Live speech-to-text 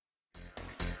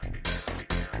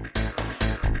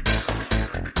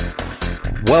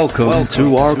Welcome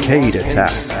to Arcade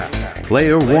Attack.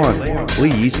 Player 1,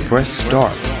 please press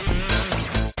start.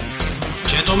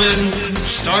 Gentlemen,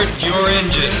 start your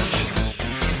engines.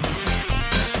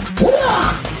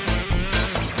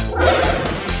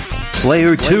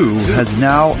 Player 2 has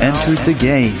now entered the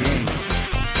game.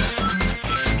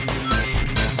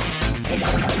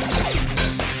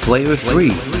 Player 3,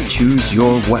 choose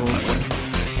your weapon.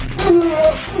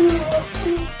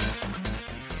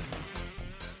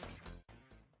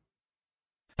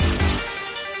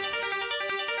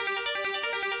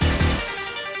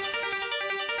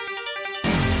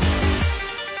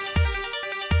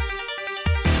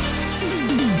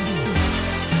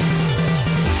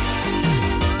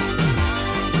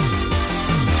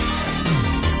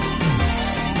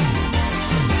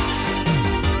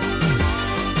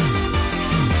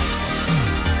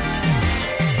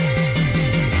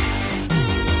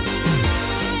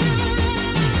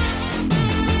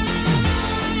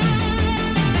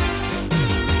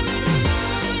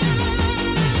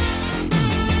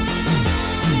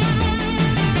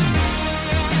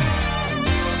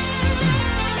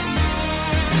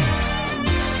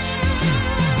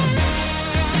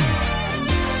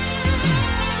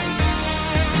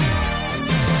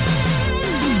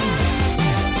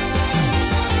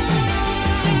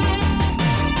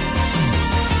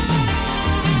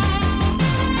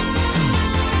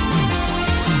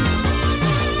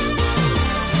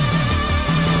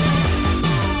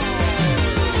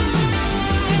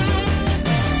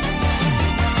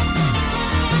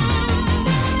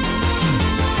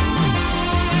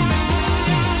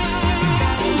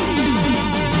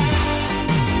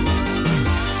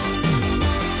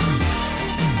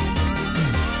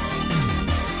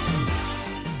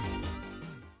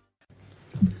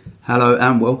 Hello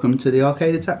and welcome to the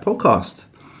Arcade Attack podcast,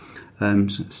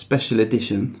 special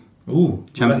edition. Ooh,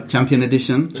 Champion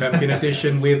edition. Champion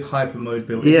edition with hyper mode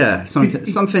building. Yeah, something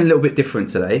a little bit different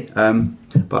today.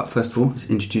 But first of all, let's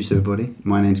introduce everybody.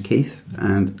 My name's Keith,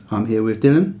 and I'm here with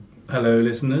Dylan. Hello,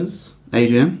 listeners.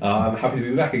 Adrian. I'm happy to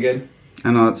be back again.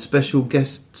 And our special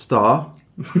guest star,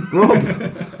 Rob.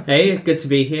 Hey, good to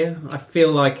be here. I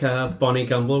feel like Bonnie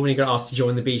Gumble when you got asked to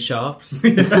join the B Sharps.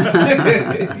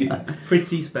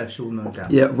 Pretty special, no doubt.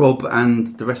 Yeah, Rob and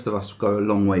the rest of us go a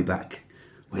long way back.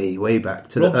 Way back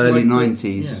to Rob's the early like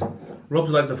 90s. Rob's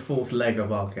like the fourth leg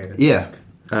of Arcade Attack. Yeah.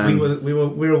 We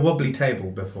were a wobbly table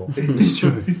before. It's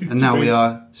true. And now we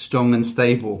are strong and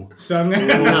stable.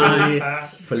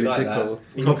 Nice. Political.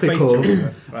 In your face, Topical.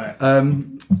 Julia. Right.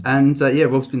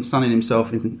 Rob's been sunning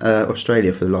himself in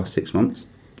Australia for the last 6 months.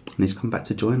 And he's come back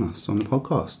to join us on the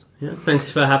podcast. Yeah,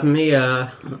 thanks for having me.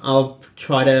 I'll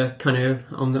try to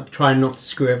try not to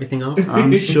screw everything up.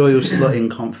 I'm sure you'll slot in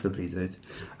comfortably, dude.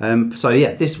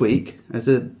 This week, as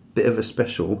a bit of a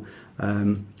special,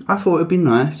 I thought it would be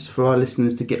nice for our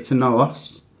listeners to get to know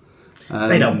us.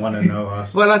 They don't want to know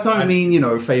us. Well, I don't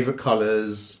mean, favourite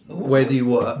colours, where do you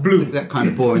work, blue, that kind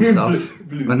of boring stuff.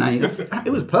 Blue.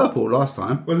 It was purple last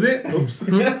time. Was it? Oops.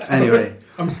 Anyway.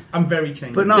 I'm very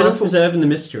changed. But no, Dylan's preserving the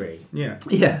mystery. Yeah.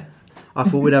 Yeah. I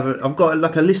thought we'd have I've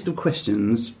got a list of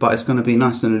questions, but it's going to be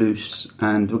nice and loose,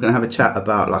 and we're going to have a chat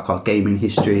about our gaming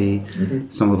history,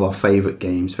 some of our favourite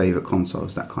games, favourite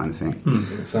consoles, that kind of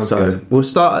thing. Sounds So good. we'll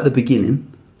start at the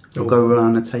beginning. We'll go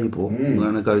around the table. We're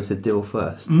going to go to Dill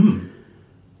first.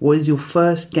 What is your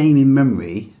first gaming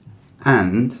memory,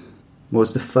 and what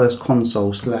was the first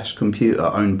console/computer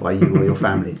owned by you or your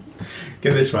family?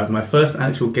 Get this right. My first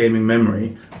actual gaming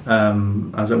memory, I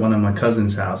was at one of my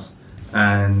cousin's house,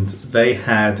 and they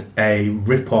had a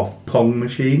rip-off Pong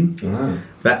machine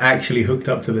that actually hooked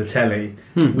up to the telly.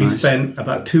 We Nice. spent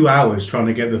about 2 hours trying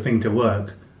to get the thing to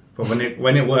work, but when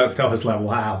it worked, I was like,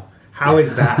 "Wow, how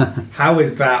is that? How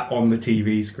is that on the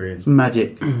TV screen?" It's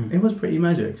magic. It was pretty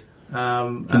magic.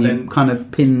 Can you kind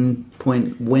of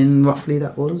pinpoint when roughly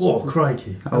that was? Oh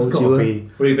crikey, How that's old got you to were? be.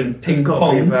 Or even That's ping got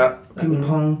to be pong. about ping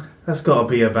pong. That's got to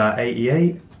be about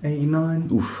 88, 89.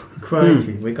 Oof.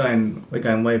 Crikey, we're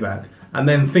going way back. And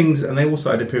then they all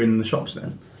started appearing in the shops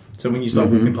then. So when you start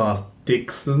walking past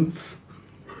Dixon's,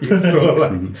 you saw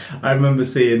I remember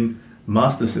seeing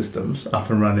Master Systems up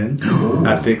and running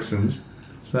at Dixon's.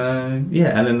 So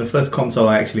yeah, and then the first console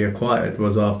I actually acquired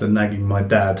was after nagging my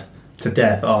dad to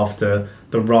death after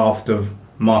the raft of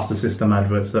Master System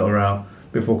adverts that were out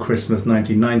before Christmas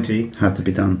 1990. Had to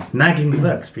be done. Nagging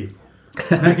works, people.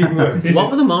 Nagging works. What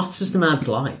were the Master System ads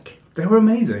like? They were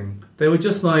amazing. They were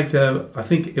just like, I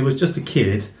think it was just a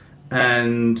kid,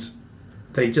 and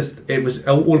it was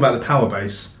all about the power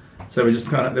base. So we just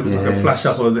kind of, there was like a flash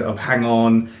up of Hang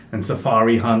On and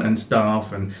Safari Hunt and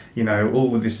stuff, and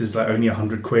this is like only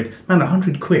 £100. Man,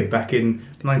 £100 back in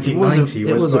 1990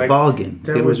 it was like, a bargain.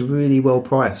 It was really well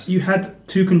priced. You had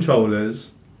 2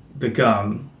 controllers, the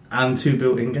gun, and 2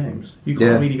 built-in games. You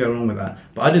can't really go wrong with that.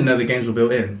 But I didn't know the games were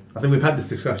built in. I think we've had this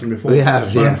discussion before. We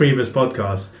have, on a previous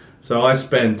podcast. So I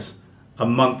spent a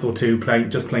month or 2 playing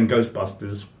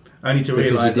Ghostbusters. Only to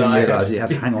realise that you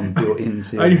had Hang On built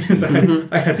into.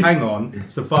 I had Hang On,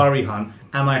 Safari Hunt,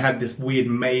 and I had this weird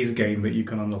maze game that you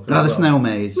can unlock. The snail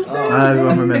maze.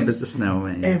 Everyone remembers the snail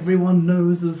maze. Everyone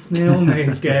knows the snail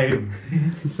maze game.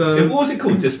 So what was it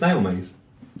called? Just snail maze?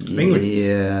 English?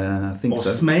 Yeah, I think or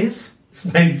so. Smaze?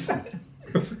 Smaze. I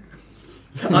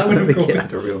would have called it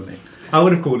had a real name. I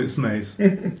would have called it Smaze.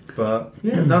 But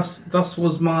yeah, that's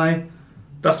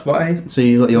why. So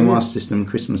you got your Master System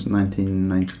Christmas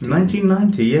 1990.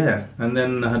 1990, yeah. And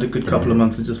then I had a good couple of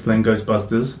months of just playing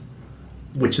Ghostbusters,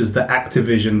 which is the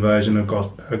Activision version of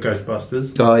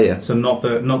Ghostbusters. Oh yeah. So not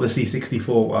the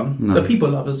C64 one. No. That people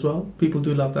love as well. People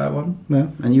do love that one.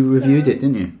 Yeah, and you reviewed it,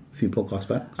 didn't you? A few podcasts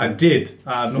back. So. I did.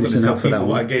 I'm not going to Listen tell out for that people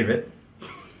what one. I gave it.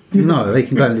 No, they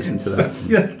can go and listen to that. So,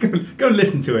 yeah, go and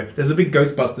listen to it. There's a big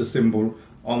Ghostbusters symbol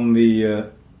on the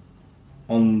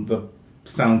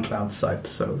SoundCloud site,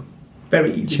 so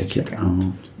very easy to check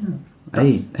out.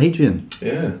 Hey, Adrian.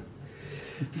 Yeah.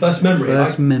 First memory.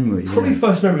 First memory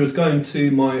was going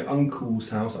to my uncle's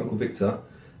house, Uncle Victor,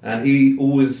 and he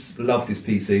always loved his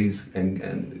PCs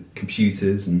and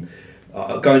computers. And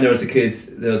going there as a kid,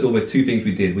 there was always 2 things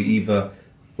we did. We either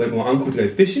went with my uncle to go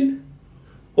fishing,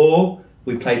 or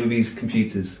we played with his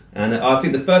computers. And I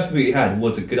think the first computer he had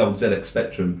was a good old ZX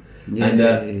Spectrum. Yeah. And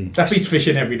that beats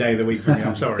fishing every day of the week for me.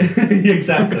 I'm sorry.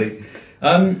 Exactly.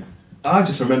 I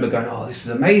just remember going, "Oh, this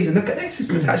is amazing! Look at this!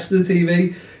 It's attached to the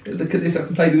TV. Look at this! I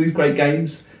can play these great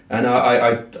games." And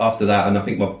I after that, and I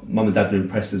think my mum and dad were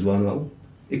impressed as well. And like, oh,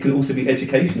 it can also be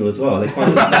educational as well. They kind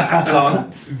of that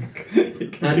slant.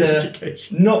 And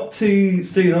not too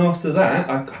soon after that,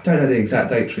 I don't know the exact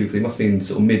date. Truthfully, it must have been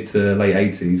sort of mid to late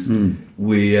 80s.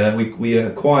 We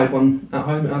acquired one at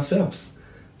home ourselves.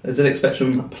 A ZX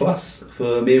Spectrum Plus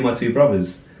for me and my 2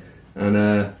 brothers, and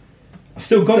I've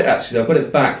still got it actually. I got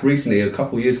it back recently, a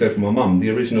couple of years ago from my mum. The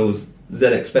original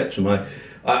ZX Spectrum. I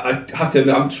have to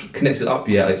admit, I haven't connected it up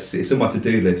yet. It's on my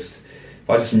to-do list.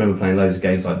 But I just remember playing loads of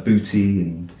games like Booty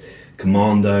and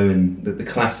Commando and the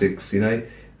classics. I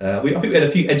think we had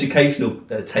a few educational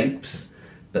tapes,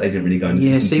 but they didn't really go into.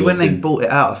 Yeah, see, when they bought it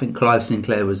out, I think Clive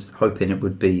Sinclair was hoping it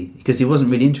would be, because he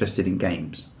wasn't really interested in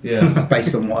games. Yeah,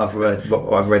 based on what I've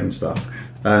read and stuff.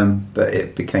 But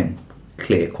it became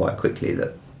clear quite quickly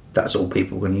that that's all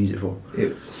people were going to use it for.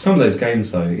 Some of those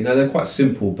games, though, they're quite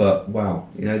simple, but wow,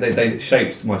 they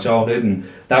shaped my childhood, and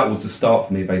that was the start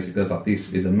for me. Basically, I was like,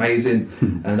 this is amazing.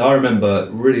 And I remember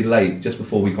really late, just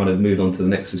before we kind of moved on to the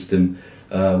next system,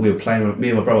 we were playing. Me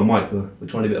and my brother Mike were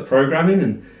trying to do a bit of programming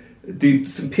and do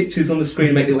some pictures on the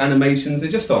screen, make little animations. It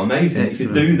just felt amazing. Excellent. You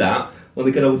could do that on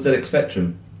the good old ZX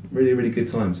Spectrum. Really, really good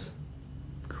times.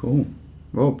 Cool.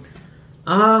 Rob?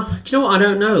 Do you know what? I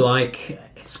don't know. Like,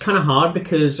 it's kind of hard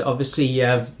because obviously you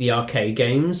have the arcade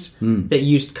games that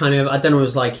used kind of, I don't know what it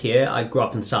was like here. I grew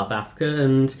up in South Africa,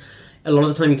 and a lot of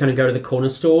the time you kind of go to the corner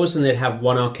stores and they'd have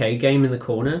one arcade game in the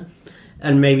corner,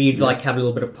 and maybe you'd like have a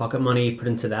little bit of pocket money put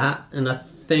into that. And I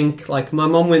think like my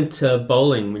mom went to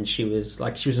bowling when she was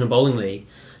in a bowling league.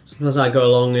 Sometimes I go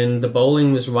along and the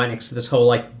bowling was right next to this whole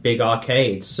like big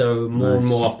arcade, so more and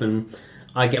more often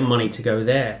I get money to go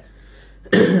there.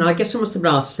 And I guess I must have been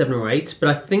about 7 or 8, but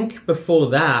I think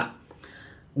before that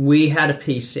we had a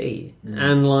PC,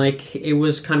 and like it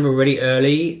was kind of a really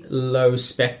early low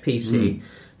spec PC.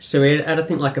 So we had I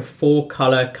think like a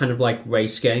 4-color kind of like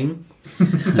race game.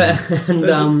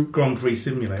 And Grand Prix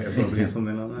Simulator probably or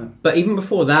something like that. But even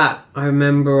before that, I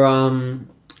remember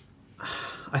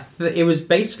it was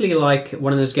basically like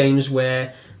one of those games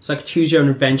where it's like choose your own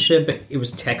adventure, but it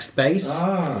was text based.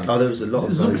 Oh, there was a lot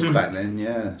of those back then,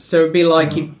 yeah. So it'd be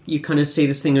like you kind of see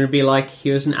this thing and it'd be like,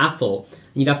 here's an apple.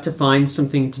 And you'd have to find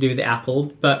something to do with the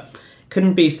apple, but it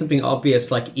couldn't be something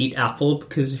obvious like eat apple,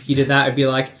 because if you did that, it'd be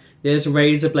like, there's a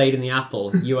razor blade in the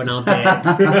apple, you are now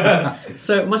dead.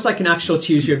 So much like an actual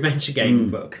choose your adventure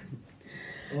game book.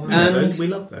 Well, and we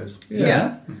love those.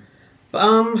 Yeah. But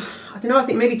I don't know, I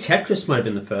think maybe Tetris might have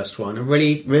been the first one. A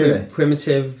really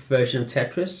primitive version of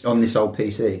Tetris. On this old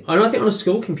PC? I think on a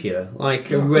school computer. Like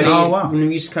a really, when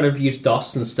we used to kind of use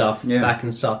DOS and stuff back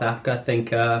in South Africa, I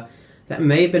think that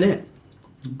may have been it.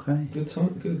 Okay. Good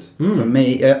time, good. For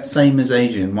me, same as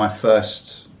Adrian, my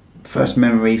first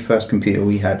computer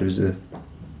we had was a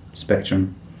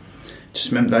Spectrum. Just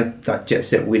remember that Jet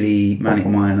Set Willy, Manic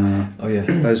Miner, Oh yeah.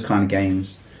 those kind of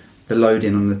games. The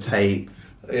loading on the tape.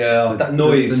 Yeah, that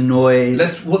noise. The noise.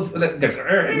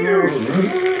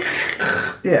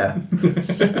 Yeah.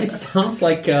 It sounds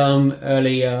like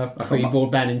early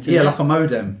pre-broadband internet. Yeah, like a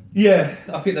modem. Yeah,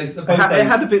 I think they both It days.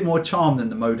 had a bit more charm than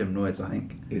the modem noise, I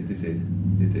think. It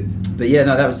did. But yeah,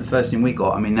 no, that was the first thing we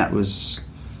got. I mean, that was,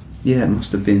 it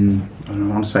must have been, I don't know,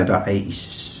 I want to say about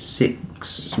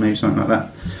 86, maybe something like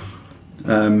that.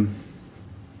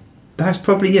 That's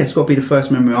probably, it's got to be the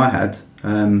first memory I had.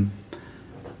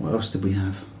 What else did we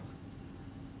have?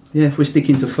 Yeah, if we're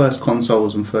sticking to first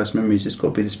consoles and first memories, it's got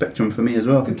to be the Spectrum for me as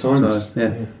well. Good times. So, yeah,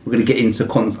 we're going to get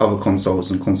into other consoles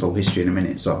and console history in a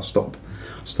minute, so I'll stop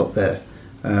there.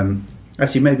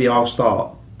 Actually, maybe I'll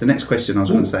start. The next question I was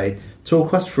going to say,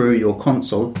 talk us through your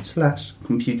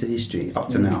console/computer history up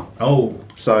to now. Oh,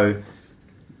 So,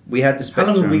 we had the how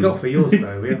Spectrum. long have we got for yours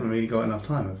though? We haven't really got enough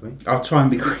time, have we? I'll try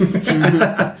and be quick.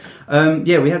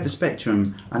 We had the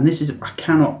Spectrum, and this is, I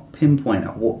cannot pinpoint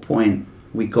at what point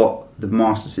we got the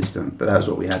Master System, but that was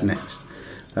what we had next.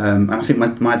 And I think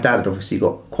my dad had obviously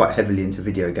got quite heavily into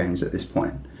video games at this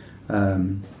point.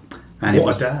 And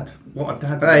What a dad! What a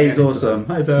dad! to Hey, get he's into awesome.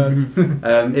 Hi,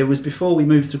 Dad. It was before we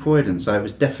moved to Croydon, so it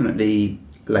was definitely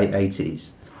late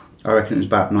 80s. I reckon it was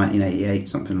about 1988,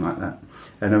 something like that.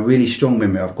 And a really strong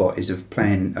memory I've got is of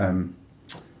playing,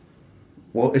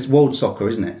 it's World Soccer,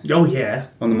 isn't it? that. Oh yeah,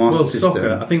 On the Master World System.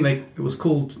 Soccer. I think it was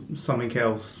called something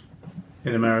else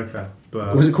in America,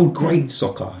 but Was it called Great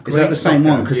Soccer? Is Great that the same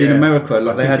Soccer, one? Because in yeah. America,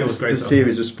 like I they think had it was the Great Soccer.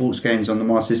 series of sports games on the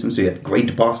Master System, so you had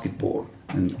Great Basketball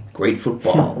and Great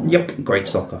Football. Yep. Great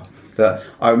Soccer. But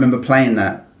I remember playing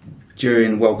that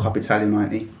during World Cup Italia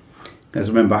 90. Because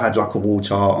I remember I had like a wall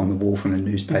chart on the wall from the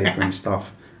newspaper and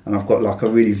stuff, and I've got like a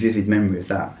really vivid memory of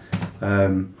that.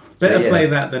 better play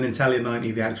that than Italia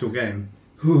 90, the actual game.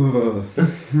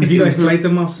 Have you guys played the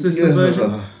Master System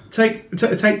version? Take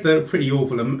the pretty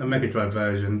awful Mega Drive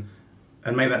version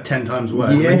and make that 10 times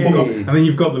worse. Yeah. And then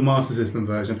you've got the Master System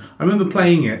version. I remember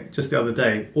playing it just the other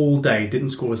day, all day, didn't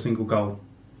score a single goal.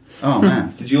 Oh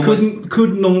man! Did you almost?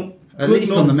 Could not. At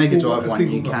least on the Mega score Drive a one,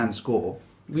 single you goal. can score.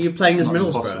 Were you playing It's as not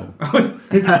Middlesbrough?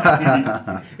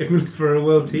 impossible. If it was for a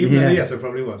world team, Yeah. then yes, it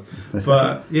probably was.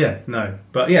 But yeah, no.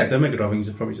 But yeah, the Mega Drive, you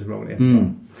should probably just roll it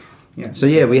in. Yeah. So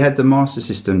yeah, we had the Master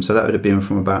System, so that would have been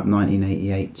from about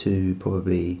 1988 to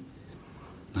probably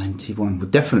 91. Well,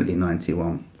 definitely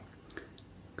 91.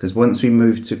 Because once we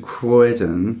moved to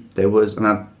Croydon, there was, and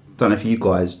I don't know if you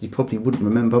guys, you probably wouldn't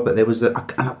remember, but there was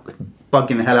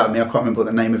bugging the hell out of me. I can't remember what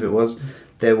the name of it was.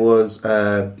 There was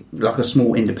like a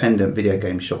small independent video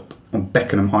game shop on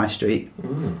Beckenham High Street.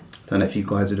 Don't know if you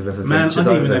guys would have ever Man, I ventured didn't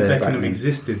over even know there back Beckenham then.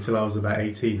 existed till I was about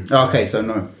 18. so- Okay, so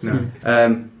no. No.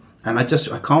 And I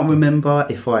can't remember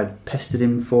if I had pestered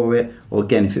him for it, or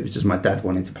again, if it was just my dad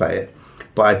wanting to play it.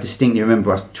 But I distinctly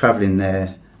remember us travelling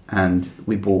there, and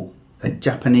we bought a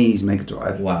Japanese Mega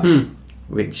Drive, Wow.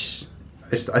 which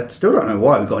I still don't know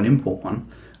why we got an import one.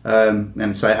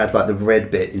 And so it had like the red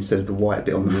bit instead of the white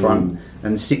bit on the front,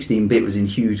 and the 16-bit was in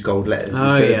huge gold letters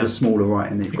instead of the smaller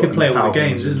writing that You could play all the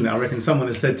games, isn't isn't it? I reckon someone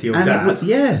has said to your And dad,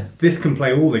 yeah. this can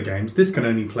play all the games, this can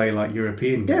only play like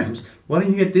European Yeah. games. Why don't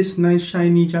you get this nice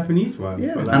shiny Japanese one?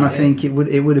 Yeah, for and that? I think it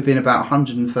would have been about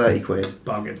 130 quid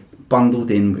Bargain. bundled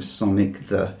in with Sonic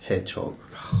the Hedgehog.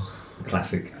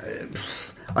 Classic.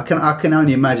 I can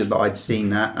only imagine that I'd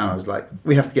seen that and I was like,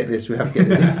 we have to get this,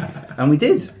 and we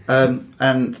did.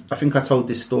 And I think I told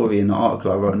this story in the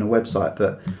article I wrote on the website,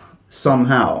 but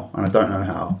somehow, and I don't know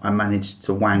how, I managed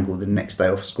to wangle the next day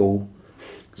off school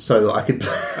so that I could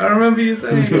I remember you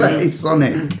saying play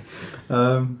Sonic.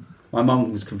 My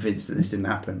mum was convinced that this didn't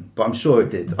happen, but I'm sure it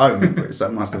did. I remember it, so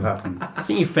it must have happened. I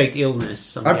think you faked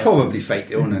illness. I'm I guessing. probably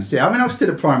faked illness. Yeah, I mean, I was still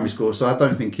at primary school, so I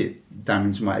don't think it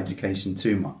damaged my education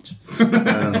too much. We'll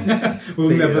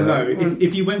But, never yeah. know.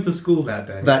 If you went to school that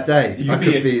day, That day, You I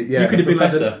could could be, you could have been like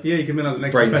professor. you could have been like the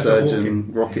next brain Professor surgeon,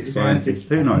 Hawking. rocket Yeah. scientist.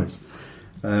 Who knows?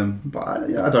 But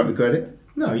I don't regret it.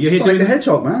 No, you're here Sonic doing the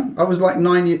Hedgehog, man. I was like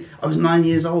 9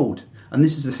 years old, and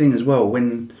this is the thing as well.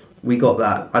 When we got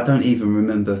that, I don't even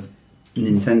remember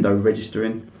Nintendo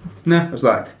registering. Nah. I was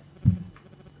like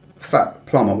fat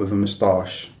plumber with a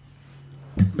moustache,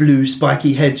 blue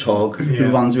spiky hedgehog who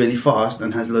Yeah. runs really fast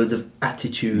and has loads of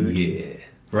attitude. Yeah.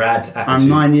 Rad attitude. I'm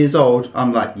 9 years old.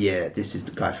 I'm like, yeah, this is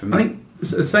the guy for me. I think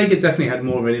Sega definitely had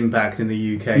more of an impact in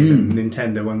the UK than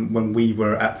Nintendo when we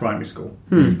were at primary school.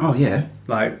 Oh yeah,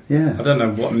 Like, yeah. I don't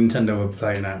know what Nintendo were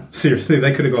playing at. Seriously,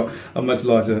 they could have got a much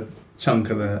larger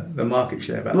chunk of the market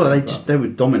share back Well, then, they were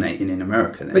dominating in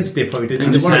America then. they just did probably didn't.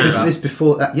 And Just this worry is about- This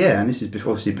before that, yeah, and this is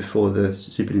obviously before the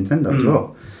Super Nintendo as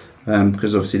well.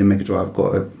 because obviously the Mega Drive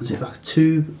got was it like a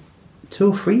 2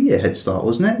 or 3 year head start,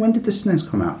 wasn't it? When did the SNES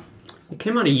come out? It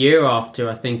came out a year after,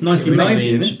 I think. 1990,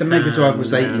 in didn't it? The Mega Drive was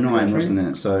Japan, 89, wasn't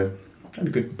it? So, Had a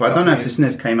good but I don't know if couple the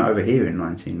SNES came out over here in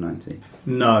 1990.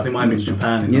 No, I think mine was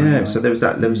Japan. In Yeah, 99. so there was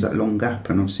that long gap,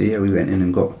 and obviously we went in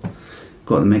and got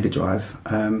the Mega Drive.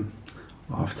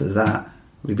 After that,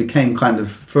 we became kind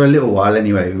of, for a little while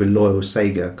anyway, we were loyal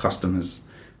Sega customers.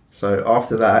 So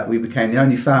after that, we became the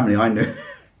only family I knew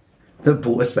that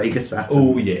bought a Sega Saturn.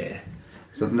 Oh yeah.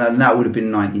 So that would have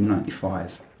been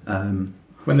 1995.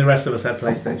 When the rest of us had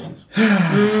PlayStations.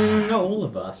 Not all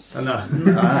of us. No,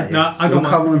 Ah, no, yeah. I So got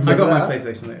we'll come on to my that.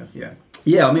 PlayStation later. Yeah.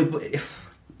 Yeah, I mean,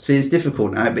 see, it's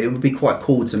difficult now, but it would be quite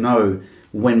cool to know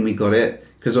when we got it,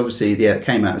 because obviously, yeah, it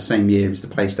came out the same year as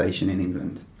the PlayStation in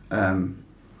England.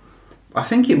 I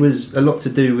think it was a lot to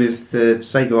do with the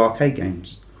Sega arcade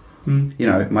games. Mm. You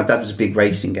know, my dad was a big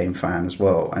racing game fan as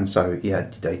well, and so he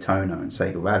had Daytona and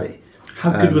Sega Rally.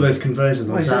 How good were those conversions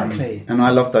on Saturn? Exactly. And I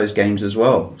loved those games as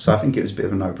well, so I think it was a bit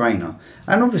of a no-brainer.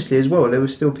 And obviously as well, there were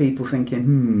still people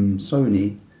thinking,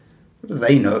 Sony, what do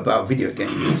they know about video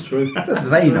games? True. What do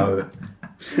they know?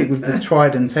 Stick with the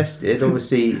tried and tested.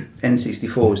 Obviously,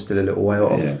 N64 was still a little way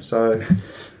off. Yeah. So,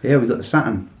 yeah, we got the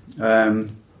Saturn,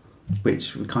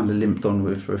 which we kind of limped on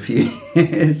with for a few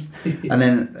years. And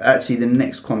then, actually, the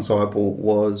next console I bought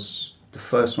was the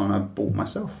first one I bought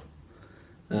myself.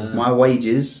 My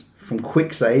wages from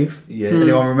QuickSave. Yeah.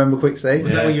 Anyone remember QuickSave?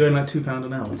 Was that where you earned like £2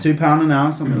 an hour? £2 an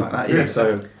hour, something like that. Yeah.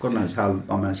 So, God knows how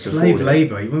I managed to Slave afford it.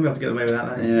 labour. You wouldn't be able to get them away with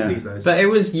that Yeah. these days. But it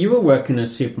was, you were working in a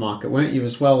supermarket, weren't you,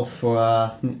 as well, for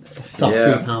sub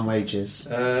Yeah. £3 wages?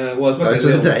 Well, I was working Those at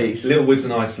were the days. Little Woods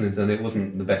in Iceland, and it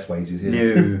wasn't the best wages. Yeah.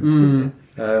 No.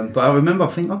 But I remember, I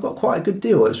think I got quite a good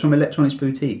deal. It was from Electronics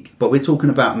Boutique. But we're talking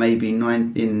about maybe in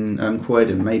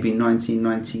Croydon, maybe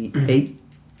 1998,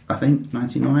 I think,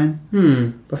 99.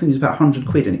 But I think it was about 100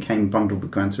 quid and it came bundled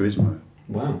with Gran Turismo.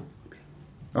 Wow.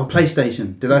 Oh,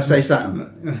 PlayStation. Did I say Saturn?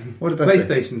 What did I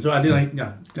say? PlayStation. So I didn't.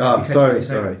 Yeah. Oh, sorry.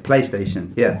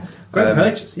 PlayStation, yeah. Great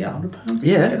purchase. Yeah, £100.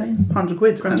 Yeah, Get in. 100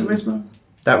 quid. Gran And Turismo.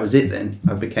 that was it then.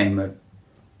 I became a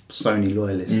Sony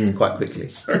loyalist quite quickly.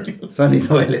 Sorry. Sony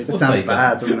loyalist. It We'll sounds take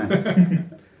bad, doesn't it?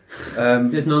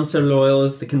 There's none so loyal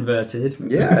as the converted.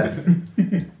 Yeah.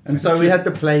 And so we had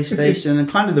the PlayStation, and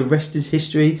kind of the rest is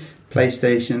history.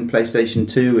 PlayStation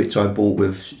 2, which I bought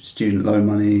with student loan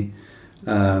money.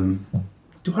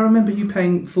 Do I remember you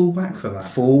paying full whack for that?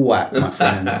 Full whack, my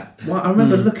friend. Well, I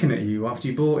remember looking at you after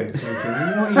you bought it, thinking,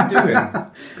 "What are you doing?"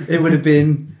 It would have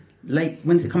been late.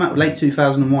 When did it come out? Late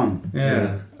 2001.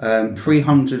 Yeah.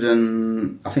 300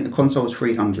 and I think the console was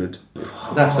 300,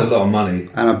 That's a lot of money.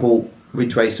 and I bought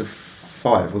Ridge Racer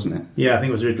 5, wasn't it? Yeah, I think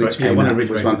it was Ridge Which Racer. Yeah, came one out, of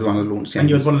Ridge was Racers. one of the launch games. And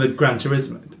you had one of the Gran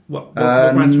Turismo. What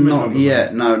Gran Turismo Not was it?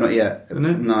 yet. No, not yet. Isn't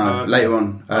it? No, later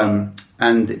on.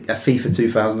 And a FIFA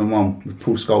 2001 with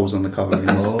Paul Scholes on the cover in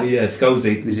his, Oh yeah,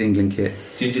 Scolesy, his England kit.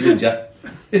 Ginger Ninja.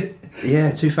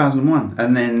 Yeah, 2001.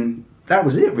 And then that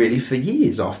was it really for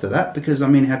years after that, because I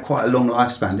mean it had quite a long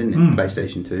lifespan, didn't it?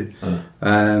 PlayStation 2.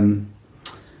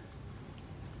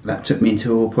 That took me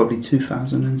until probably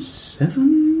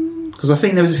 2007, because I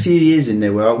think there was a few years in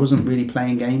there where I wasn't really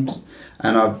playing games,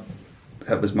 and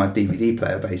that was my DVD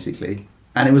player basically,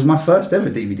 and it was my first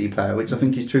ever DVD player, which I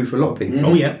think is true for a lot of people.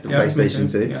 Oh yeah, the yeah, PlayStation me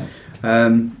 2. too, yeah.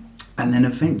 And then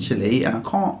eventually, and I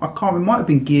can't. It might have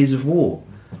been Gears of War.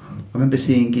 I remember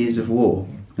seeing Gears of War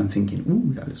and thinking,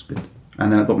 "Ooh, that looks good."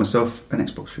 And then I got myself an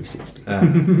Xbox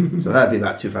 360. So that'd be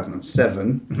about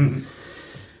 2007,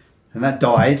 and that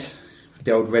died.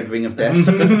 The old red ring of death.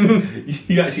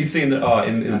 You actually seen it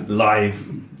in live.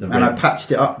 And I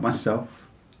patched it up myself,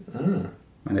 and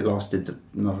it lasted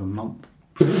another month,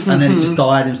 and then it just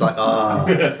died. And it was like,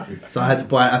 so I had to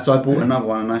buy. So I bought another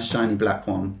one, a nice shiny black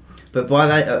one. But by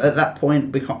at that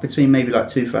point, between maybe like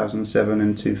 2007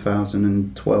 and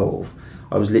 2012,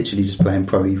 I was literally just playing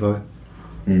Pro Evo.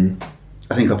 I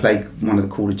think I played one of the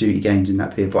Call of Duty games in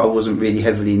that period, but I wasn't really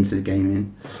heavily into the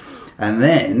gaming. And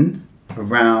then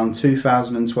around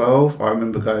 2012, I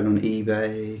remember going on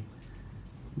eBay,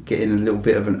 getting a little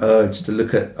bit of an urge to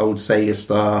look at old Sega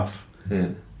stuff,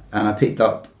 and I picked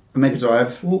up a Mega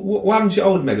Drive. What happened to your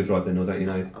old Mega Drive then, or don't you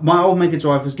know? My old Mega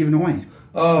Drive was given away,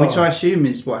 Oh. which I assume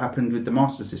is what happened with the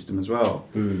Master System as well.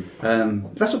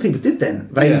 That's what people did then.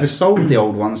 They either sold the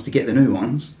old ones to get the new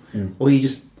ones, or you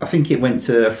just, I think it went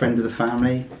to a friend of the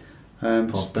family,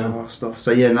 Passed down. passed off.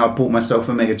 So yeah, I bought myself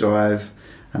a Mega Drive,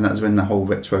 and that was when the whole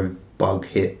retro bug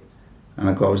hit. And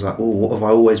I was like, oh, what have I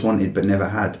always wanted but never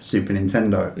had? Super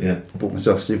Nintendo. Yeah. I bought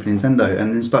myself a Super Nintendo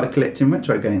and then started collecting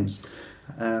retro games.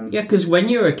 Yeah, because when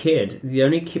you were a kid, the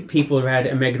only people who had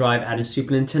a Mega Drive and a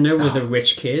Super Nintendo were the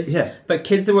rich kids. Yeah. But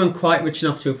kids that weren't quite rich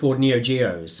enough to afford Neo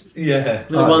Geos Yeah.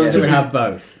 were the ones that would have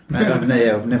both. I've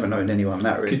never known anyone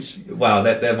that rich. Wow,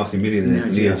 there must be millionaires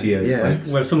in Neo Geo. Yeah. folks.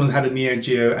 Well, if someone had a Neo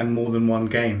Geo and more than one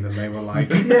game, then they were like,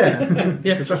 Yeah,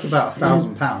 because that's about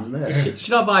 £1,000 there.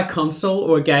 Should I buy a console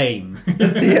or a game?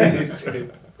 Yeah.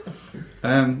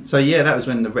 So yeah, that was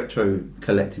when the retro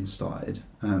collecting started.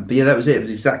 But yeah, that was it. It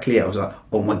was exactly it. I was like,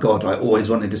 oh my god, I always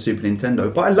wanted a Super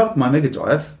Nintendo, but I loved my Mega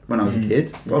Drive when I was a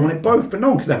kid. But I wanted both, but no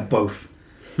one could have both.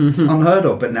 It's unheard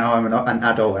of. But now I'm an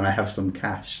adult and I have some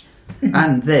cash.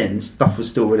 And then stuff was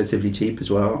still relatively cheap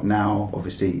as well. Now,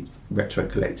 obviously, retro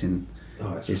collecting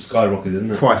It's is skyrocketed,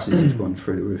 isn't it? prices have gone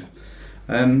through the roof.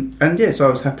 And yeah, so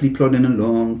I was happily plodding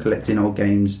along, collecting old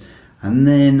games. And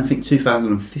then I think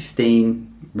 2015,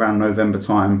 around November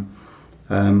time,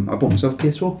 I bought myself a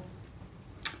PS4.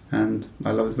 And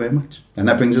I love it very much. And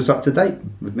that brings us up to date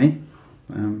with me.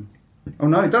 Oh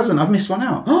no, it doesn't. I've missed one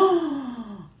out.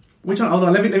 which one? Hold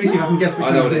on, let me see if I can guess which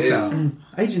I know one what it missed is. out.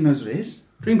 Adrian knows what it is.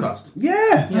 Dreamcast. Yeah.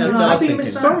 Yeah, that's what I was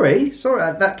thinking.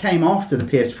 Sorry. That came after the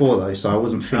PS4 though, so I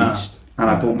wasn't finished. And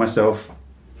I bought myself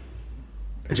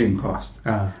a Dreamcast.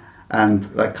 Ah.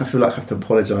 And like, I feel like I have to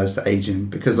apologise to Adrian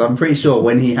because I'm pretty sure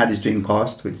when he had his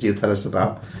Dreamcast, which you'll tell us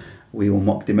about, we all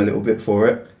mocked him a little bit for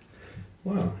it.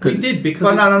 Wow. We did because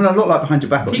Well, no, not like behind your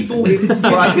back. or People- anything.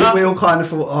 But I think we all kind of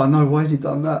thought, oh no, why has he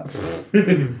done that?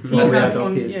 he Well, we had had our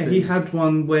one. PS2s. Yeah, he had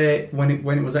one where when it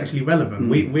was actually relevant.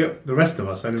 We the rest of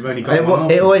us have only got It, one.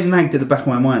 it after. always nagged at the back of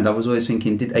my mind. I was always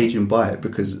thinking, did Adrian buy it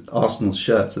because Arsenal's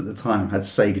shirts at the time had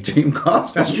Sega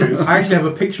Dreamcast? That's true. I actually have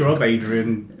a picture of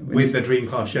Adrian with the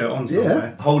Dreamcast shirt on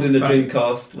somewhere. Holding the Fun.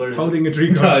 Dreamcast. Where is Holding a it?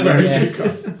 Dreamcast. wearing a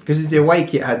Yes. Because the away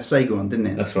kit had Sega on, didn't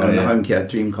it? That's right, And the yeah. home kit had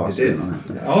Dreamcast It written is.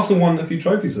 on it. Arsenal won a few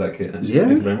trophies with that kit, actually. Yeah.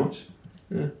 Thank you very much.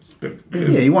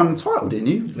 Yeah, you won the title, didn't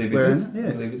you? I believe it Wearing is. it, yeah.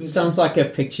 I believe it is. Sounds like a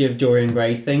picture of Dorian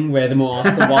Gray thing where the more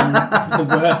Arsenal won,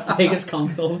 the worse Sega's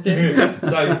consoles did.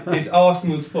 So it's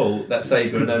Arsenal's fault that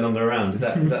Sega are no longer around. Is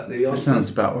that the That answer? sounds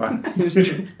about right.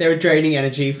 They were draining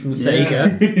energy from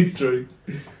Sega. It's true.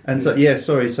 And so, yeah,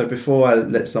 sorry. So before I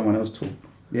let someone else talk,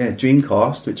 yeah,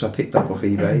 Dreamcast, which I picked up off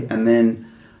eBay, and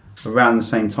then around the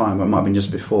same time, it might have been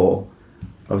just before,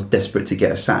 I was desperate to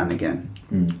get a Saturn again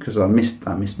because I missed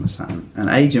my Saturn. And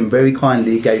Adrian very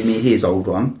kindly gave me his old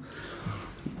one,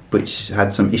 which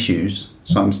had some issues.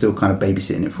 So I'm still kind of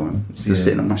babysitting it for him. It's still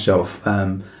sitting on my shelf.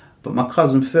 But my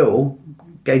cousin Phil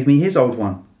gave me his old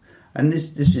one. And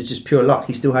this was just pure luck.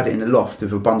 He still had it in the loft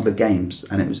with a bundle of games,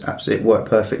 and it worked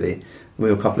perfectly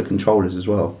with a couple of controllers as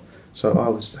well. So I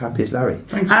was happy as Larry.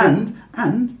 Thanks,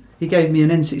 And he gave me an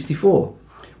N64,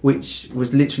 which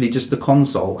was literally just the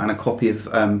console and a copy of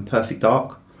Perfect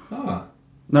Dark. Ah.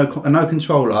 No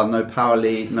controller, no power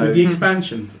lead, no. With the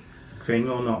expansion thing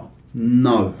or not?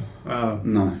 No, Oh.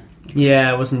 no,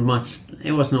 Yeah, it wasn't much.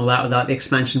 It wasn't all that without the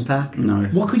expansion pack. no.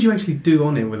 What could you actually do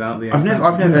on it without the? I've never.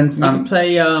 You can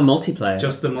play multiplayer.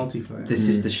 Just the multiplayer. This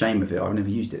is the shame of it. I've never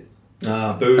used it,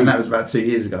 Ah, boom. and that was about 2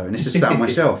 years ago, and it's just sat on my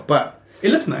shelf. But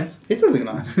It looks nice. it does look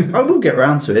nice. I will get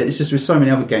around to it. It's just with so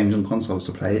many other games and consoles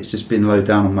to play, it's just been low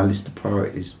down on my list of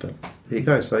priorities. But here you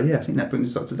go. So yeah, I think that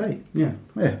brings us up to date. Yeah.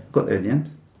 Yeah, got there in the end.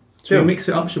 Should Bill. we mix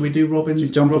it up? Should we do Robin's Should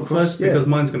we jump Rob across? first? Yeah. Because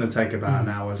mine's going to take about an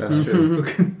hour. So. That's true.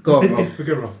 Go on, Rob. We'll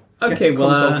go Rob. Okay, well,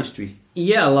 console history.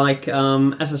 yeah, like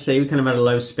as I say, we kind of had a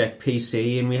low spec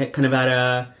PC, and we had kind of had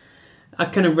a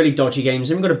kind of really dodgy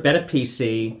games. And we got a better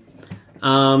PC,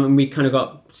 and we kind of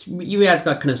had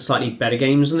kind of slightly better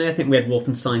games on there. I think we had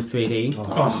Wolfenstein 3D.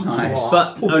 Oh, nice.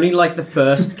 But only like the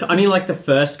first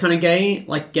kind of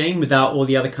game without all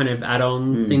the other kind of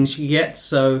add-on things you get.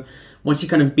 So once you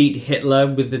kind of beat Hitler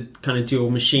with the kind of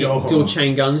dual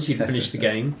chain guns, you'd finish the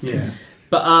game. Yeah.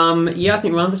 But yeah, I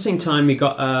think around the same time we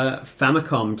got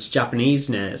Famicom, it's Japanese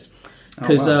NES,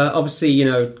 because obviously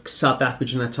South Africa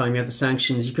during that time you had the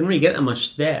sanctions, you couldn't really get that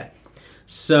much there.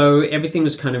 So everything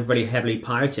was kind of really heavily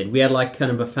pirated. We had like kind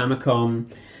of a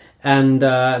Famicom, and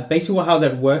basically how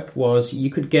that worked was you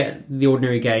could get the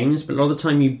ordinary games, but a lot of the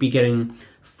time you'd be getting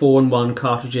 4-in-1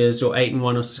 cartridges or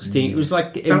 8-in-1 or 16. It was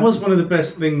like That was one of the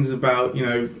best things about,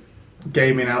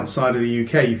 gaming outside of the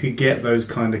UK. You could get those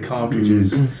kind of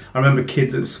cartridges. I remember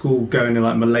kids at school going to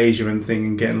like Malaysia and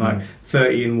getting like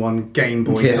 30-in-1 Game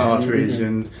Boy cartridge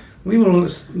and We were all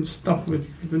stuck with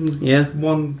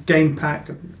one game pack.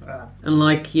 And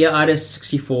like, yeah, I had a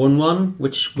 64 in one,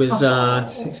 which was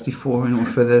 64 in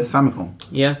for the Famicom.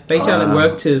 Yeah, basically how it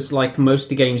worked is like most of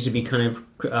the games would be kind of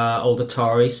old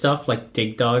Atari stuff, like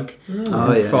Dig Dug and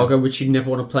Frogger, which you'd never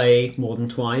want to play more than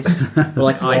twice, or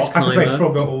like Ice Climber. I could play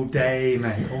Frogger all day,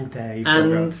 mate, all day.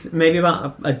 Frogger. And maybe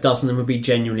about a dozen of them would be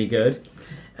genuinely good.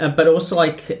 But also,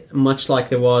 like much like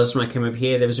there was when I came over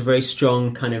here, there was a very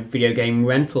strong kind of video game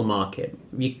rental market.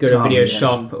 You could go to a video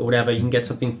shop or whatever, you can get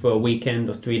something for a weekend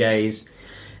or 3 days,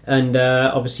 and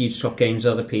obviously you'd swap games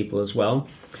with other people as well.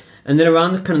 And then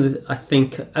around the kind of, I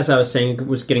think, as I was saying,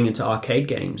 was getting into arcade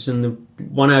games, and the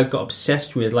one I got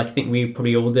obsessed with, like I think we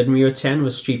probably all did when we were 10,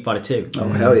 was Street Fighter 2. Oh,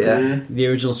 hell yeah. The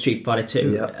original Street Fighter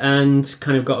 2. Yeah. And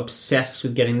kind of got obsessed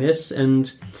with getting this,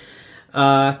 and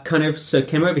so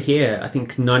came over here, I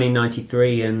think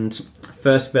 1993, and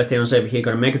first birthday I was over here,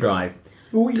 got a Mega Drive.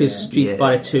 Because Street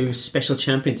Fighter 2 Special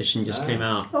Champion Edition just came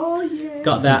out. Oh, yeah.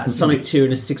 Got that, Sonic 2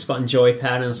 and a 6-button joypad,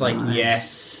 and I was like,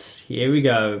 yes, here we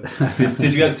go.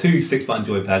 Did you have 2 6-button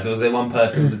joypads, or was there one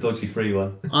person with the dodgy free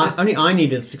one? Only I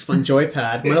needed a 6-button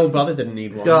joypad. My little brother didn't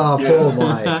need one. Oh, poor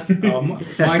Mike.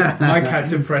 Mike had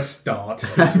to press start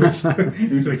to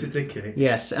switch it to kick.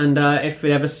 Yes, and if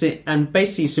it ever and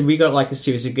basically, so we got like a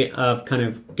series of kind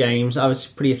of games. I was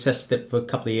pretty obsessed with it for a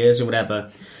couple of years or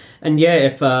whatever. And yeah,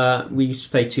 if we used to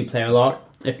play 2-player a lot.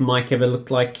 If Mike ever looked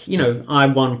like, I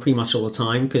won pretty much all the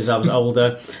time because I was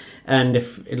older. And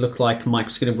if it looked like Mike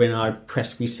was going to win, I'd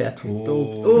press reset. We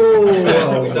don't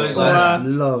like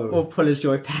low. Or pull his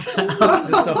joypad out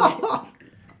of the socket.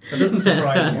 That doesn't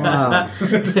surprise me. Wow.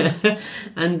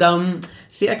 And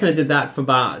see, I kind of did that for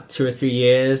about 2 or 3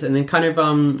 years, and then kind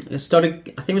of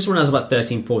started. I think it was when I was about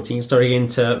 13, 14. Started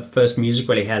into first music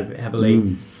really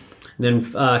heavily. Then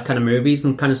kind of movies,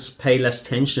 and kind of paid less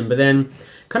attention. But then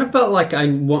kind of felt like I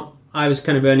was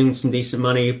kind of earning some decent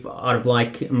money out of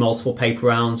like multiple paper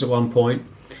rounds at one point,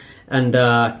 and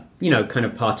kind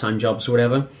of part-time jobs or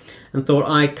whatever. And thought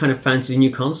I kind of fancied a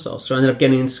new console, so I ended up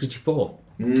getting an N64.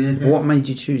 Mm-hmm. What made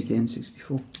you choose the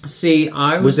N64? See,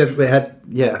 I was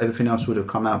everything else would have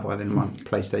come out by then, right?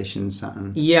 PlayStation,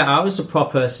 Saturn. Yeah, I was a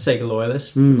proper Sega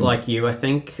loyalist, like you. I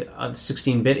think the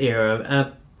 16-bit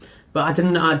era, but I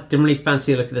didn't really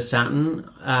fancy the look of the Saturn.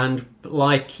 And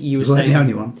like you were saying, the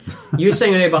only one. You were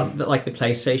saying earlier about like the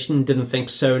PlayStation. Didn't think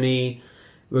Sony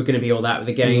were going to be all that with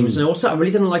the games, and also I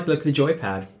really didn't like the look of the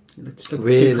joypad. It just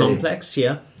looked too complex.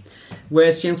 Yeah.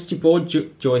 Whereas the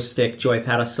N64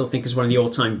 joypad, I still think is one of the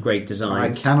all-time great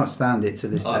designs. I cannot stand it to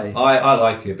this day. I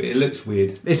like it, but it looks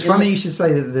weird. It's funny you should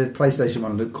say that the PlayStation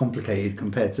one looked complicated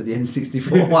compared to the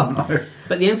N64 one, though.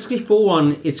 But the N64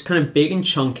 one, it's kind of big and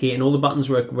chunky, and all the buttons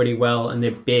work really well, and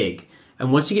they're big.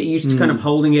 And once you get used to kind of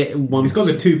holding it once... It's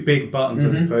got the 2 big buttons,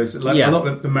 I suppose. Like a lot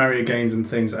of the Mario games and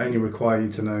things only require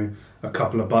you to know a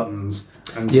couple of buttons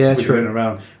and just wiggle it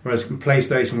around. Whereas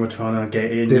PlayStation, we're trying to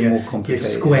get in your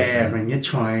square and your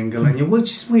triangle and your which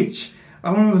is which.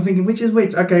 I remember thinking, which is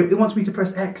which? Okay, it wants me to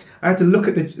press X. I had to look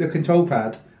at the control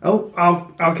pad.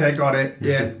 Oh, okay, got it.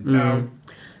 Yeah.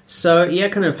 So yeah, I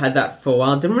kind of had that for a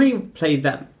while.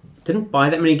 Didn't buy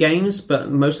that many games,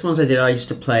 but most of the ones I did, I used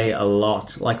to play a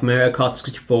lot. Like Mario Kart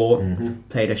 64,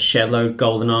 played a shed load,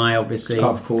 GoldenEye, obviously. Oh,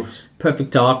 of course. Perfect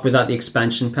Dark without the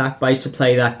expansion pack, but I used to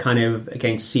play that kind of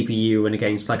against CPU and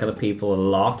against like other people a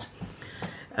lot.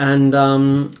 And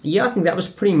I think that was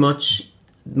pretty much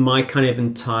my kind of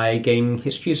entire gaming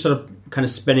history, sort of kind of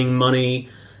spending money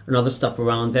and other stuff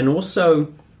around. Then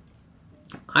also,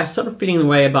 I started feeling the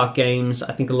way about games.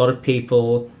 I think a lot of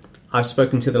people I've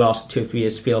spoken to the last 2 or 3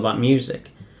 years feel about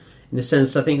music. In the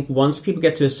sense, I think once people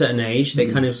get to a certain age, they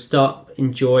kind of start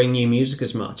enjoying new music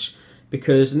as much.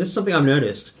 Because, and this is something I've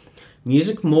noticed,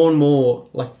 music more and more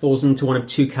like falls into one of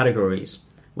 2 categories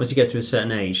once you get to a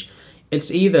certain age. It's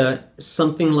either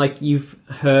something like you've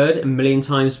heard a million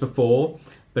times before,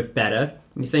 but better.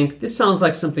 And you think, this sounds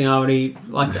like something I've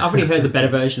already heard the better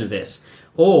version of this.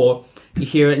 Or you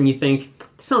hear it and you think,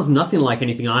 this sounds nothing like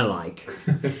anything I like.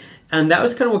 And that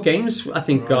was kind of what games, I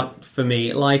think, got for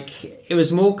me. Like, it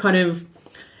was more kind of...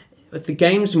 The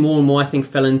games more and more, I think,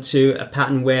 fell into a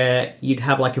pattern where you'd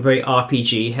have, like, a very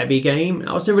RPG-heavy game.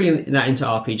 I was never really that into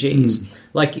RPGs.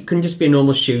 Like, it couldn't just be a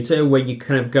normal shooter where you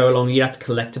kind of go along, you'd have to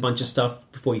collect a bunch of stuff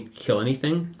before you kill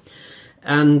anything.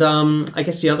 And I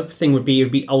guess the other thing would be, it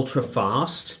would be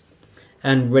ultra-fast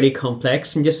and really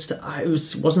complex. And just,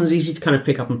 wasn't as easy to kind of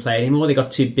pick up and play anymore. They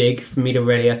got too big for me to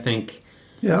really, I think,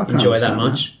 enjoy that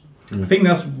much. I think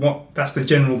that's the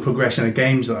general progression of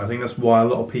games. I think that's why a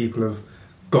lot of people have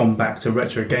gone back to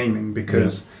retro gaming,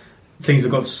 because things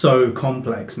have got so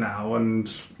complex now, and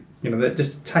they're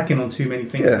just tacking on too many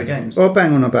things to the games. I'll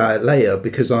bang on about it later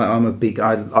because I'm a big.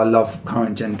 I love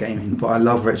current gen gaming, but I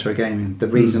love retro gaming. The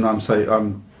reason I'm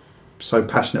so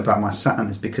passionate about my Saturn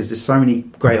is because there's so many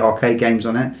great arcade games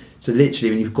on it. So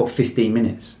literally, when you've got 15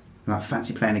 minutes, and I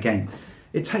fancy playing a game,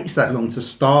 it takes that long to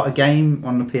start a game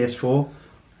on the PS4.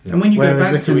 And when you go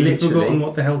Whereas back to it, you've literally- forgotten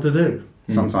what the hell to do.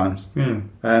 Sometimes, Yeah.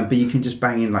 but you can just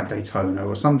bang in like Daytona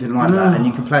or something like that, and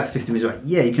you can play it for 50 minutes.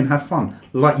 Yeah, you can have fun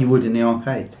like you would in the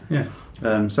arcade.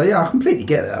 Yeah. So yeah, I completely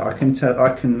get that. I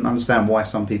can understand why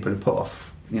some people are put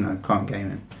off, current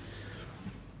gaming.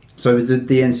 So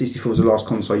the N64 was the last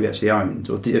console you actually owned,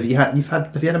 or have you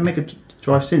had a Mega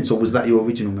Drive since, or was that your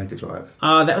original Mega Drive?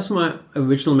 That was my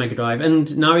original Mega Drive,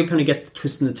 and now we kind of get the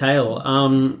twist in the tail.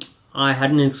 I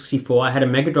had an N64, I had a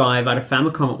Mega Drive, I had a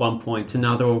Famicom at one point, and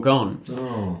now they're all gone.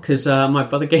 Because my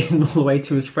brother gave them all away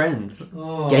to his friends.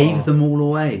 Gave them all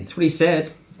away. That's what he said.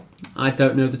 I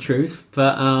don't know the truth,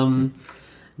 but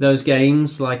those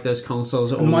games, like those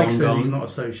consoles, are all Mike long says gone. he's not a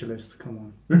socialist.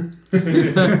 Come on.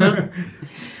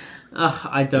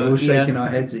 I We're don't. all shaking Yeah. our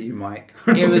heads at you, Mike.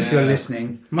 It was. If you're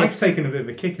listening. Mike's taken a bit of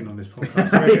a kicking on this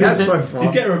podcast. That's so far.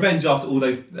 He's getting revenge after all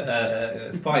those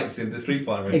fights in the Street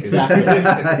Fighter. rankings.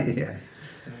 Exactly. Yeah.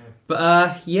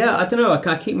 But yeah, I don't know.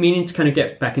 I keep meaning to kind of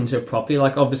get back into it properly.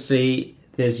 Like, obviously,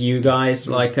 there's you guys.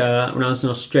 Like, when I was in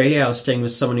Australia, I was staying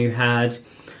with someone who had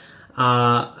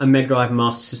a Mega Drive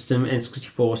Master System,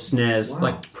 N64, SNES, Wow.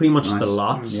 like pretty much Nice. the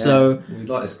lot. Yeah. So We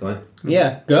like this guy.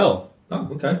 yeah, girl. Oh,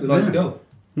 okay. We like this girl.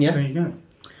 Yeah, There you go.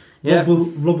 yeah.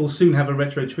 Rob will soon have a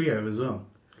retro trio as well.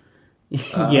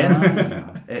 Yes.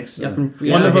 Excellent.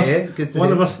 Yeah, One of to us, hear, good to one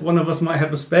hear. of us might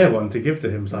have a spare one to give to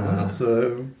him somehow.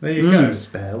 So there you go,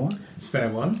 Spare one. spare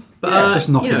one. But, Just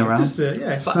knocking around. Just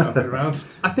just knocking around.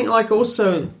 I think like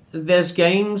also there's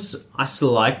games I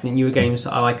still like, the newer games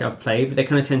I like I've played, but they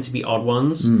kind of tend to be odd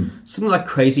ones. Something like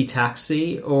Crazy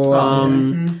Taxi or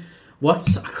I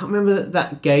can't remember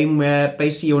that game where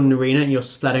basically you're in an arena and you're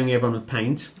splattering everyone with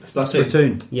paint.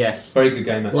 Splatoon. Yes. Very good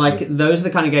game, actually. Like those are the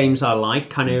kind of games I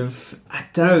like. Kind of, I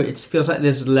don't know. It feels like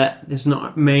there's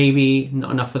not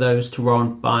enough of those to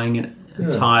warrant buying an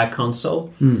entire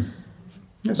console.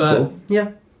 That's But cool. yeah.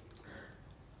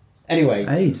 Anyway,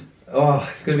 Aid. Oh,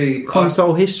 it's going to be...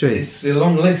 Console history. It's a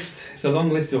long list. It's a long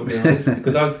list, to be honest.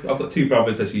 Because I've got two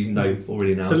brothers, as you know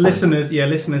already now. So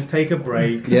listeners, take a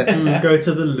break. Yeah. Go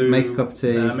to the loo. Make a cup of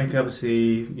tea. Make a cup of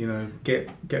tea.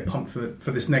 Get pumped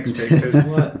for this next bit. 'Cause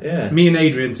What? Yeah. me and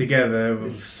Adrian together will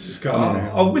just go on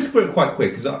there. I'll whisper it quite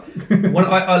quick because when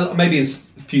I maybe in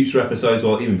future episodes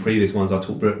or even previous ones, I'll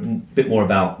talk a bit more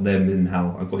about them and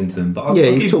how I got into them. But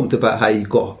You've talked about how you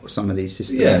got some of these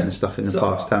systems Yeah. and stuff in the So-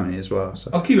 past, haven't you, as well?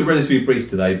 So. I'll keep it relatively brief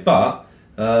today. But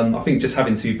I think just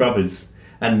having two brothers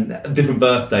and different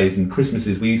birthdays and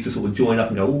Christmases, we used to sort of join up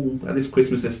and go, oh, this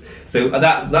Christmas, this. So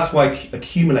that's why I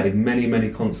accumulated many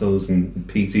consoles and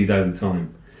PCs over time.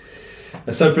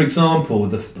 And so, for example,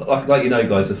 like you know,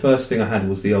 guys, the first thing I had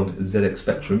was the old ZX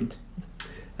Spectrum,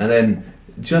 and then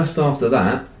just after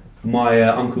that, my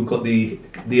uncle got the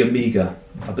Amiga.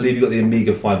 I believe he got the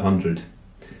Amiga 500,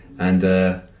 and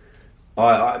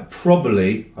I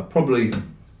probably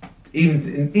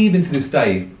even to this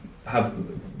day have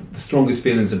the strongest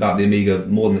feelings about the Amiga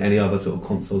more than any other sort of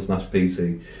console /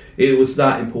 PC. It was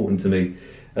that important to me.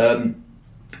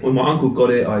 When my uncle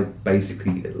got it, I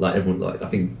basically, like everyone, like I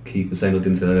think Keith was saying or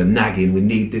didn't say, nagging, we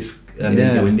need this, we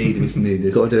need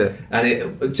this. Got to do it. And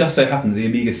it just so happened that the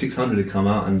Amiga 600 had come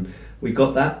out and we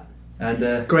got that.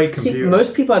 And Great see, computer.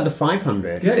 most people had the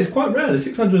 500. yeah, it's quite rare. The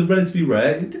 600 was relatively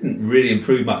rare. It didn't really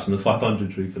improve much on the 500,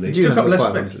 truthfully. Did you took have up a less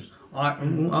 500? space. I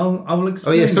will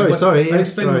explain. Oh, yeah, sorry, I'll yeah,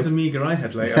 explain sorry. what Amiga I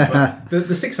had later. But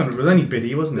the 600 was only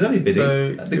biddy, wasn't It it? was only biddy.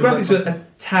 So The graphics were a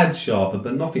tad sharper,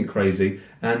 but nothing crazy.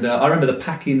 And I remember the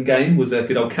pack-in game was a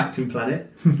good old Captain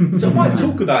Planet, which I might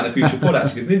talk about in a future pod,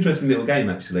 actually. It's an interesting little game,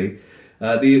 actually.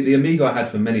 The Amiga I had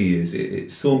for many years,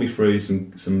 it saw me through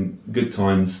some good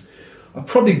times. I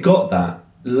probably got that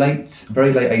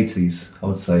very late 80s, I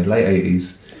would say, late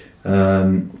 80s.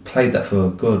 Played that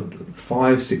for,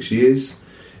 5-6 years.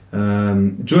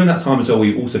 During that time as well,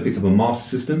 we also picked up a Master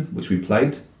System, which we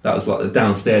played. That was like the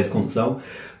downstairs console.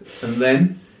 And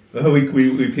then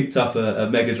we picked up a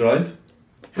Mega Drive.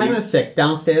 Hang on a sec,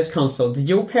 downstairs console. Did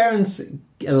your parents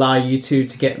allow you to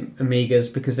get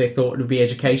Amigas because they thought it would be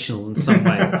educational in some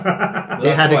way? Well,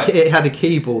 It had that's right. it had a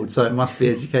keyboard, so it must be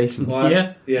educational. Well,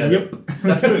 Yeah. Yep.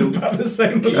 That's That's true. about the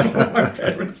same as my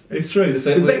parents. It's true. Because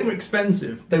they were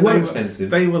expensive. They were expensive.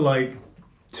 They were like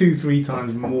 2-3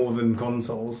 times more than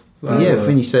consoles. So, yeah,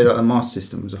 when you say that the Master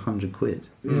System was £100.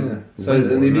 Yeah. So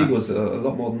the Amiga was a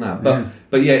lot more than that.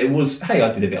 But yeah, it was. Hey,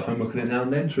 I did a bit of homework on it now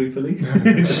and then, truthfully,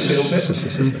 just a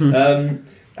little bit.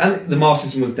 And the Master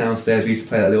System was downstairs. We used to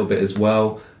play that a little bit as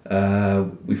well.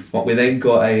 We then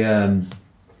got I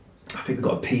think we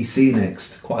got a PC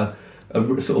next, quite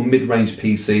a sort of mid-range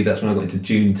PC. That's when I got into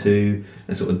Dune 2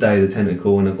 and sort of Day of the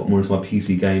Tentacle, and I got more into my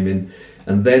PC gaming.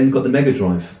 And then got the Mega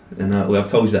Drive, and I've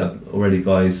told you that already,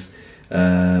 guys.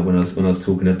 When I was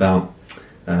talking about,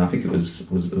 I think it was it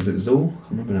Zool? I can't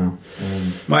remember now.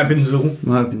 Might have been Zool.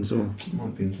 Might have been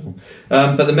Zool.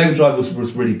 But the Mega Drive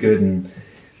was really good, and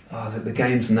the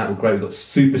games and that were great. We got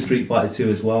Super Street Fighter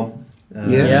 2 as well.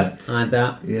 Yeah, I had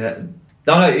that. Yeah.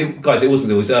 No, guys, it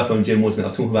wasn't. It was Earthworm Jim, wasn't it? I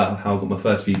was talking about how I got my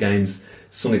first few games: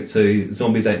 Sonic 2,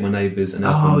 Zombies Ate My Neighbours, and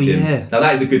Earthworm Jim. Yeah. Now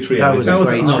that is a good trio. That was That a was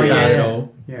great not trio. bad at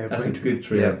all. Yeah, That's a great. good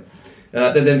trio.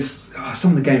 Then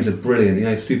some of the games are brilliant. You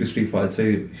know, Super Street Fighter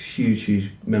 2,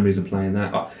 huge memories of playing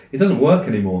that. It doesn't work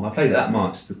anymore. I played it that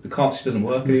much. The cartridge doesn't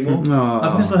work anymore.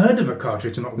 I've never heard of a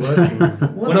cartridge not working.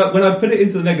 When I put it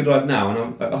into the Mega Drive now,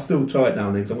 and I still try it now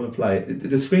and then because I want to play it,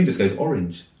 the screen just goes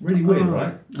orange. Really weird,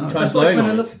 right? Try That's what it's blowing meant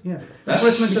to on look. it. Yeah, that's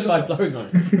what it's meant to Try look. blowing on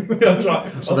it. I've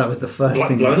tried. So that was the first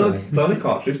thing you blown tried. on a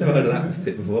cartridge. Never heard of that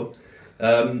tip before.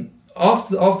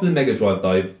 After the Mega Drive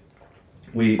though,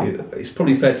 it's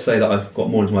probably fair to say that I've got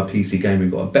more into my PC game. We've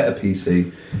got a better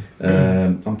PC.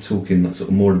 I'm talking sort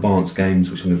of more advanced games,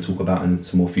 which I'm going to talk about in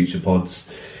some more future pods.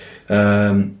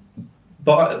 But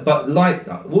like,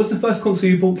 what was the first console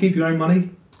you bought? Keep your own money?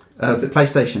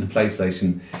 PlayStation.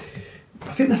 PlayStation.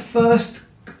 I think the first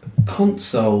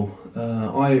console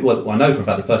I know for a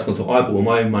fact the first console I bought with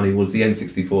my own money was the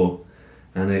N64,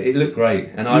 and it looked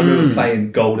great. And I remember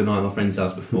playing GoldenEye at my friend's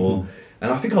house before. And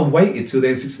I think I waited till the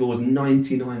N64 was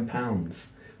 £99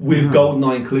 with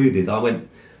GoldenEye included. I went,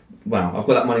 wow, I've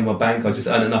got that money in my bank. I just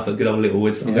earned enough at good old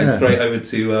Littlewoods. I'm going straight over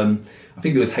to, I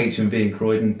think it was HMV in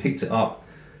Croydon, picked it up.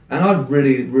 And I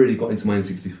really got into my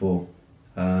N64.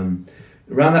 Around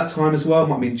that time as well,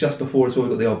 might be just before as well, we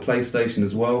got the old PlayStation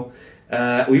as well.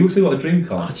 We also got a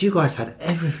Dreamcast. Oh, you guys had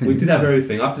everything. We did have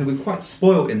everything. I have to say, we're quite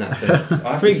spoilt in that sense.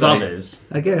 I have Three to say. brothers.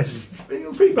 I guess.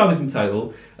 Three brothers in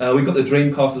total. We got the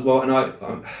Dreamcast as well, and I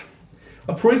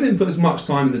probably didn't put as much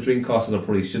time in the Dreamcast as I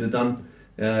probably should have done.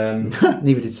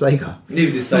 Neither did Sega.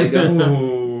 Neither did Sega.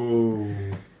 Ooh.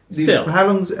 Still. How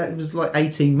long? It was like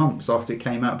 18 months after it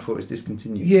came out before it was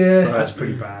discontinued. Yeah. So That's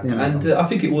pretty bad. Yeah. And I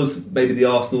think it was maybe the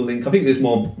Arsenal link. I think it was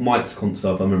more Mike's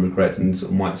console, if I remember correct, and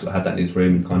sort of Mike sort of had that in his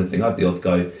room and kind of thing. I had the odd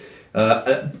go.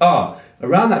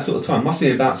 Around that sort of time, must have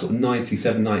been about sort of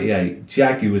 97, 98,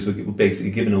 Jaguars were basically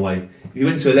given away. If you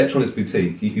went to an electronics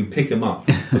boutique, you could pick them up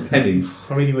for pennies.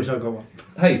 I really wish I got one.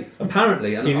 Hey,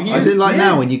 apparently... And Do you? Is it like yeah.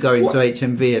 now when you go into What?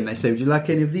 HMV and they say, would you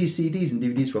like any of these CDs and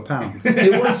DVDs for £1?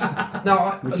 It was...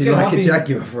 Now, Would you like a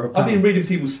Jaguar for £1? I've been reading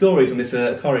people's stories on this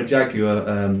Atari Jaguar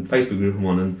Facebook group I'm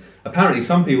on, and apparently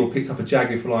some people picked up a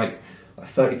Jaguar for like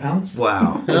 £30.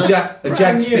 Wow. A Jag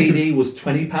Brand new. CD was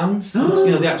 £20.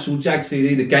 You know, the actual Jag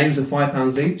CD, the games are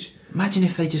 £5 each. Imagine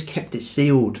if they just kept it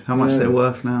sealed, how much Yeah. they're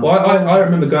worth now. Well, I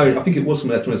remember going, I think it was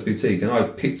from Electronics Boutique, and I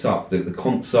picked up the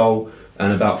console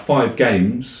and about 5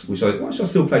 games, which I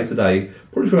still play today,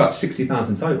 probably for about £60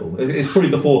 in total. It's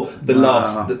probably before the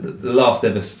Wow. the last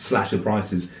ever slash of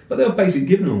prices, but they were basically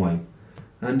given away.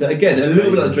 And again, That's a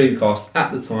little bit like the crazy. Dreamcast.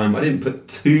 At the time, I didn't put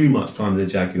too much time in the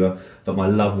Jaguar, but my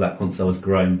love of that console has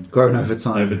grown Grown over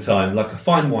time. over time, like a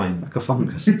fine wine. Like a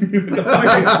fungus.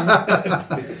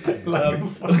 Like a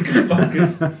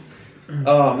fungus.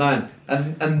 Oh man,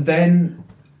 and then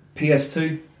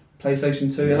PS2,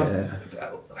 PlayStation 2, Yeah.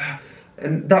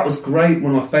 and that was great.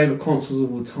 One of my favourite consoles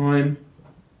of all time.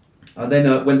 I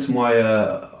then went to my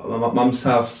mum's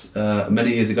house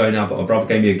many years ago now, but my brother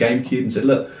gave me a GameCube and said,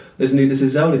 "Look, there's a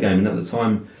Zelda game." And at the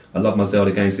time, I loved my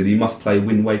Zelda games. So you must play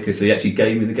Wind Waker. So he actually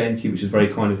gave me the GameCube, which is very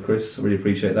kind of Chris. I really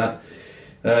appreciate that.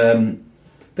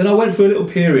 Then I went through a little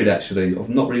period actually of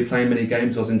not really playing many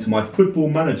games. I was into my football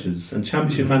managers and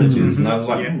championship managers, and I was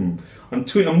like, I'm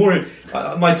more.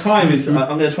 My time is. I'm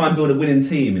going to try and build a winning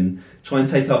team and try and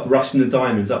take up Rushing the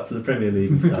Diamonds up to the Premier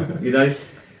League and stuff. You know.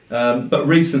 But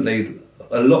recently,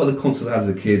 a lot of the consoles I had as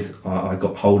a kid, I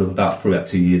got hold of probably about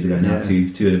 2 years ago now, Yeah.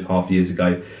 2.5 years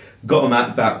ago. Got them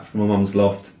back from my mum's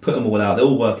loft, put them all out. They're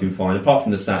all working fine, apart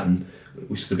from the Saturn,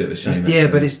 which is a bit of a shame. Yeah,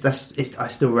 actually. but I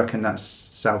still reckon that's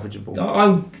salvageable.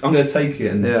 I'm going to take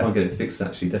it and try and get it fixed.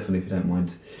 Actually, definitely, if you don't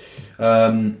mind.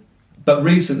 But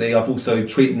recently, I've also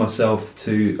treated myself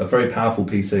to a very powerful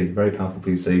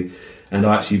PC, and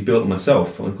I actually built it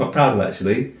myself. I'm quite proud of it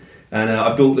actually. and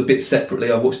I built the bit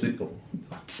separately. I watched it.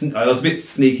 I was a bit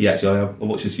sneaky actually. I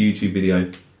watched this YouTube video.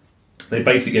 They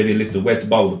basically gave me a list of where to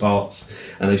buy all the parts,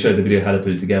 and they showed the video how to put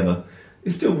it together.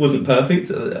 It still wasn't perfect.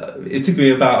 It took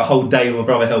me about a whole day with my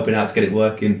brother helping out to get it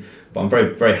working, but I'm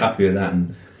very, very happy with that,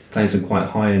 and playing some quite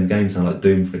high-end games now, like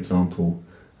Doom, for example.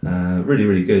 Really,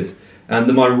 really good. And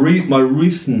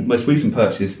most recent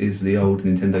purchase is the old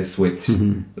Nintendo Switch,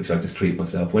 which I just treated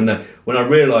myself. When I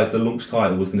realised the launch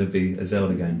title was going to be a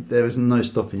Zelda game. There was no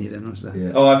stopping you then, was there?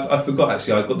 Yeah. Oh, I forgot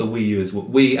actually. I got the Wii U as well.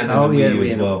 Wii and then the Wii U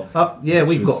as well. Oh, yeah,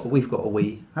 we've got a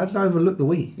Wii. How did I overlook the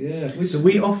Wii? Yeah, The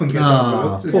Wii often gets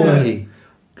overlooked. Poor Wii.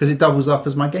 Because it doubles up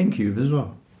as my GameCube as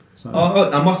well. So. Oh,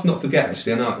 I must not forget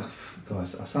actually.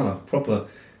 Guys, I sound like proper.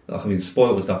 Like I've been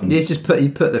spoiled with stuff. And Yeah, just you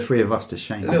put the three of us to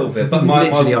shame. a little bit, but You my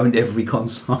literally owned every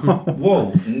console.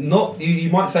 Whoa, not you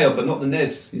might say, but not the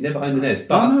NES. You never owned the NES.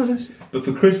 But but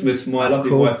for Christmas, my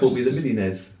lovely wife bought me the mini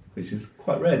NES, which is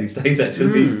quite rare these days,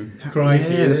 actually. Crikey,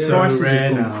 the it's so prices rare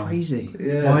have gone now. crazy.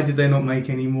 Yeah. Why did they not make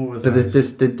any more of But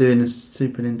that? they're doing a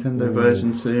Super Nintendo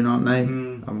version soon, aren't they?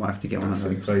 I might have to get one of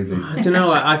Absolutely those. crazy. I don't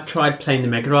know. I tried playing the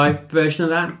Mega Drive version of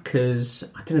that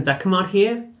because I don't know if that come out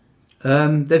here.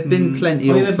 There've been plenty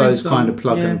Oh, yeah, of there've been those some, kind of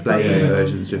plug and play yeah.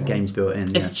 versions with games built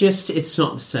in. It's just it's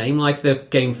not the same. Like the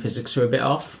game physics are a bit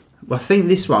off. Well, I think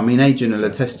this one, I mean, Adrian will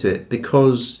attest to it,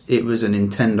 because it was a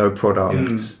Nintendo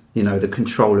product, you know, the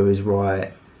controller is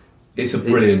right. It's a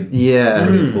brilliant. Yeah.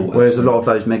 brilliant port, Whereas a actually. lot of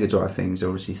those Mega Drive things are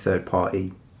obviously third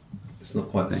party It's not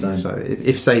quite the things. same. So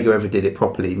if Sega ever did it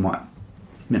properly, it might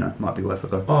be worth a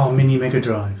go. Oh, Mini Mega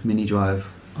Drive. Mini Drive.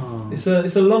 Oh. It's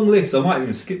a long list. I might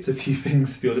even skipped a few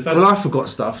things to be honest. Well, I forgot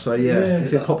stuff, so Yeah,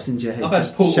 if it pops into your head, I've had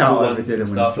just Portable shout over ones Dylan and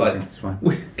when he's stuff, talking. like- It's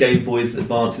fine. Game Boys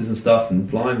Advances and stuff, and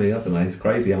blimey, I don't know, it's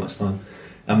crazy how much time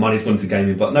and money's gone to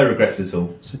gaming, but no regrets at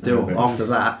all. So No Dylan, regrets. after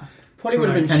that, Probably would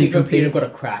have been Can you cheaper if compete? you'd have got a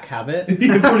crack habit.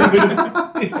 You probably would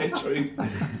have. Yeah, true.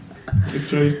 It's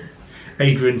true.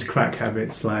 Adrian's crack habit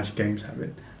 / games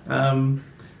habit.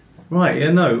 Right,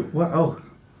 yeah, no. Well,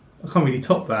 I can't really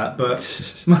top that, but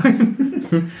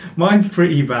mine's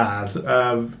pretty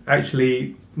bad.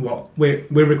 Actually, we're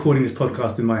recording this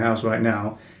podcast in my house right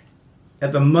now.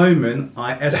 At the moment,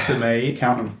 I estimate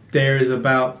count them. there is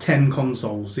about 10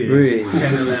 consoles here. Really?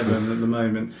 10, 11 at the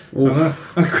moment. So I'm going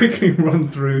to quickly run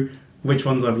through which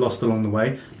ones I've lost along the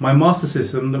way. My Master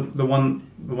System, the one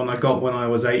I got when I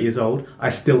was 8 years old, I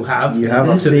still have. You have,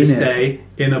 I've to this seen it. day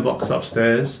in a box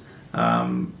upstairs.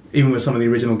 Even with some of the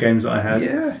original games that I had.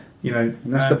 Yeah. You know,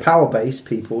 And that's the power base,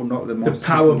 people, not the the Master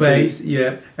power System base,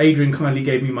 yeah. Adrian kindly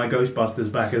gave me my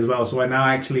Ghostbusters back as well, so I now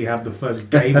actually have the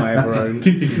first game I ever owned.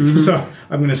 So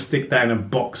I'm going to stick that in a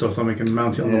box or something and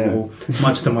mount it on the wall,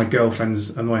 much to my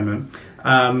girlfriend's annoyment.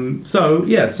 So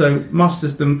Master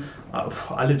System,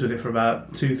 I lived with it for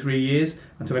about 2-3 years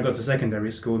until I got to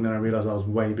secondary school, and then I realised I was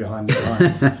way behind the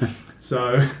times.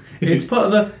 So it's part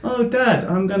of the, oh Dad,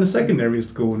 I'm going to secondary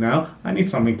school now, I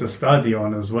need something to study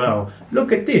on as well.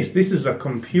 Look at this is a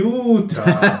computer.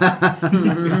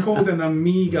 It's called an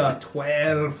Amiga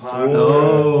 1200.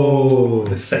 Oh,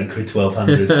 the sacred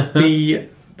 1200.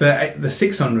 The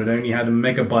 600 only had a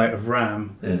megabyte of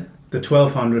RAM. Yeah. The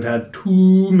 1200 had 2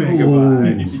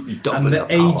 megabytes. double And the the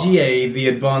power. AGA, the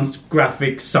Advanced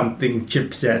Graphics Something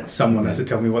chipset, someone has to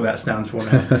tell me what that stands for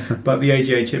now. But the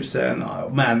AGA chipset, and oh,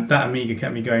 man, that Amiga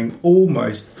kept me going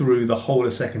almost through the whole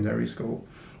of secondary school.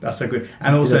 That's so good.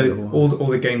 And also all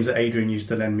the games that Adrian used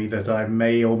to lend me that I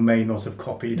may or may not have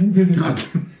copied. And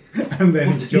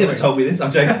then You never told me this,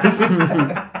 I'm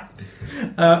joking.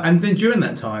 and then during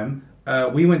that time,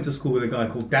 we went to school with a guy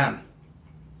called Dan.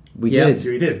 We Yeah. did.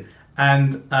 So he did.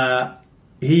 And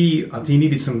he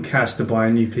needed some cash to buy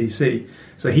a new PC.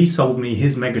 So he sold me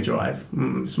his Mega Drive.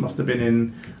 This must have been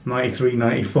in 93,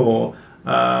 94.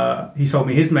 He sold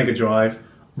me his Mega Drive,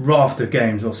 raft of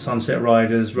games, or Sunset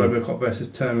Riders, Robocop vs.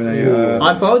 Terminator.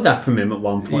 I borrowed that from him at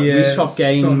one point. We swapped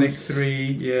games. Sonic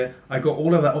 3, yeah. I got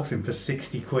all of that off him for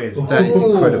 60 quid. That is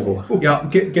incredible. Yeah,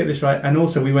 get this right. And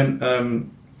also we went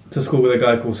to school with a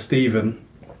guy called Stephen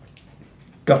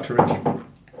Gutteridge.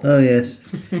 Oh, yes.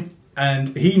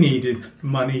 And he needed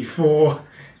money for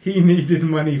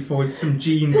some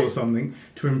jeans or something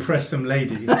to impress some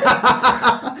ladies.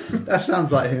 That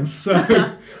sounds like him.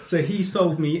 So he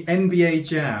sold me NBA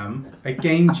Jam, a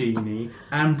Game Genie,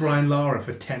 and Brian Lara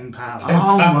for £10.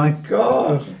 Oh, my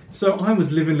God. So I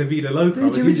was living La Vida Loca. I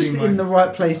was You were just using in the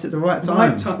right place at the right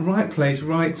time. right place,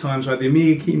 right time. So the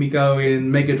Amiga keep me going,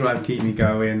 Mega Drive keep me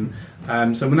going.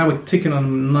 So now we're ticking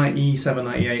on 97,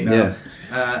 98 now. Yeah.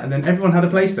 And then everyone had a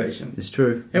PlayStation. It's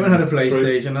true. Everyone had a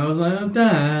PlayStation. I was like, oh,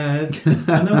 Dad,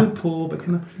 I know we're poor, but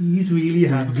can I please really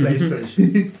have a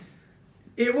PlayStation?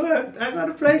 It worked. I got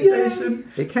a PlayStation.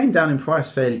 It came down in price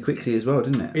fairly quickly as well,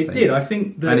 didn't it? It did. I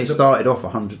think. And it started off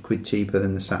 £100 cheaper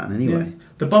than the Saturn anyway. Yeah.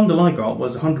 The bundle I got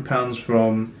was £100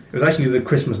 from. It was actually the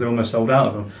Christmas they almost sold out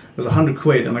of them. It was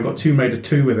 £100, and I got Tomb Raider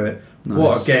 2 with it. Nice.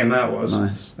 What a game that was!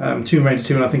 Nice. Tomb Raider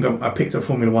 2, and I think I picked up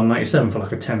Formula 197 for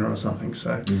like a tenner or something.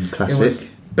 So Classic. it was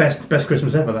best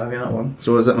Christmas ever. That one.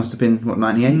 So that must have been what,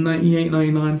 98? 98,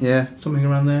 99. Yeah. Something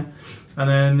around there. And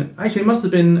then actually it must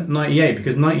have been 98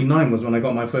 because 99 was when I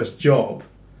got my first job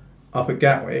up at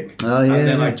Gatwick. Oh yeah. And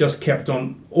then I just kept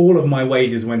on. All of my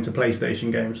wages went to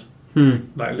PlayStation games.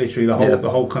 Like literally the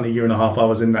whole kind of year and a half I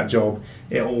was in that job,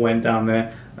 it all went down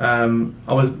there. I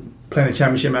was playing the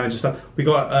Championship Manager stuff. We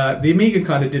got the Amiga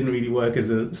kind of didn't really work as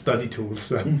a study tool,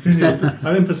 so I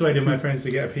then persuaded my friends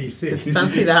to get a PC.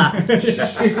 Fancy that.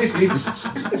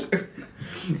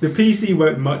 The PC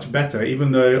worked much better,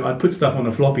 even though I'd put stuff on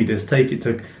a floppy disk, take it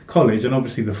to college, and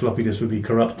obviously the floppy disk would be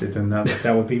corrupted, and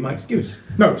that would be my excuse.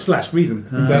 No, reason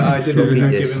that I didn't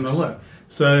give him my work.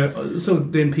 So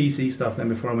doing PC stuff then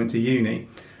before I went to uni.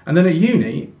 And then at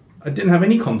uni, I didn't have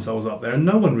any consoles up there, and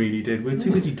no one really did. We were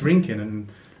too busy drinking and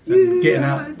getting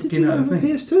out. Did you have a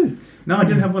PS2? No, I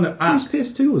didn't have one. Whose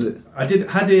PS2 was it? I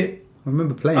had it. I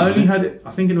remember playing. I only had it,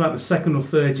 I think, in about the second or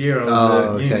third year I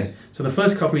was at uni. So the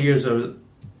first couple of years I was...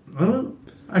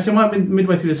 actually, I might have been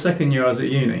midway through the second year I was at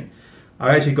uni.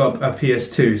 I actually got a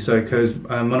PS2, so because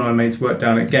one of my mates worked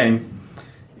down at Game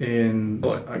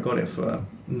I got it for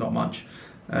not much.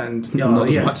 And not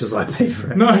as much as I paid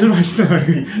for it. Not as much,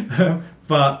 no.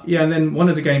 But yeah, and then one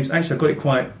of the games, actually I got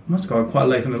it must have got it quite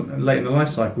late in the life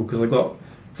cycle, because I got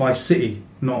Vice City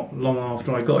not long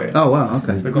after I got it. Oh wow,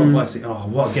 okay. So I got Vice City. Oh,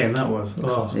 what a game that was.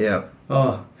 Oh. Yeah.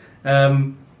 Oh.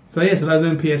 So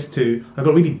then PS2. I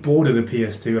got really bored of the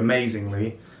PS2,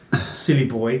 amazingly. Silly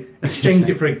boy. Exchanged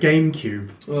it for a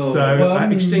GameCube.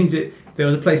 I exchanged it. There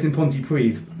was a place in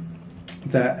Pontypridd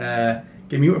that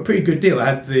gave me a pretty good deal. I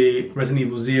had the Resident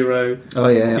Evil 0,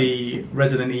 the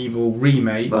Resident Evil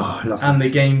remake, and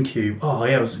the GameCube. Oh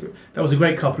yeah, that was a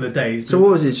great couple of days. So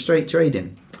what was it? Straight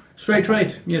trading? Straight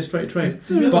trade, yeah, straight trade.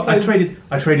 But I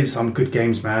traded some good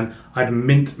games, man. I had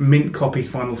mint copies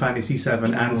Final Fantasy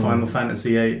 7 and Final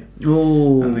Fantasy 8.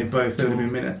 Oh, and they both would have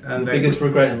been mint. And the biggest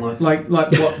regret in life. Like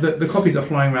what the copies are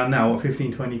flying around now at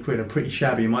 15-20 quid are pretty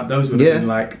shabby. Those would have been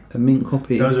like a mint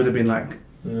copy. Those would have been like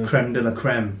creme de la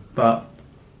creme. But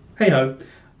hey ho,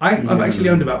 I've actually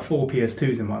owned about 4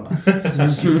 PS2s in my life. So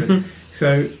stupid.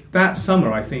 So that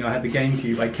summer, I think I had the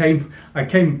GameCube. I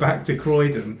came back to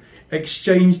Croydon.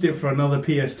 Exchanged it for another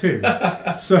PS2.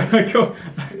 so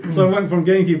I went from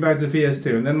GameCube back to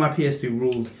PS2, and then my PS2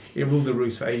 ruled the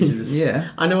roost for ages. Yeah.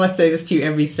 I know I say this to you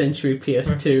every century,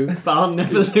 PS2, but I'll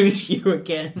never lose you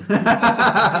again.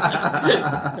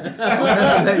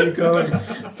 There you go.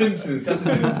 Simpsons. That's a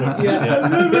Simpsons. Yeah.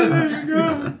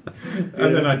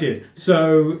 And then I did.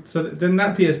 So then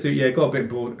that PS2 got a bit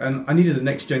bored, and I needed a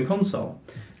next gen console.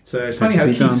 So it's funny how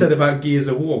Keith said about Gears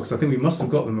of War, because I think we must have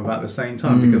got them about the same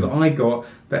time, because I got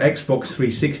the Xbox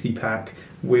 360 pack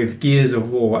with Gears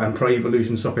of War and Pro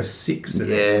Evolution Soccer 6 in it.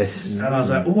 Yes. And I was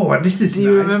like, oh, this is Do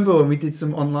you remember when we did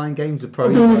some online games of Pro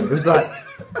Evo? It was like,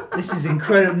 this is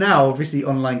incredible. Now, obviously,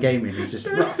 online gaming is just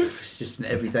rough. It's just an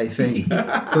everyday thing.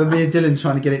 But me and Dylan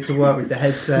trying to get it to work with the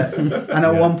headset. And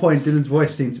at one point, Dylan's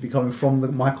voice seemed to be coming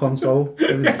from my console.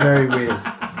 It was very weird.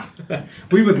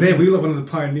 We were there. We were one of the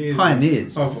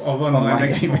pioneers of online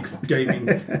Xbox gaming.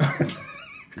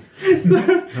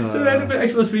 So they had a bit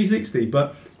Xbox 360,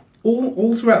 but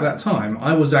all throughout that time,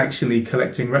 I was actually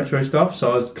collecting retro stuff.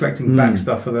 So I was collecting back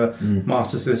stuff for the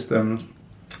Master System,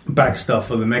 back stuff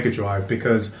for the Mega Drive,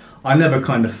 because I never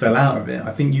kind of fell out of it.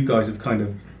 I think you guys have kind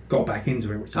of got back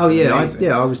into it. Which is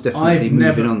amazing. I was definitely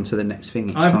moving on to the next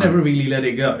thing. I've never really let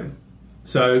it go.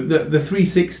 So the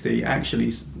 360 actually,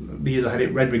 the years I had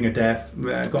it, Red Ring of Death,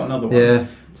 got another one. Yeah,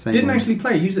 didn't actually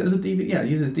play. Use it as a DVD. Yeah,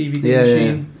 use it as a DVD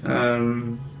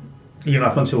machine. Yeah.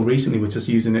 Up until recently, we're just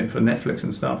using it for Netflix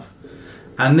and stuff.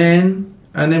 And then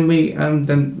I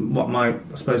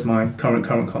suppose my current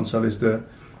console is the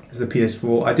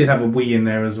PS4. I did have a Wii in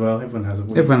there as well. Everyone has a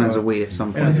Wii. Everyone has a Wii at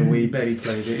some point. Everyone has a Wii. Barely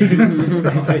played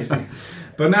it.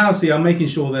 But now, see, I'm making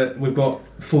sure that we've got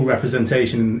full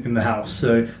representation in the house.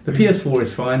 So the PS4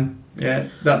 is fine. Yeah,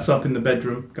 that's up in the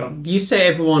bedroom. Go on. You say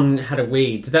everyone had a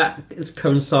Wii. Did that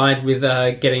coincide with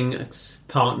getting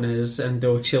partners and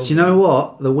or children? Do you know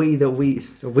what? The Wii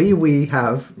we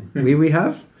have,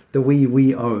 the Wii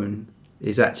we own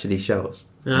is actually Shell's.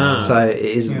 So it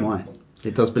isn't mine.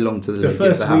 It does belong to the lady of the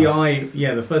house.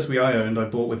 The first Wii I owned, I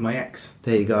bought with my ex.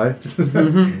 There you go.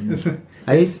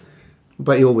 Aid?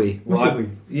 But your Wii. Well, I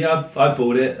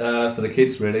bought it for the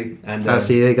kids, really. And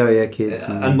see, there you go, yeah, kids.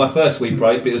 And my first Wii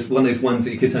broke, but it was one of those ones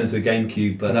that you could turn into a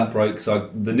GameCube, but that broke.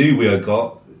 So the new Wii I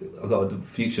got a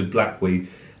future black Wii,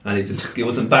 and it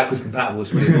wasn't backwards compatible,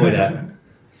 which I was really annoyed at.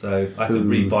 So I had to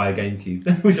rebuy a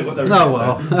GameCube, which I've got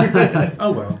no regrets.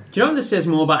 Oh well. Do you know what this says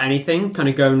more about anything? Kind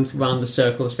of going around the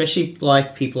circle, especially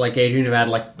like people like Adrian who've had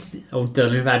or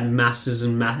Dylan who've had masters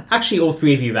and actually all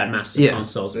three of you have had masters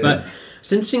consoles. Yeah. But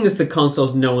it's interesting as the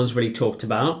consoles no one's really talked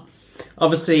about.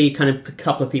 Obviously, kind of a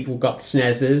couple of people got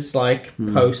SNESes, like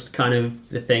post kind of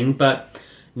the thing, but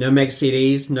no Mega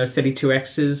CDs, no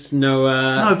 32Xs, no.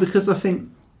 No, because I think.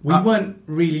 Weren't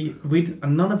really.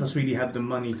 None of us really had the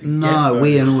money to. No, get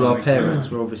we and all our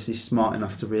parents were obviously smart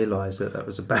enough to realise that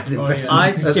was a bad investment. Yeah.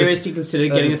 I seriously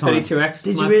considered getting a 32X.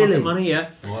 Did you really? Money,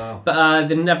 yeah. Wow. But they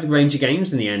didn't have the range of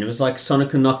games in the end. It was like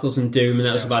Sonic and Knuckles and Doom, and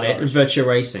that was about it. And Virtua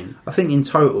Racing. I think in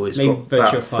total it's Maybe got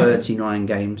about Virtua 39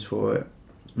 games for it,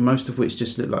 most of which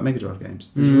just look like Mega Drive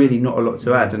games. There's really not a lot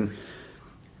to add, and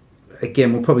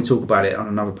again, we'll probably talk about it on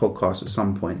another podcast at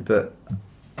some point. But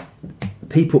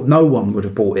no one would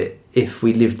have bought it if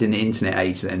we lived in the internet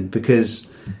age then, because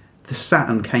the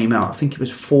Saturn came out, I think it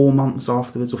was 4 months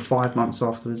afterwards or 5 months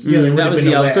afterwards. Yeah, that was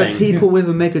the other thing. So people with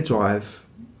a Mega Drive,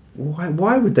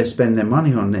 why would they spend their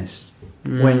money on this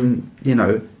when,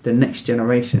 the next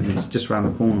generation is just around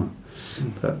the corner?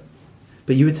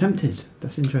 But you were tempted.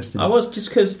 That's interesting. I was, just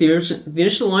because the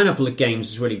initial lineup of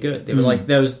games was really good. They were like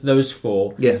those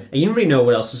four. Yeah. And you didn't really know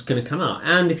what else was going to come out.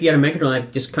 And if you had a Mega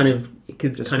Drive, plug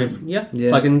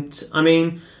in. I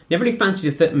mean, never really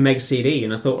fancied a Mega CD,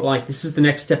 and I thought, this is the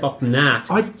next step up from that.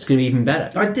 It's going to be even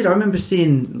better. I did. I remember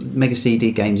seeing Mega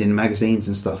CD games in magazines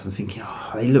and stuff and thinking,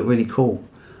 they look really cool.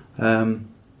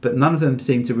 But none of them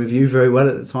seemed to review very well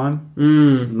at the time.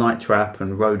 Night Trap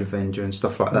and Road Avenger and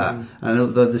stuff like that.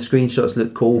 And the screenshots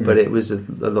looked cool, but it was a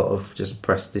lot of just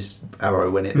press this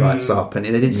arrow when it lights up, and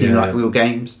they didn't seem like real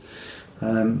games.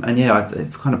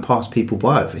 It kind of passed people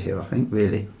by over here, I think,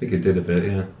 really. I think it did a bit,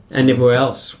 yeah. And everywhere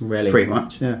else, really. Pretty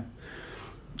much, yeah.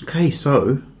 Okay,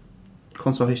 so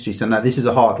console history. So now this is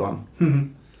a hard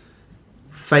one.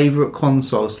 Favourite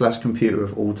console / computer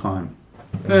of all time?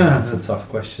 That's a tough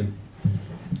question.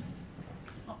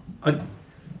 Who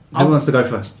wants to go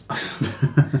first?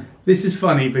 This is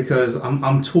funny because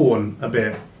I'm torn a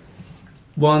bit.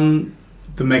 One,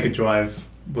 the Mega Drive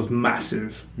was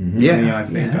massive. Yeah, I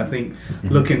think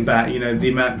looking back, the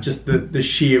amount, just the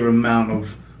sheer amount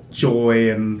of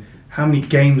joy and how many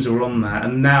games are on that.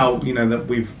 And now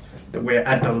that we're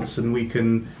adults and we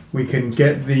can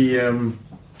get the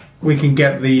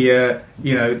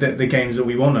the games that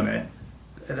we want on it.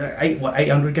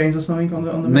 800 games or something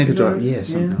on the Mega Drive? Yeah,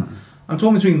 something like that. I'm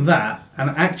talking between that and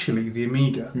actually the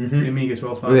Amiga, the Amiga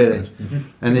 1200. Really?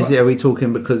 And are we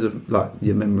talking because of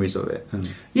your memories of it?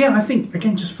 Yeah, I think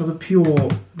again just for the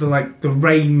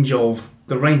range of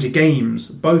games,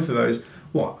 both of those.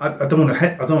 Well, I don't want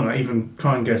to even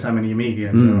try and guess how many Amiga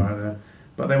games there are there,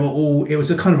 but they were all. It was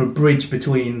a kind of a bridge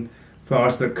between for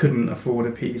us that couldn't afford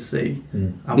a PC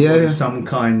and some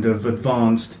kind of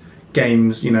advanced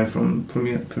games, from your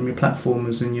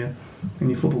platformers and your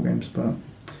football games, but.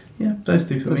 Yeah, those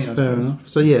two for me. That's fair enough.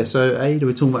 So Ada,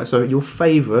 we're talking about your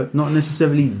favourite, not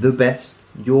necessarily the best,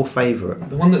 your favourite.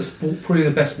 The one that's probably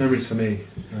the best memories for me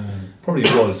probably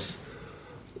was.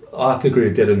 I have to agree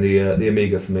with Dylan. The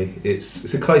Amiga for me,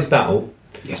 it's a close battle.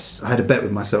 Yes, I had a bet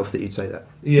with myself that you'd say that.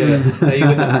 Yeah, you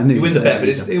win the bet, but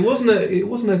it wasn't a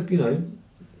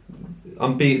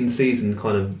unbeaten season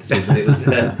kind of decision. It was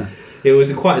it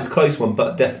was quite a close one,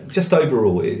 but just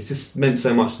overall, it just meant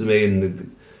so much to me,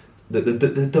 and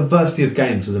the diversity of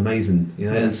games was amazing,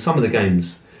 and some of the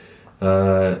games,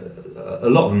 a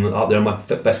lot of them are up there are my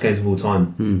best games of all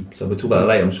time. So we'll talk about that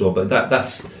later, I'm sure. But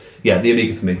that's the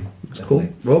Amiga for me. That's cool.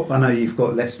 Rob, I know you've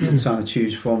got less to kind of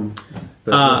choose from,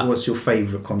 but what's your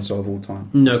favourite console of all time?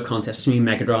 No contest to me,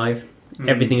 Mega Drive.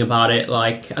 Everything about it,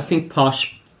 I think part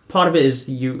of it is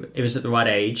it was at the right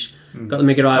age. Got the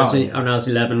Mega Drive when I was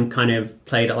 11, kind of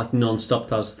played it non-stop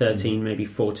till I was 13, maybe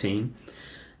 14.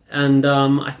 And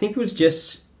I think it wasn't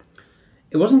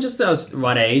just that I was the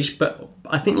right age, but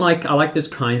I think I like those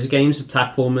kinds of games, the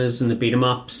platformers and the beat 'em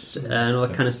ups and all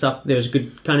that kind of stuff. There was a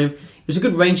good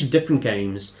range of different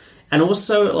games, and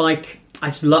also I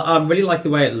really like the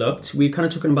way it looked. We were kind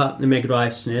of talking about the Mega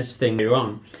Drive SNES thing earlier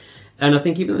on, and I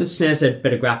think even though the SNES had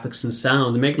better graphics and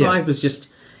sound, the Mega Drive was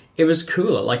it was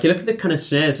cooler. You look at the kind of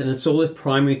SNES and it's all the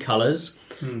primary colours.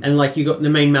 And you got the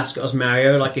main mascot as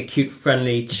Mario, a cute,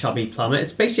 friendly, chubby plumber.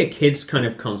 It's basically a kid's kind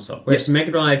of console. Whereas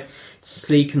Mega Drive, it's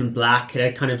sleek and black. It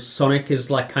had kind of Sonic is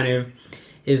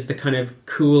is the kind of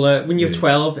cooler. When you're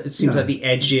 12, it seems like the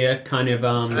edgier kind of.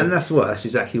 And that's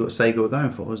exactly what Sega were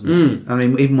going for, wasn't it? I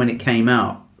mean, even when it came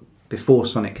out, before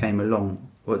Sonic came along,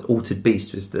 Altered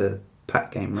Beast was the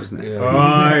pack game, wasn't it?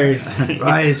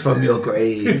 Rise from your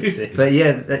grave. But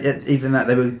yeah, even that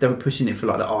they were pushing it for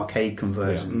like the arcade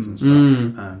conversions and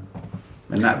stuff,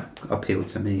 and that appealed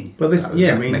to me. But this,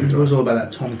 it was all about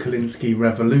that Tom Kalinske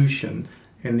revolution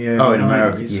in the early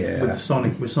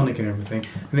 90s with Sonic and everything.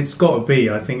 And it's got to be,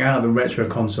 I think, out of the retro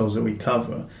consoles that we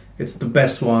cover, it's the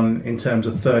best one in terms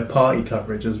of third-party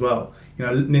coverage as well. You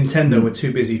know, Nintendo were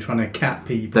too busy trying to cap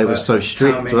people. They were so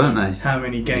strict, weren't they? How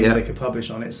many games they could publish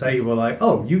on it. Sega were like,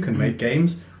 oh, you can make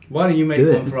games. Why don't you make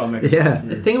one for our Mega Drive?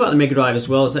 The thing about the Mega Drive as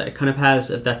well is that it kind of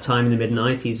has, at that time in the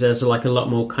mid-90s, there's like a lot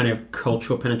more kind of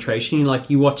cultural penetration. Like,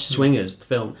 you watch Swingers, the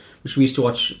film, which we used to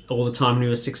watch all the time when we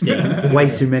were 16.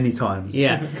 Way too many times.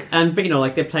 Yeah. But, you know,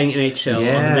 like, they're playing NHL on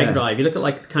the Mega Drive. You look at,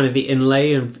 like, kind of the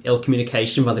inlay of Ill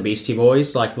Communication by the Beastie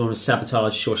Boys, like, when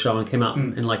Sabotage Short Shaman came out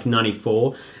in, like,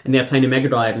 94, and they're playing a Mega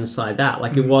Drive inside that.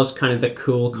 Like, it was kind of the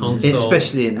cool console.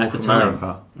 Especially in North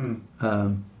America.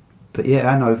 But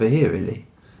yeah, and over here, really.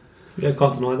 Yeah,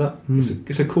 can't deny that.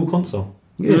 It's a cool console.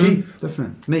 Yeah,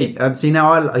 definitely. Me. See,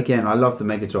 now I love the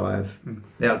Mega Drive.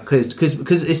 Yeah,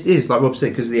 because it is, like Rob said,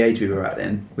 because of the age we were at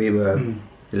then. We were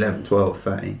 11, 12,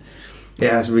 13.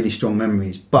 It has really strong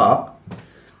memories. But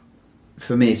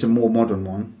for me, it's a more modern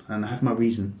one, and I have my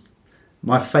reasons.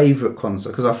 My favourite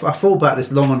console, because I thought about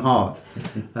this long and hard,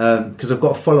 because I've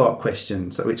got a follow-up question,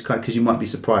 so because you might be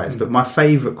surprised. But my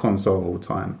favourite console of all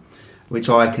time, which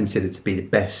I consider to be the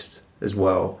best as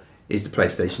well, is the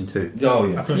PlayStation 2. Oh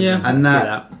yeah, and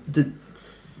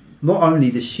not only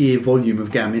the sheer volume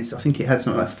of games, I think it had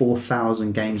something like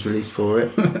 4,000 games released for it,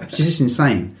 which is just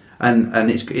insane.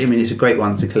 And it's a great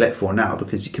one to collect for now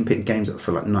because you can pick games up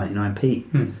for like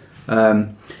 99p.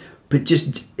 But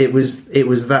just it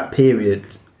was that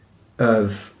period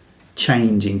of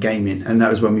change in gaming, and that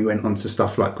was when we went on to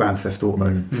stuff like Grand Theft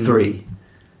Auto 3.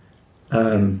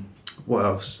 What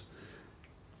else?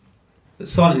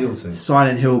 Silent Hill 2.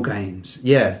 Silent Hill games,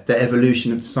 the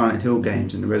evolution of the Silent Hill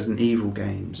games and the Resident Evil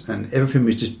games, and everything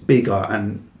was just bigger.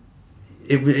 And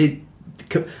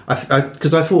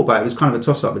because I thought about it, it was kind of a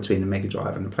toss-up between the Mega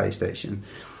Drive and the PlayStation.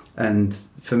 And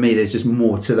for me, there's just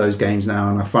more to those games now,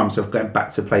 and I find myself going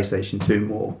back to PlayStation 2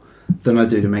 more than I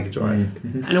do the Mega Drive.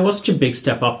 And it was such a big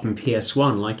step up from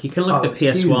PS1. Like, you can look at the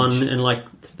PS1 huge. And like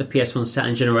the PS1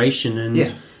 Saturn generation,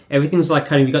 and everything's like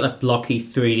kind of, you got that blocky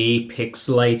 3D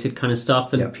pixelated kind of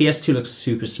stuff, and the PS2 looks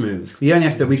super smooth. You only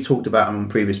have to, we've talked about them on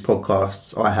previous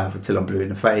podcasts, I have, until I'm blue in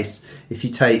the face. If you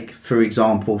take, for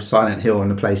example, Silent Hill on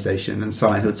the PlayStation and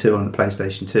Silent Hill 2 on the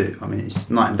PlayStation 2, I mean, it's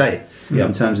night and day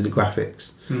in terms of the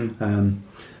graphics.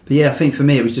 But yeah, I think for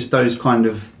me it was just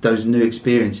those new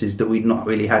experiences that we'd not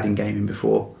really had in gaming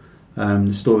before.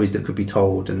 The stories that could be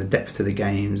told and the depth to the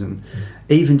games, and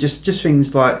even just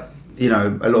things like, you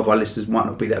know, a lot of our listeners might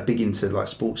not be that big into like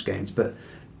sports games, but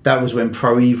that was when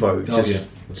Pro Evo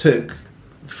took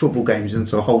football games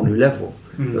into a whole new level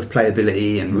of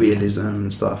playability and realism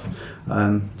and stuff.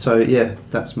 So yeah,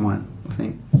 that's mine. I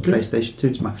think PlayStation 2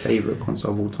 is my favourite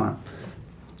console of all time.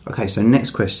 Okay, so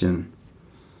next question.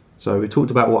 So we talked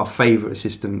about what our favourite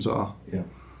systems are. Yeah.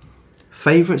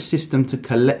 Favourite system to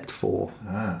collect for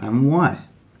and why?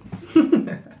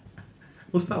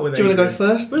 We'll start with Do you Adrian. want to go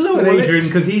first? We'll start with Adrian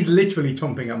because he's literally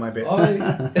chomping at my bit.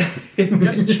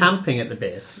 You're champing at the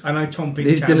bit. And I'm chomping,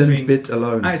 Leave champing. Dylan's bit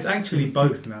alone. It's actually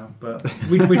both now, but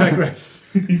we digress.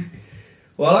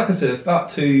 Well, like I said, about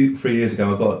 2-3 years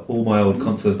ago, I got all my old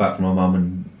consoles back from my mum,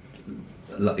 and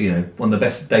you know, one of the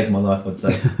best days of my life, I'd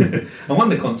say. And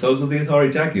one of the consoles was the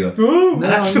Atari Jaguar. Oh,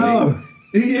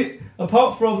 actually,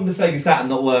 apart from the Sega Saturn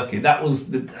not working, that was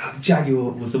the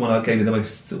Jaguar was the one I gave me the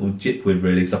most sort of jip with,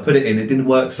 really, because I put it in, it didn't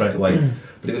work straight away,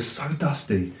 but it was so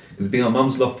dusty because it's been on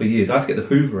Mum's loft for years. I had to get the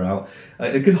Hoover out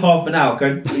in a good half an hour,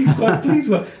 going, please work, please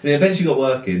work. And it eventually got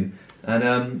working,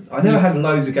 and I never had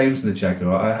loads of games on the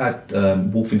Jaguar. I had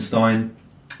Wolfenstein,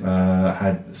 I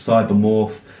had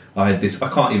Cybermorph. I had this, I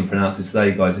can't even pronounce it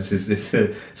today, guys. This is this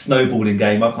snowballing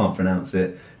game, I can't pronounce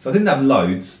it. So I didn't have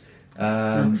loads.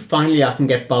 Finally, I can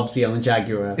get Bubsy on the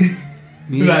Jaguar.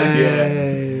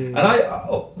 Yay. And I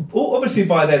obviously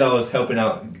by then I was helping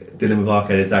out Dylan with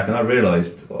Arcade Attack, and I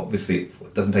realised, obviously,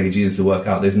 it doesn't take a genius to work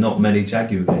out there's not many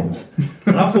Jaguar games.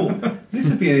 And I thought, this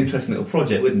would be an interesting little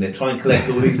project, wouldn't it? Try and collect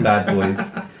all these bad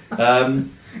boys.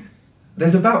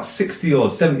 There's about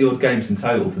 60-odd, 70-odd games in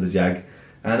total for the Jag.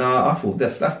 And I thought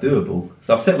that's doable.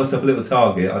 So I've set myself a little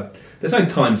target. There's no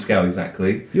time scale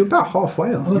exactly. You're about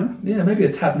halfway, aren't you? Yeah, maybe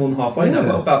a tad more than halfway. Yeah.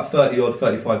 No, about 30 odd,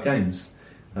 35 games.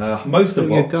 Most of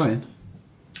You're box. going.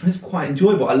 It's quite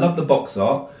enjoyable. I love the box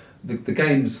art. The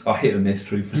games are hit and miss,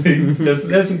 truthfully.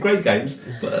 there's some great games,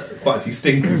 but quite a few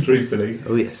stinkers, truthfully.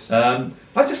 Oh yes. I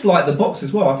just like the box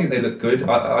as well. I think they look good.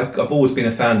 I've always been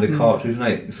a fan of the cartridge, and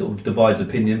it sort of divides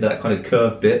opinion, but that kind of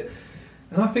curved bit.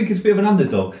 And I think it's a bit of an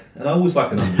underdog, and I always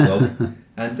like an underdog.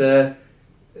 And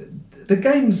the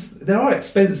games, they are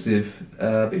expensive,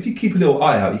 but if you keep a little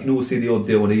eye out, you can always see the odd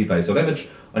deal on eBay. So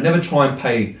I never try and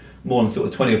pay more than sort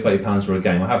of £20 or £30 for a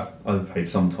game. I've paid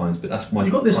sometimes, but that's my.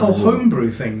 You've got this kind whole of rule. homebrew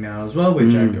thing now as well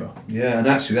with Jaguar. Yeah, and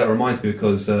actually that reminds me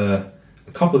because a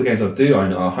couple of the games I do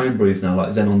own are homebrews now, like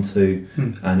Xenon 2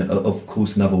 and of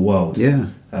course Another World. Yeah.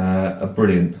 Are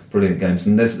brilliant games,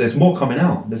 and there's more coming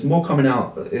out. There's more coming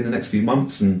out in the next few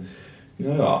months, and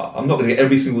I'm not going to get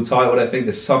every single title. I think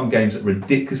there's some games that are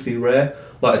ridiculously rare,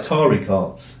 like Atari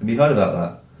carts. Have you heard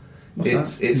about that?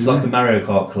 It's like a Mario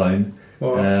Kart clone.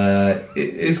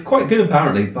 It's quite good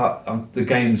apparently, but the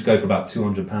games go for about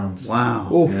 £200. Wow.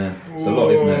 Yeah, it's a lot,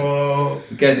 isn't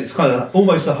it? Again, it's kind of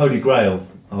almost the holy grail,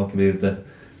 arguably, of the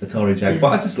Atari Jag. But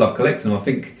I just love collecting them. I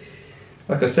think,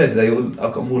 like I said, I've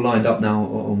got them all lined up now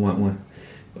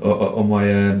on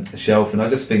my shelf, and I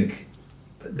just think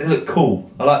they look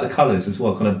cool. I like the colours as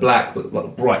well, kind of black but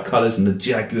like bright colours, and the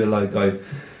Jaguar logo.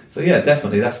 So yeah,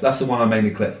 definitely, that's the one I mainly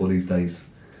collect for these days.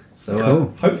 So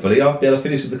Cool. Hopefully I'll be able to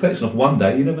finish the collection off one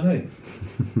day. You never know.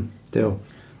 Deal.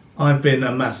 I've been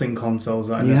amassing consoles.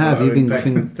 That I You never have. You've owned been back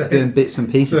in the day. doing bits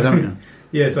and pieces, haven't you?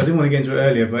 Yes, I didn't want to get into it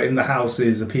earlier, but in the house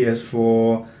is a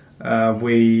PS4,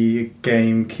 Wii,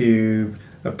 GameCube,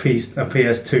 a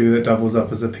PS2 that doubles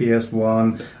up as a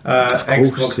PS1,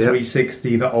 Xbox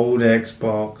 360, the old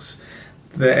Xbox,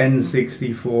 the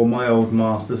N64, my old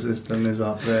Master System is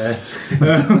up there.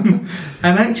 And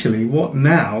actually, what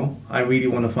now I really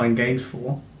want to find games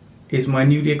for is my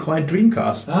newly acquired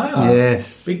Dreamcast.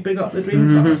 Yes. Big up the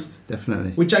Dreamcast.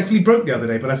 Definitely. Which actually broke the other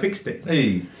day, but I fixed it.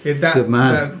 Hey. Good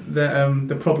man.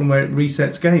 The problem where it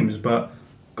resets games, but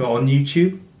got on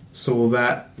YouTube, saw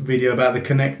that video about the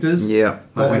connectors, Yeah.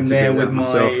 I got had in to there do that with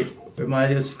myself.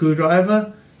 my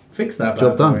screwdriver, fixed that.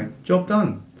 Job bad done. boy. Job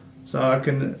done. So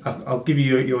I'll give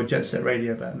you your Jet Set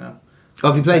Radio back now. Oh,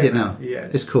 have you played it now? Yeah,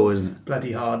 It's cool, isn't it?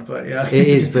 bloody hard, but yeah, It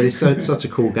is, but it's such a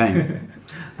cool game.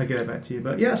 I'll get it back to you.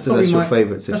 But yeah, So that's your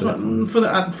favourite to That's collect what, from?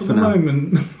 for the now.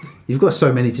 moment. You've got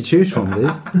so many to choose from,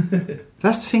 dude.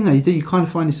 That's the thing, though. You kind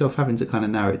of find yourself having to kind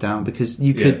of narrow it down because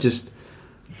you could just,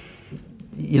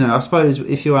 I suppose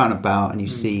if you're out and about and you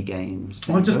see games.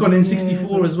 I've just got an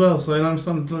N64 as well, so I'm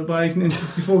starting to buy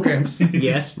N64 games.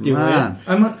 Yes, do Man. it.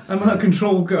 I'm out of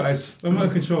control, guys. I'm out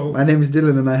of control. My name is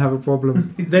Dylan and I have a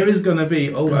problem. There is going to be.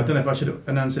 I don't know if I should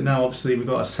announce it now. Obviously, we've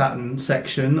got a Saturn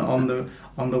section on the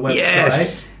website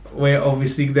Yes. where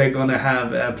obviously they're going to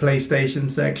have a PlayStation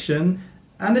section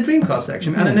and a Dreamcast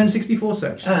section and an N64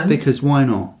 section. Because why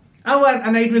not? Oh,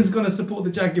 and Adrian's going to support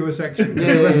the Jaguar section. The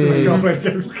rest of us can't play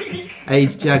games.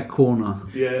 AIDS Jag Corner.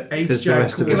 Yeah. Age Because the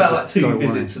rest of Jaguar. us About like just 2 don't want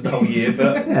visits in the whole year,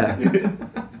 but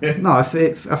Yeah. No, I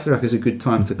feel like it's a good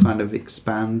time to kind of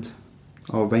expand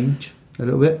our range a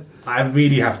little bit. I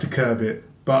really have to curb it,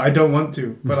 but I don't want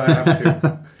to. But I have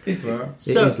to. But-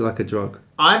 So- It is like a drug.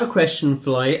 I have a question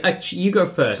for actually, you go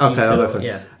first. Okay, You I'll tell- go first.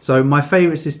 Yeah. So my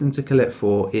favourite system to collect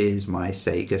for is my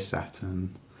Sega Saturn.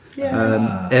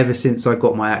 yeah. Ever since I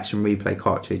got my Action Replay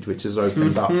cartridge, which has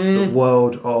opened up the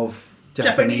world of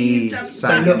Japanese Japanese they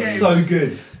Saturn look games. so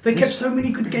good. They kept so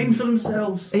many good games for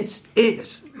themselves.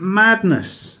 It's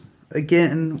madness.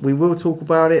 Again, we will talk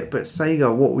about it, but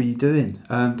Sega, what were you doing?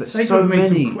 But Sega so made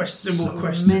some many, questionable so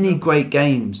questions. many great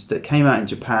games that came out in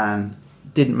Japan,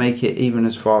 didn't make it even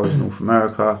as far as North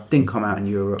America, didn't come out in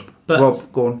Europe. But- Rob,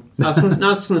 go on. I was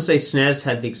going to say SNES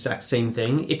had the exact same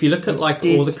thing. If you look at like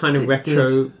It all the did, kind of it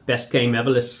retro best game ever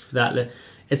lists for that,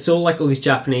 it's all like all these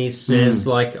Japanese SNES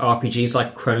like RPGs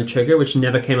like Chrono Trigger, which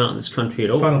never came out in this country at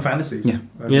all. Final Fantasies. Yeah.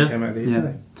 Yeah. Came out the Yeah.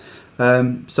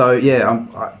 day. So yeah,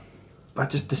 I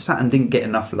just the Saturn didn't get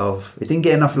enough love. It didn't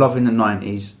get enough love in the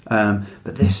 90s,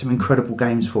 but there's some incredible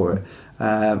games for it.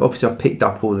 Obviously, I've picked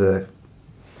up all the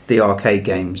arcade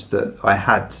games that I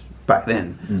had back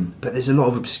then, but there's a lot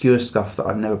of obscure stuff that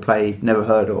I've never played, never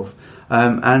heard of,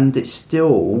 and it's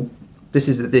still. This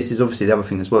is obviously the other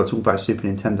thing as well. Talk about Super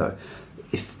Nintendo.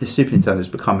 If the Super Nintendo is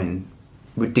becoming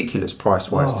ridiculous price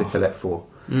wise to collect for.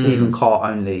 Even cart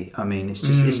only. I mean, it's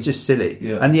just silly.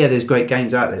 Yeah. And yeah, there's great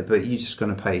games out there, but you're just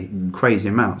going to pay crazy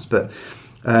amounts. But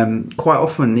quite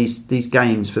often these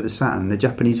games for the Saturn, the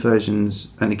Japanese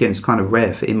versions, and again, it's kind of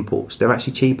rare for imports. They're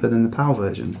actually cheaper than the PAL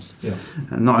versions. Yeah.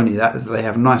 And not only that, they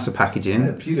have nicer packaging.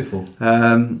 Yeah, beautiful.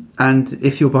 And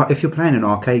if you're playing an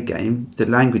arcade game, the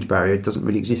language barrier doesn't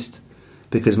really exist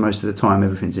because most of the time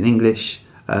everything's in English.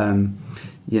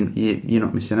 you're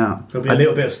not missing out. There'll be a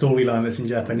little bit of storyline that's in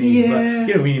Japanese, but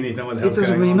you don't really need to know what the hell's It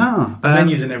doesn't going really on. matter. The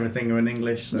menus and everything are in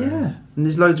English. So. Yeah, and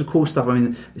there's loads of cool stuff. I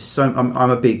mean, I'm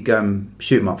a big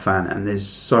shoot 'em up fan, and there's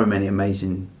so many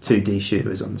amazing 2D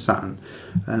shooters on the Saturn.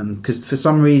 Because for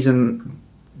some reason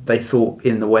they thought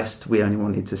in the West we only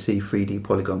wanted to see 3D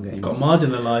polygon games. Got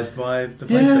marginalised by the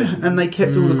PlayStation. Yeah, and they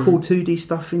kept all the cool 2D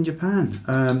stuff in Japan.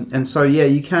 And so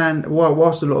you can,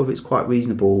 whilst a lot of it's quite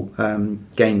reasonable,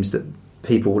 games that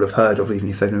people would have heard of even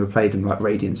if they've never played them, like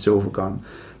Radiant Silvergun,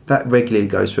 that regularly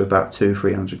goes for about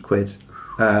 £200-300.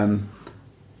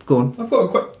 Go on. I've got a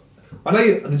quick. I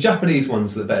know the Japanese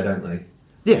ones are better, don't they?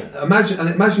 Yeah.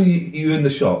 Imagine you in the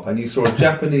shop and you saw a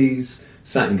Japanese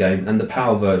Saturn game and the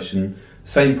PAL version,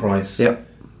 same price. Yep.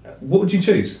 What would you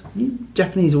choose?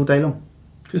 Japanese all day long.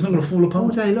 It's not going to fall apart. All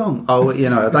day long. Oh,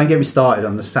 don't get me started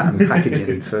on the Saturn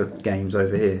packaging for games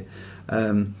over here.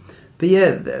 But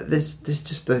yeah, there's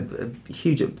just a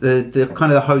huge... The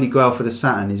kind of the holy grail for the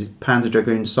Saturn is Panzer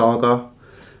Dragoon Saga,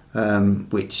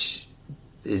 which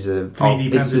is a...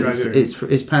 3D Panzer Dragoon. It's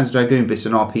Panzer Dragoon, but it's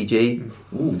an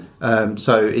RPG.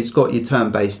 So it's got your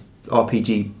turn-based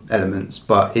RPG elements,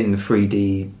 but in the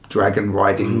 3D dragon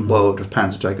riding world of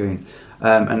Panzer Dragoon.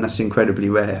 And that's incredibly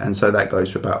rare, and so that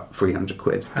goes for about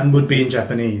 £300. And would be in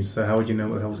Japanese, so how would you know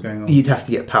what the hell's going on? You'd have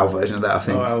to get a PAL version of that, I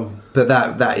think. Oh, well. But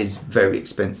that is very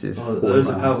expensive. Oh, there's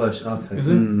a PAL version. Okay. Is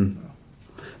it?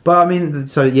 But I mean,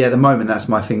 so yeah, at the moment that's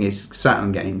my thing is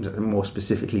Saturn games, and more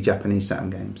specifically Japanese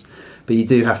Saturn games. But you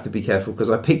do have to be careful,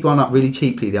 because I picked one up really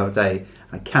cheaply the other day.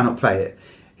 I cannot play it.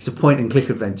 It's a point and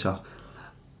click adventure.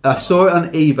 I saw it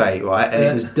on eBay, right, and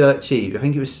it was dirt cheap. I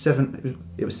think it was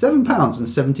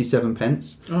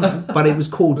 £7.77, but it was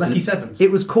called Lucky sevens. It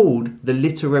was called The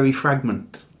Literary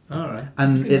Fragment, All right.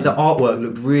 and the artwork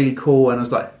looked really cool. And I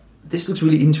was like, "This looks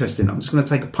really interesting. I'm just going to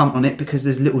take a punt on it because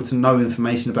there's little to no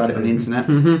information about it on the internet."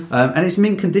 And it's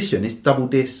mint condition. It's double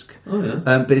disc,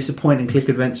 but it's a point and click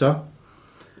adventure.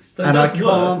 So And it I does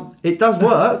can't. work. It does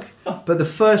work, but the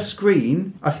first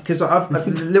screen, because I've a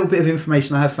little bit of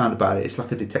information I have found about it. It's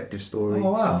like a detective story.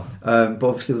 Oh wow! But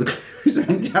obviously all the clues are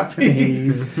in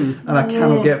Japanese, and I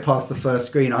cannot get past the first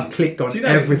screen. I've clicked on Do you know,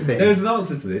 everything. There's an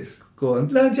answer to this. Go on.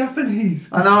 Learn Japanese.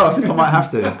 I know. I think I might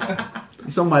have to.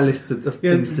 It's on my list of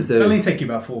things to do. It'll only take you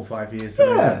about 4 or 5 years. To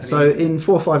learn Yeah. Japanese. So in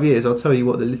 4 or 5 years, I'll tell you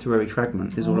what the Literary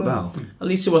Fragment is all about. At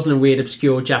least it wasn't a weird,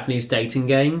 obscure Japanese dating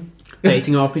game,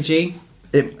 dating RPG.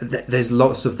 There's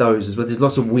lots of those as well. There's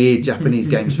lots of weird Japanese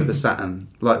games for the Saturn,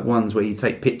 like ones where you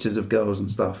take pictures of girls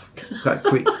and stuff. Like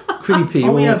creepy.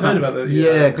 Oh, yeah, all I've heard about those.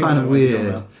 Yeah, I think kind I of know what you're weird. talking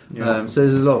about. Yeah. So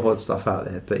there's a lot of odd stuff out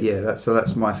there. But yeah,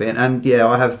 that's my thing. And yeah,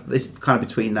 I have it's kind of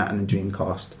between that and the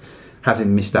Dreamcast,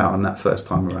 having missed out on that first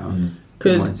time around.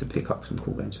 I wanted to pick up some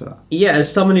cool games for that. Yeah, as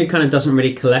someone who kind of doesn't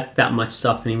really collect that much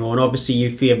stuff anymore, and obviously you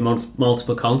have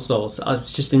multiple consoles, I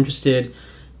was just interested,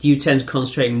 do you tend to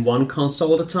concentrate in one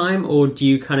console at a time, or do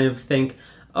you kind of think,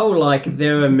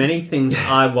 there are many things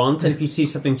I want, and if you see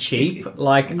something cheap,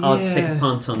 I'll just take a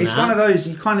punt on that? It's one of those,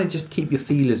 you kind of just keep your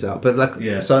feelers out. But but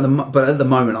at the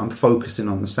moment I'm focusing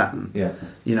on the Saturn. Yeah.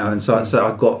 And so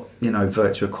I've got,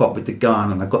 Virtua Cop with the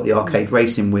gun, and I've got the arcade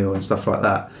racing wheel and stuff like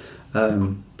that.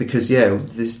 Because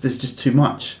there's just too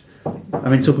much. I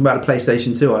mean, talking about the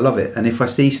PlayStation 2, I love it. And if I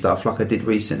see stuff like I did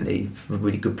recently for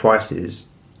really good prices,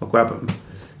 I'll grab them.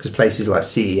 Because places like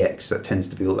CEX, that tends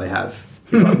to be all they have.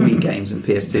 It's like Wii games and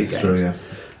PS2 games. True, yeah.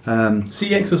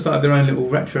 CX have started their own little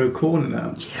retro corner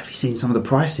now. Yeah, have you seen some of the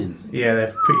pricing? Yeah,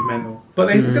 they're pretty mental. But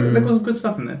they've got some good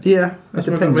stuff in there. Yeah, That's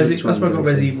why I got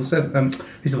Resident Evil 7,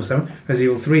 Resident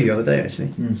Evil 3 the other day,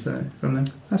 actually. So, from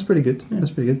them. That's pretty good. Yeah.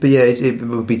 That's pretty good. But yeah, it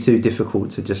would be too difficult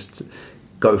to just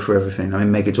go for everything. I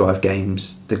mean, Mega Drive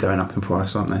games, they're going up in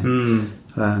price, aren't they?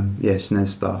 SNES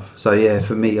stuff. So yeah,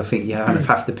 for me, I think you kind of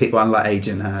have to pick one like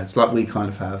Agent has, like we kind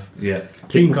of have. Yeah.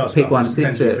 Dreamcast pick one, stuff stick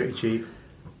tends to to be it. pretty cheap.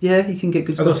 Yeah, you can get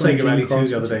good I got stuff. Sega Rally 2 Dreamcast.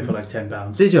 the other day for like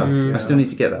 £10. Did you? Yeah. I still need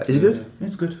to get that. Is it good?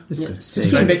 It's good. It's Yeah, good.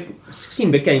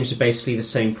 16-bit games are basically the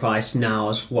same price now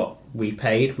as what we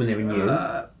paid when they were new.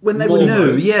 When they were new,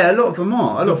 Almost. yeah, a lot of them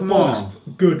are. A lot of them are. boxed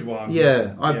good ones.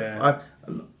 Yeah, I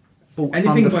bought Anything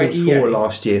Thunder by Force EA. 4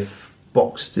 last year,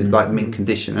 boxed in like mint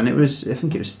condition, and I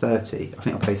think it was 30. I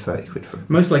think I paid 30 quid for it.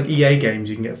 Most like EA games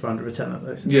you can get for under a tenner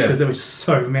though. Yeah. Because there were just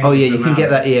so many. Oh yeah, of you them can out get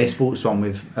there. that EA Sports one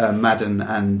with Madden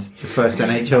and the first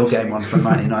NHL game on for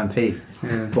 99p.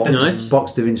 Yeah. Nice.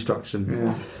 Boxed of instruction.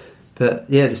 Yeah. But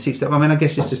yeah, the 6. I mean, I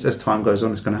guess it's just as time goes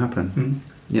on, it's going to happen.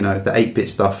 The 8-bit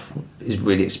stuff is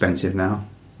really expensive now.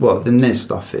 Well, the NES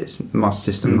stuff is.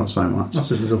 Master System, not so much.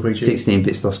 Master System's all pretty cheap.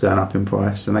 16-bit stuff's going up in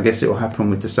price, and I guess it will happen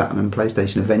with the Saturn and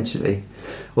PlayStation eventually.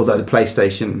 Although the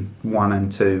PlayStation 1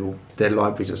 and 2, their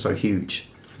libraries are so huge,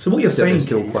 So what you're They're saying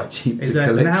still Keith, quite cheap is to that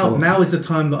collect for. now is the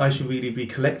time that I should really be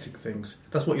collecting things.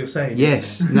 That's what you're saying.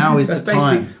 Yes, now is That's the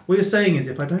basically time. what you're saying is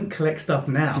if I don't collect stuff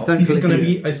now, You don't it's collect going to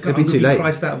it, be it'll be too late.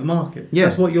 priced out of the market. Yeah.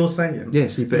 That's what you're saying.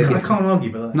 Yes, you better I get... can't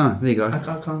argue with that. No, there you go. I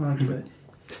can't argue with it.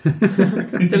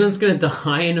 Dylan's going to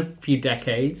die in a few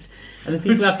decades, and then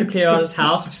people have to clear out his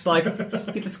house, just like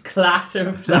this clatter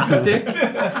of plastic,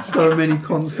 So many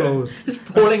consoles. just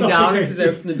falling down as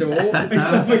Suffocated. you open the door. I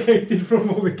suffocated from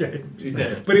all the games,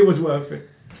 but it was worth it.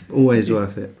 Always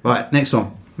worth it. Right, next one.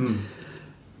 Hmm.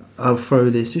 I'll throw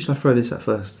this. Who should I throw this at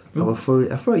first? I'll throw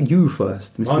it you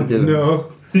first, Mr. Dillon.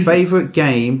 No. Favourite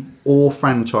game or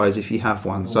franchise if you have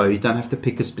one. So you don't have to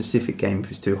pick a specific game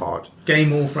if it's too hard.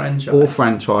 Game or franchise. Or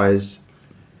franchise.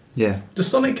 Yeah. Does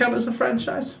Sonic count as a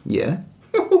franchise? Yeah.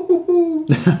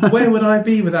 Where would I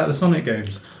be without the Sonic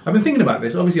games? I've been thinking about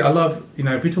this. Obviously, I love, if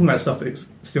we're talking about stuff that's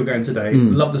still going today,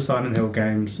 love the Silent Hill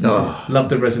games, Oh. love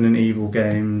the Resident Evil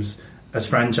games as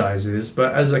franchises,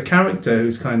 but as a character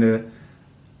who's kind of...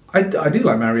 I do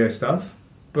like Mario stuff,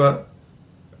 but,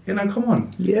 come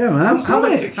on. Yeah, man.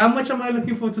 Sonic. How much am I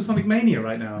looking forward to Sonic Mania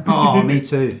right now? Oh, me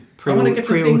too. I want to get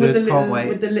the thing with the Can't little, wait.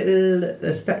 with the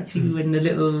little statue and the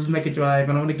little Mega Drive,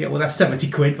 and I want to get that's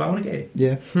 £70, but I want to get it.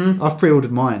 Yeah, I've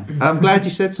pre-ordered mine. I'm glad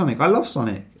you said Sonic. I love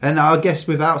Sonic, and I guess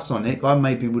without Sonic, I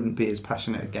maybe wouldn't be as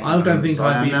passionate a gamer. I don't think as I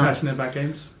I'd am be now. passionate about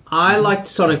games. I liked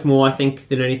Sonic more, I think,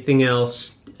 than anything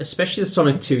else, especially the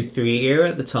Sonic 2-3 era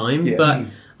at the time. Yeah. But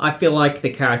I feel like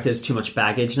the character has too much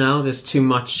baggage now. There's too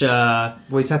much Well,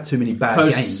 he's had too many bad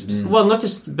games. Well, not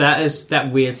just that, is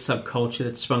that weird subculture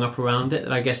that's sprung up around it.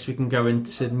 That I guess we can go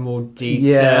into more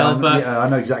detail. But I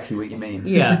know exactly what you mean.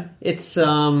 it's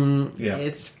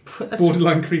that's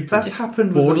Borderline creepy. That's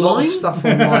happened with a lot of Borderline? stuff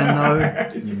online,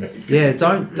 though. Yeah,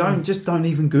 don't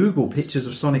even Google pictures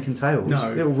of Sonic and Tails.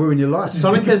 No. It'll ruin your life.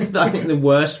 Sonic has, I think, the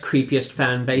worst, creepiest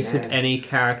fan base of any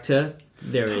character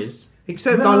there is.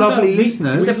 Except No, our no, lovely we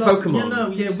listeners. Except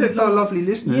Pokemon. Except our lovely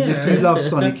listeners. Yeah. If you love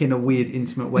Sonic in a weird,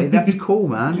 intimate way, that's cool,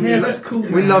 man. Yeah, that's cool.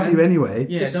 We love you anyway.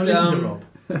 Yeah, Just, don't listen to Rob.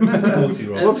 Naughty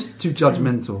Rob. Rob's too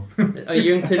judgmental. Are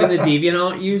you including the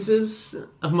DeviantArt users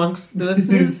amongst the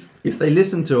listeners? If they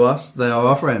listen to us, they are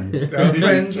our friends. Our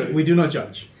friends, we do not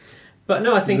judge. But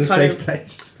no, I think It's a kind safe of.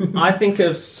 place. I think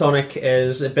of Sonic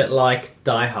as a bit like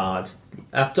Die Hard.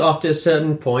 After a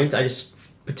certain point, I just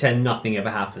pretend nothing ever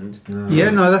happened.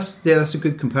 Yeah, no, that's a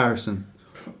good comparison.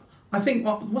 I think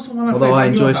what's the one I Although played I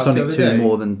at your enjoy house the Sonic other 2 day?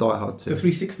 more than Die Hard 2. The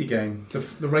 360 game,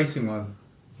 the racing one.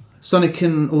 Sonic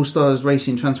and All Stars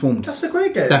Racing Transformed. That's a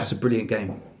great game. That's a brilliant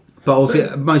game.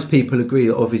 But most people agree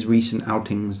that of his recent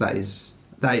outings, that is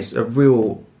a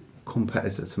real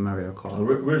competitor to Mario Kart. Oh,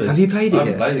 really? Have you played it I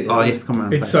haven't yet? played it yet. Oh, you have to come around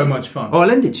and It's play so it. much fun. Oh, I'll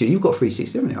lend it to you. You've got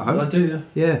 360, haven't you? I hope. I do,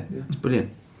 yeah. Yeah, it's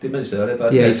brilliant. Didn't mention that earlier,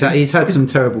 but Yeah, he's had some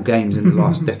terrible games in the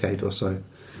last decade or so.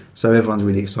 So everyone's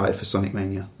really excited for Sonic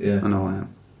Mania. Yeah. I know I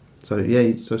am. So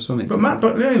yeah, so Sonic. But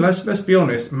let's be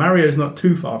honest, Mario's not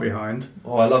too far behind.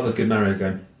 Oh, I love a good Mario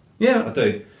game. I Yeah,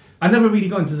 do. I never really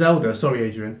got into Zelda. Sorry,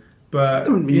 Adrian, but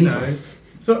Don't you mean- know.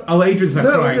 So, Adrian's not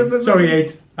No, crying. no. Sorry,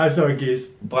 Aid. I'm sorry, Giz.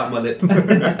 Bite my lip.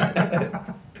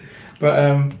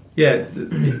 But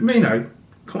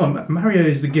come on, Mario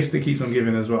is the gift that keeps on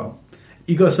giving as well.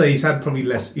 You got to say he's had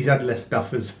less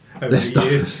duffers over Less the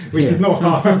years, duffers, which yeah. is not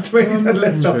hard. But he's had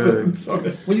less duffers True. than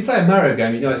Sonic. When you play a Mario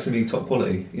game, you know it's going to be top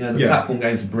quality. You know, the Yeah. platform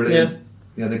games are brilliant.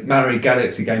 You know, the Mario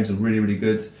Galaxy games are really, really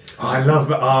good. Oh, I love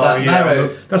that. Oh, That yeah.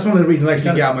 Mario- that's one of the reasons I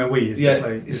actually get out my Wii. Is Yeah, to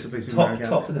play, it's is to play Super top, Mario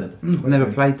top, Galaxy. isn't it? I've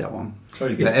never played that one.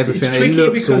 Very good. But everything it's it tricky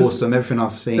looks because awesome. Everything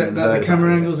I've seen. and The heard camera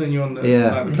about it. angles and you're on the,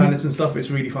 Yeah. like, the planets and stuff.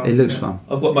 It's really fun. It looks Yeah. fun.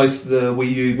 I've got most of the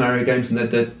Wii U Mario games and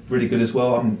they're really good as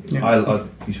well. I'm a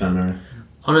huge fan of Mario.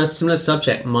 On a similar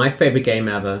subject, my favourite game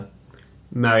ever,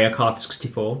 Mario Kart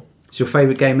 64. It's your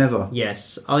favourite game ever.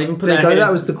 Yes, I'll even put There that you go. ahead.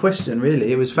 That was the question,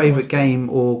 really. It was favourite game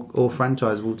or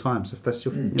franchise of all time. So if that's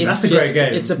your, It's That's a great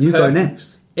game. It's a you go perf-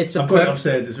 next. It's a I've got it per-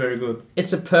 upstairs. It's very good.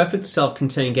 It's a perfect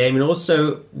self-contained game, and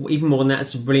also even more than that,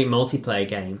 it's a brilliant multiplayer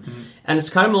game. And it's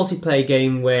kind of multiplayer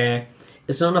game where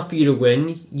it's not enough for you to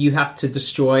win; you have to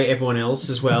destroy everyone else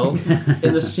as well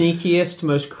in the sneakiest,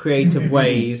 most creative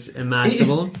ways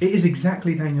imaginable. It is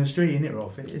exactly down your street, isn't it,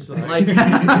 Rolf? It is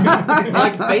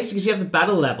Like basically, you have the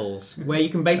battle levels where you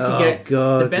can basically Oh, get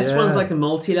God, the best yeah. ones, like the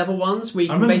multi-level ones, where you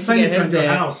I can remember basically playing get this hit around your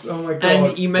there. house. Oh my god!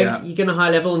 And you Yeah. get a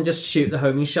high level and just shoot the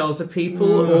homing shells at people,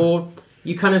 or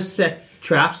you kind of set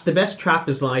traps. The best trap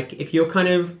is like if you're kind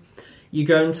of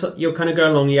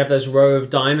go along. You have those row of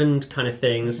diamond kind of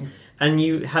things, and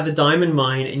you have the diamond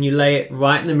mine, and you lay it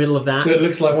right in the middle of that. So it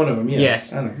looks like one of them. Yeah.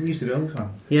 Yes. I know. We used to do it all the time.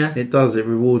 Yeah. It does. It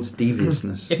rewards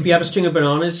deviousness. If you have a string of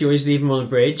bananas, you always leave them on the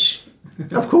bridge.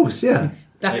 Of course, yeah.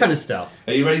 That kind of stuff.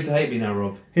 Are you ready to hate me now,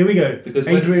 Rob? Here we go. Because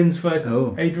Adrian's first.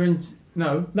 Oh. Adrian's.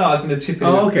 No. No, I was going to chip in.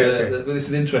 Oh, with, okay. This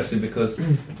is interesting because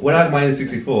when I had my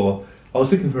N64, I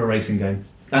was looking for a racing game,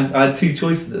 and I had two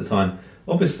choices at the time.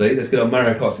 Obviously, let's go on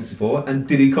Mario Kart 64 and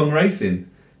Diddy Kong Racing.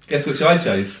 Guess which I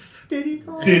chose? Diddy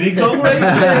Kong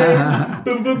Racing.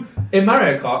 Boom, boom. In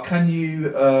Mario Kart, can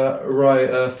you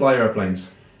fly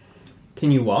aeroplanes? Can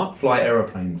you what? Fly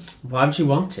aeroplanes. Why would you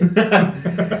want it?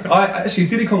 Actually,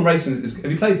 Diddy Kong Racing.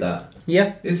 Have you played that?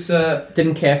 Yeah. It's.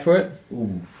 Didn't care for it.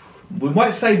 Ooh. We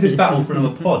might save this battle for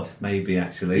another pod, maybe,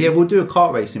 actually. Yeah, we'll do a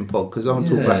kart racing pod because I want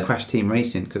to talk Yeah. about Crash Team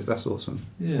Racing because that's awesome.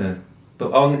 Yeah.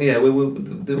 But we'll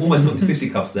almost got to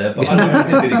fisticuffs there, but I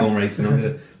don't know Diddy Kong Racing. I'm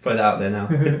going to throw that out there now.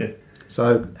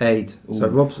 So, Aid. So,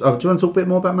 Rob, do you want to talk a bit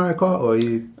more about Mario Kart or are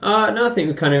you... No, I think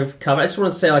we kind of covered. I just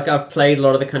want to say, like, I've played a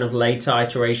lot of the kind of later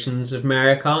iterations of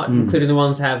Mario Kart, including the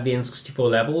ones that have the N64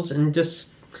 levels, and just...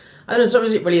 I don't know,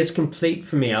 sometimes it really is complete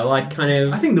for me. I like kind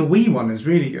of... I think the Wii one is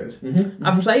really good. Mm-hmm.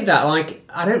 I've played that, like,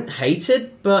 I don't hate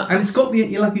it, but... And it's got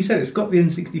the, like you said, it's got the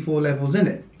N64 levels in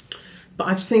it. But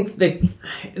I just think the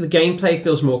gameplay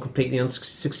feels more complete than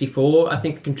N64. I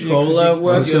think the controller I was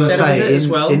works going to better with it say, as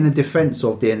well. in the defence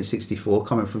of the N64,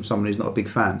 coming from someone who's not a big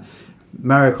fan,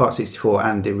 Mario Kart 64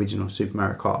 and the original Super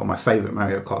Mario Kart are my favourite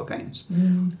Mario Kart games.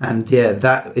 And yeah,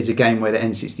 that is a game where the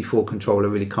N64 controller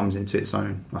really comes into its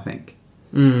own, I think.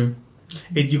 You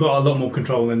got a lot more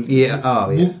control than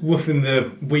woofing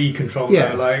the Wii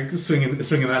controller, like swinging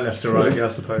that left to right. Yeah, I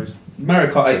suppose.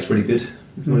 Mario Kart 8's really good.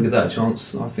 If you want to give that a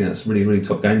chance, I think that's a really, really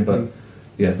top game. But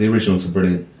yeah, the originals are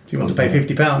brilliant. Do you want to pay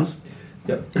 £50?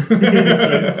 Yep.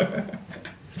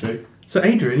 It's true. So,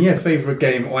 Adrian, favourite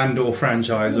game and/or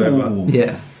franchise, whatever. Ooh.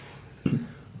 Yeah.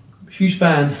 Huge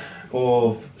fan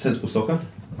of Sensible Soccer.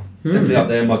 Definitely up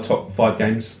there in my top 5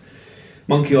 games.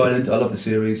 Monkey Island, I love the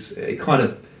series. I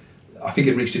think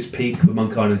it reached its peak with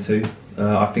Monkey Island 2.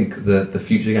 I think the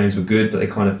future games were good, but they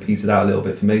kind of petered out a little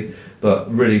bit for me.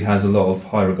 But really has a lot of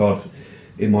high regard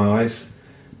in my eyes.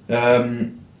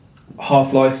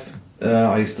 Half-Life,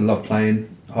 I used to love playing.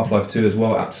 Half-Life 2 as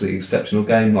well, absolutely exceptional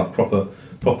game, like proper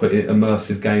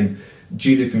immersive game.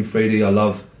 Duke Nukem 3D I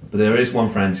love, but there is one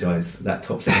franchise that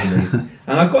tops it for me.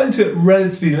 And I got into it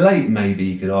relatively late, maybe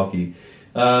you could argue.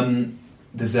 The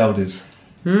Zeldas.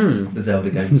 The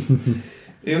Zelda games.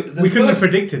 We couldn't have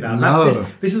predicted that. No.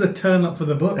 This is a turn up for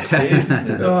the book.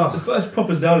 The first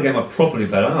proper Zelda game I properly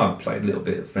played, I know I played a little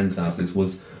bit at friends' houses,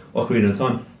 was Ocarina of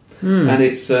Time. And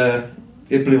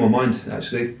it blew my mind,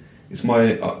 actually. It's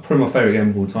probably my favourite game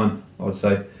of all time, I would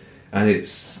say. And it's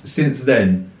since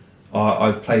then,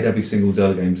 I've played every single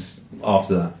Zelda games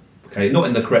after that. Okay, not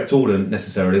in the correct order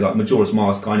necessarily, like Majora's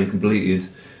Mask I only completed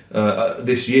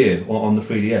this year on the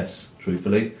 3DS,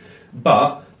 truthfully.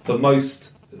 But for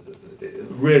most...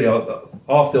 Really,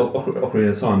 after Ocarina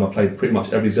of Time, I played pretty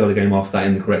much every Zelda game after that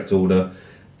in the correct order.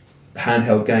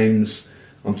 Handheld games,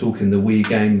 I'm talking the Wii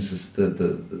games,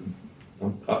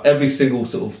 every single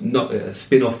sort of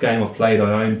spin-off game I've played,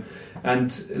 I own.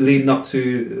 And leading up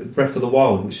to Breath of the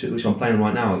Wild, which I'm playing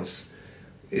right now,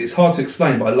 it's hard to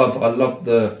explain, but I love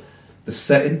the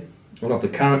setting. I love the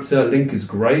character. Link is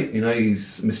great.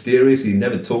 He's mysterious. He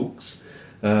never talks.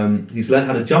 He's learned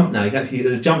how to jump now.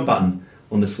 There's a jump button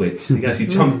on the Switch. You can actually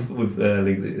jump with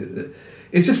Link.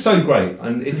 It's just so great.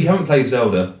 And if you haven't played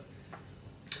Zelda,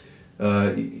 I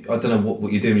don't know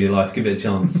what you're doing with your life. Give it a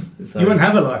chance. You won't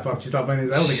have a life after you start playing a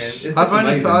Zelda game.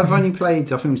 I've only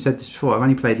played, I think we said this before, I've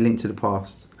only played Link to the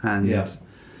Past and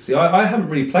See, I haven't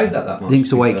really played that much.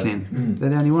 Link's Awakening.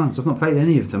 They're the only ones. I've not played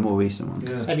any of the more recent ones.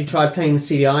 Yeah. Have you tried playing the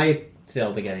CDI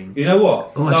Zelda game? You know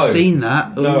what? Oh, I've seen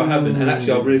that. No, I haven't. And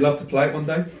actually, I'd really love to play it one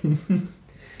day.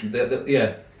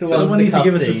 Yeah. Someone needs to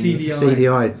give us a CDI.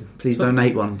 CDI. Please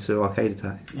donate one to Arcade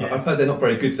Attack. Yeah. I've heard they're not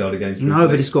very good Zelda games. No,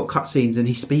 but it's got cutscenes and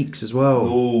he speaks as well.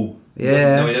 Oh,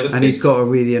 yeah. No, he never speaks. And he's got a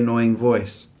really annoying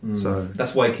voice. So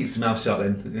that's why he keeps his mouth shut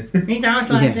then. He does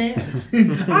like this.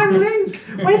 I'm Link.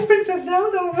 Where's Princess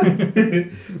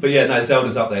Zelda? But yeah, no,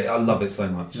 Zelda's up there. I love it so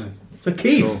much. Yeah. So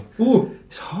Keith, sure.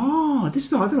 It's hard. I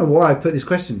don't know why I put this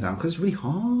question down because it's really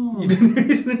hard.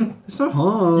 It's so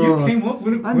hard. You came up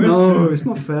with a question. I know, it's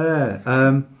not fair.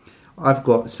 I've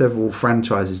got several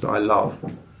franchises that I love,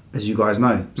 as you guys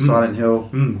know. Silent Hill.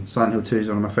 Silent Hill 2 is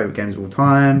one of my favourite games of all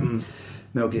time.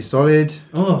 Metal Gear Solid.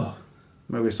 Metal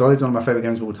Gear Solid is one of my favourite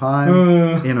games of all time.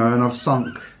 And I've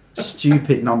sunk a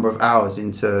stupid number of hours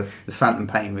into the Phantom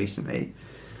Pain recently.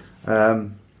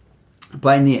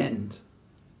 But in the end,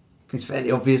 it's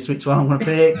fairly obvious which one I'm going to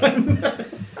pick.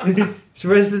 It's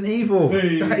Resident Evil.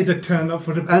 That is a turn up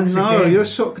for the books. And no, again. you're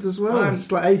shocked as well. It's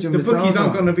like Adrian. The bookies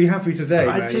aren't going to be happy today.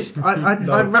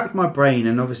 I racked my brain,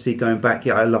 and obviously going back,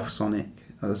 I love Sonic.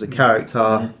 as a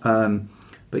character.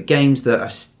 But games that I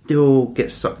still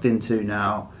get sucked into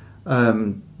now,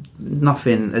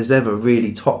 nothing has ever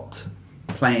really topped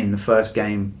playing the first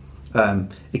game,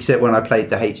 except when I played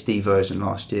the HD version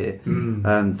last year.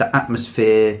 The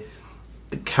atmosphere,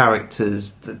 the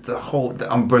characters, the whole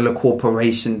the Umbrella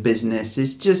Corporation business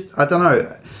is just, I don't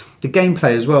know, the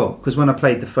gameplay as well. Because when I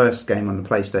played the first game on the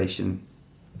PlayStation,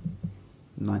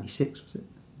 96 was it?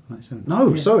 97?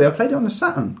 No, sorry, I played it on the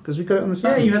Saturn because we got it on the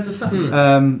Saturn. Yeah, you had the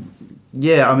Saturn.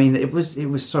 Yeah, I mean, it was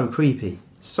so creepy,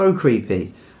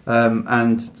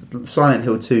 and Silent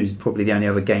Hill 2 is probably the only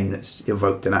other game that's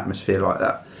evoked an atmosphere like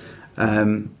that.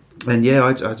 And yeah,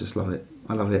 I just love it.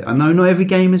 I love it. I know not every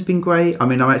game has been great. I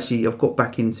mean, I've got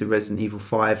back into Resident Evil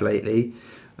 5 lately.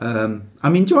 I'm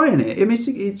enjoying it. I mean,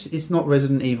 it's not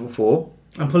Resident Evil 4.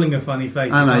 I'm pulling a funny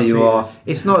face. I know can't you see are. this.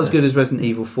 It's not as good as Resident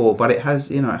Evil 4, but it has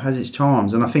its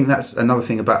charms. And I think that's another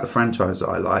thing about the franchise that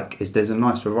I like, is there's a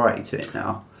nice variety to it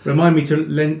now. Remind me to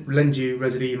lend you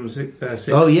Resident Evil 6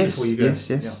 Oh yes, before you go. yes.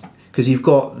 Yeah. Because you've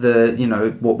got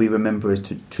the what we remember as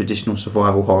traditional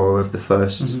survival horror of the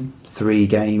first 3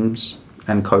 games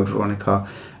and Code Veronica,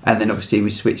 and then obviously we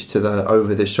switched to the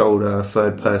over-the-shoulder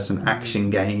third-person action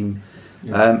game.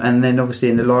 And then obviously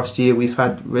in the last year we've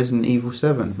had Resident Evil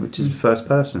 7, which is first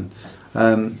person,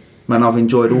 and I've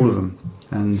enjoyed all of them.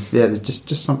 And yeah, there's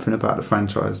just something about the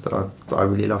franchise that I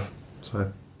really love.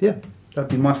 So yeah, that'd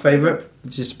be my favourite,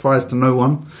 which is a surprise to no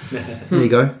one. There you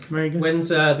go. Very good. When's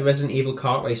the Resident Evil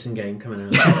kart racing game coming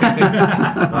out?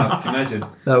 Wow, can you imagine?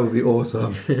 That would be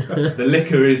awesome. The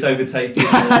liquor is overtaking.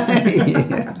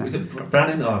 Yeah. Was it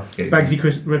Brandon? Oh, I forget. Bagsy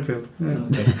Chris Redfield. Yeah. Oh,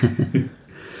 okay.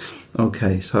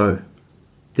 Okay, so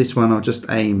this one I'll just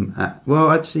aim at. Well,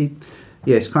 actually,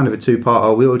 yeah, it's kind of a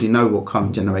two-parter. We already know what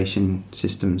current generation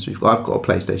systems we've got. I've got a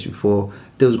PlayStation 4.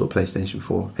 Dill's got a PlayStation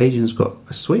 4. Adrian's got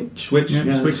a Switch. Switch. Yeah,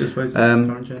 Yeah. Switch, I suppose. Is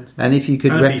current gen. And if you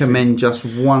could And a PC. recommend just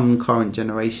one current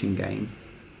generation game,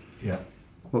 Yeah.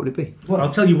 what would it be? I'll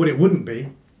tell you what it wouldn't be.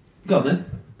 Go on then.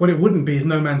 What it wouldn't be is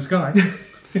No Man's Sky.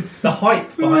 The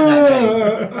hype behind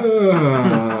that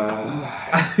game.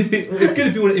 It's good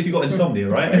if you got insomnia,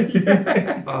 right?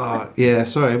 Yeah,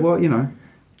 sorry. Well,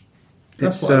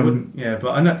 That's it's what I wouldn't. Yeah,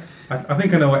 but I know. I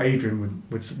think I know what Adrian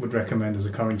would recommend as a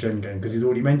current gen game because he's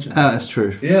already mentioned. that's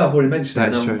true. Yeah, I've already mentioned That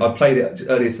it. is And true. I played it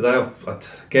earlier today.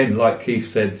 Again, like Keith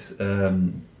said,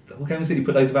 what game was it you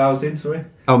put loads of hours in? Sorry.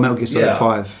 Oh, Metal Gear Solid Yeah.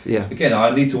 5. Yeah, Again,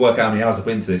 I need to work out how many hours I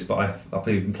put into this, but I've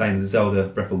been playing Zelda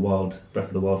Breath of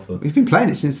the Wild for. we've been playing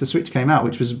it since the Switch came out,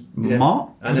 which was Yeah. March.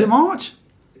 And Was it March?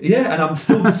 Yeah, and I'm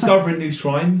still discovering new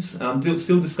shrines. I'm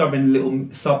still discovering little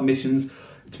sub-missions.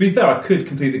 To be fair, I could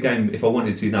complete the game if I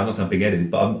wanted to. Now, I'm not saying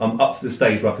big-headed, but I'm up to the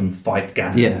stage where I can fight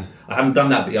Ganon. Yeah. I haven't done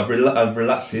that, but I've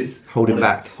relucted. Holding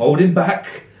back. Holding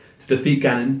back to defeat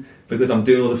Ganon because I'm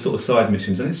doing all the sort of side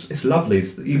missions, and it's lovely.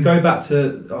 You go back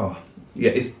to...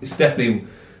 it's definitely...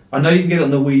 I know you can get it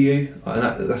on the Wii U,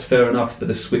 and that's fair enough, but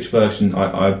the Switch version,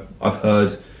 I've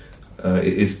heard, it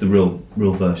is the real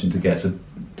version to get, so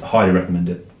highly recommend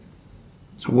it.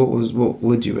 So what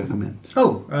would you recommend?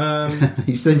 Oh,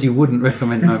 You said you wouldn't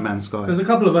recommend No Man's Sky. there's a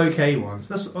couple of okay ones.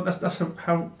 That's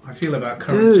how I feel about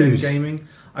current gen Dude. gaming.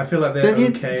 I feel like they're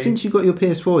okay. Since you got your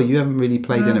PS4, you haven't really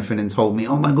played No. anything and told me,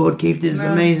 "Oh my God, Keith, this is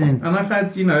No. amazing." And I've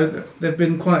had, there've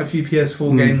been quite a few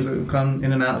PS4 games that have come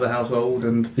in and out of the household,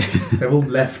 and they've all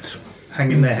left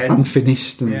hanging their heads.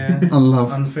 Unfinished and Yeah.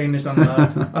 unloved. Unfinished,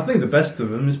 unloved. I think the best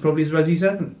of them is probably Resi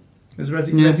 7.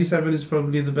 Resi 7 is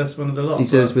probably the best one of the lot. He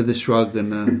says but- with a shrug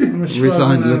and I'm a a shrug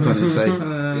resigned and look on his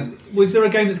face. Was there a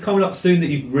game that's coming up soon that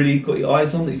you've really got your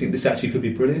eyes on that you think this actually could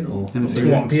be brilliant? Or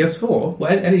Anything? What, PS4? Well,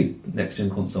 any next-gen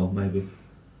console, maybe.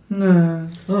 No.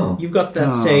 Oh. You've got that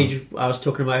Oh. stage I was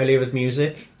talking about earlier with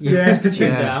music. You Yeah. tuned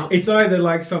Yeah. out. It's either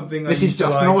like something This I is used to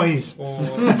just like, noise. or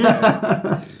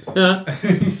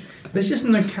there's just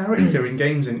no character in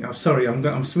games. I'm sorry,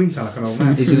 I'm sweet like an old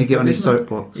man. He's going to get on his There's no-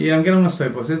 soapbox. Yeah, I'm getting on my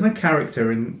soapbox. There's no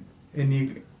character in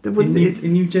Well,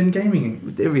 new gen gaming.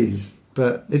 There is,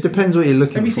 but it depends what you're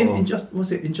looking Have you for. seen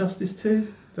was it Injustice 2?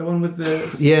 The one with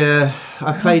the Yeah,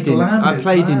 I played bland is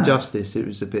that? Injustice. It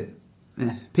was a bit.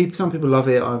 Some people love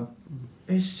it.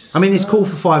 It's I mean, it's so- cool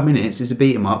for 5 minutes. It's a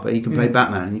beat 'em up, but you can play Yeah.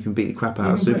 Batman and you can beat the crap out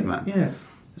You of can play- Superman. Yeah.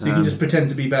 So you can just pretend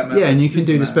to be Batman. Yeah, and you can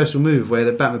do the Superman. special move where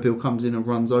the Batmobile comes in and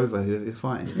runs over whoever you're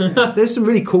fighting. There's some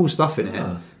really cool stuff in it,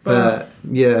 Ah. but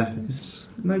yeah, it's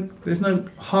There's no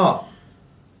heart.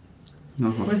 no.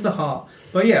 Where's the heart?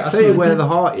 But yeah, I Tell you suppose where the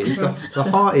heart is. The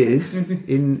heart is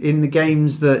in the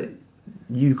games that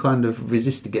you kind of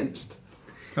resist against.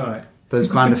 All right. Those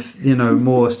kind of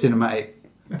more cinematic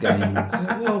games.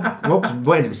 Rob's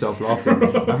wetting himself laughing.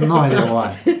 I have no idea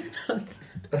why.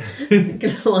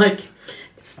 Like,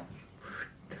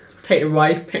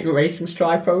 paint a racing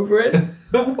stripe over it.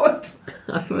 What?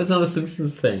 I thought it was not a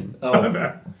Simpsons thing.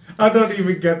 Oh, I don't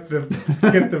even get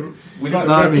the we right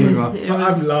don't reference, right. but It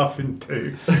was- I'm laughing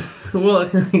too. Well,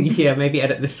 yeah, maybe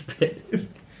edit this bit.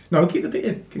 No, keep the bit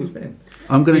in. Keep this bit in.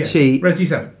 I'm going to cheat. Resi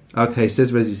 7. Okay, so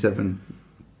there's Resi 7.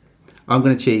 I'm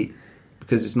going to cheat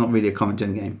because it's not really a current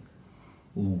gen game.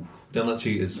 Ooh, don't like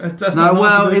cheaters. That's No, not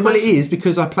well, an answer to the it question. is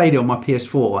because I played it on my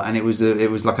PS4 and it was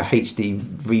like a HD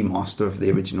remaster of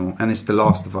the original, and it's The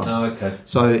Last of Us. Oh, okay.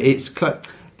 So it's look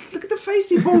at the face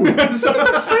he pulled. Look at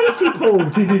the face he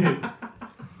pulled.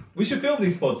 We should film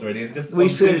these pods already and just We on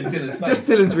should Dylan's face. just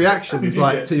Dylan's reactions,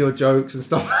 like to your jokes and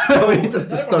stuff. He does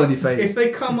the stony If face. they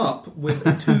come up with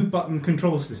a 2-button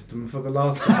control system for The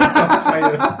Last of Us,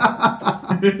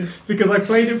 I'll play it. Because I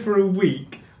played it for a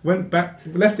week, went back,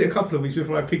 left it a couple of weeks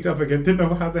before I picked up again, didn't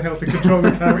know how the hell to control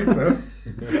the character.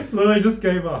 So I just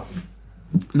gave up.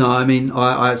 No, I mean,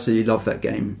 I absolutely love that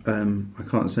game. I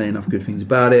can't say enough good things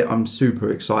about it. I'm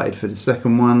super excited for the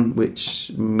second one,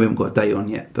 which we haven't got a date on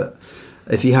yet, but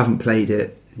if you haven't played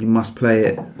it, you must play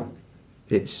it.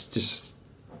 It's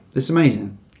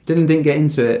amazing. Dylan didn't get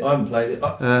into it. I haven't played it.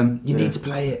 You need to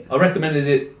play it. I recommended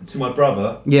it to my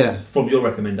brother Yeah. from your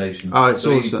recommendation. Oh, it's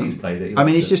So awesome. He's played it. He I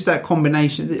mean, likes it's just that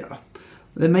combination.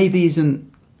 There maybe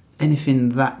isn't anything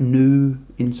that new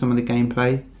in some of the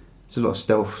gameplay. It's a lot of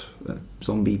stealth,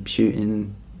 zombie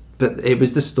shooting, but it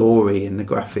was the story and the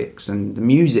graphics and the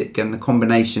music and the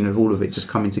combination of all of it just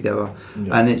coming together.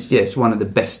 Yeah. And it's one of the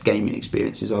best gaming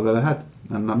experiences I've ever had.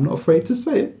 And I'm not afraid to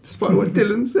say it, despite what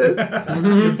Dylan says.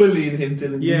 You're bullying him,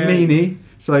 Dylan. Yeah. Meanie.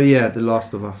 So yeah, The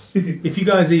Last of Us. If you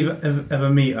guys ever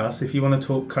meet us, if you want to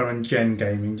talk current gen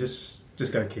gaming, just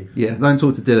go Keith. Yeah, don't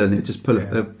talk to Dylan. He'll just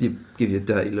Yeah. you give you a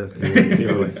dirty look.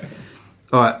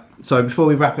 All right. So before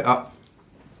we wrap it up,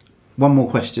 one more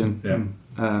question.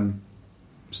 Yeah.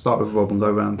 Start with Rob and go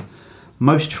around.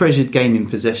 Most treasured gaming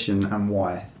possession and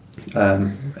why?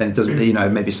 And it doesn't,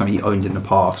 maybe something you owned in the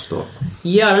past or.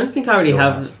 Yeah, I don't think I really Still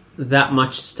have that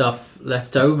much stuff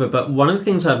left over, but one of the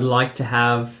things I'd like to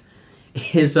have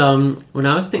is when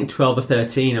I was thinking 12 or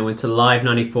 13, I went to Live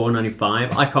 94,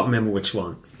 95. I can't remember which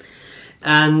one.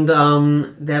 And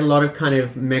there are a lot of kind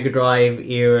of Mega Drive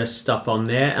era stuff on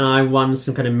there, and I won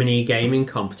some kind of mini gaming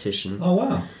competition. Oh,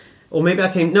 wow. Or maybe I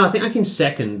think I came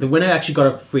second. The winner actually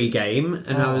got a free game,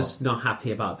 and I Oh. was not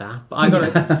happy about that. But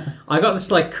I got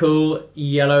this like cool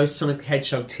yellow Sonic the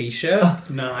Hedgehog T-shirt,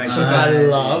 Nice. which I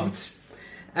loved.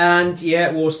 And yeah,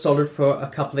 it wore solid for a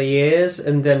couple of years,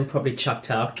 and then probably chucked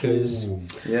out because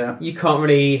Yeah. you can't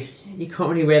really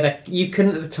wear that. You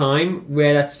couldn't at the time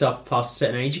wear that stuff past a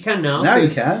certain age. You can now. Now you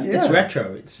 'cause can, yeah. It's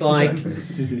retro. It's like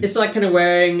it's like kind of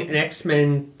wearing an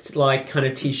X-Men like kind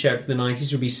of T-shirt from the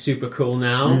 90s would be super cool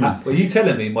now. Well, you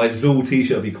telling me my Zool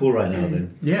t-shirt would be cool right now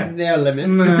then? Yeah. There are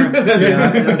limits.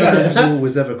 Yeah, I don't know if Zool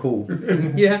was ever cool.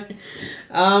 Yeah.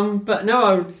 But no,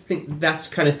 I would think that's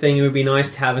the kind of thing it would be nice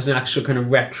to have as an actual kind of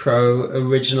retro,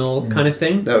 original kind of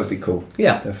thing. That would be cool.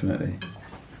 Yeah. Definitely.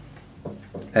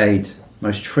 Aid.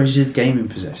 Most treasured gaming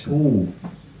possession. Ooh.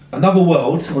 Another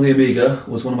World on the Amiga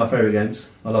was one of my favourite games.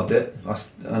 I loved it.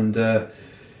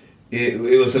 It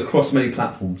was across many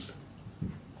platforms.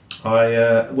 When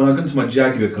I got into my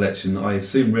Jaguar collection, I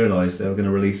soon realised they were going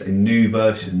to release a new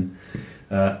version,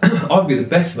 arguably the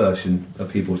best version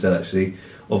of people said actually,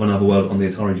 of Another World on the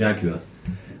Atari Jaguar.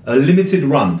 A limited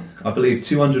run, I believe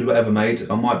 200 were ever made.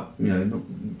 I might,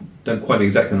 don't quite be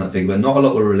exactly on that figure, but not a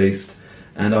lot were released,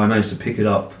 and I managed to pick it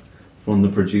up from the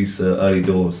producer early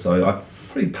doors. So I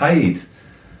probably paid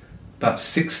about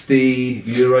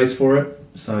 €60 for it.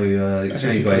 So the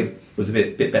exchange rate was a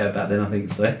bit better back then, I think.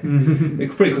 So it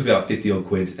probably cost me about 50 odd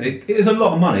quid, and it is a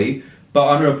lot of money. But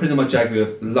I remember putting on my Jaguar,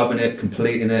 loving it,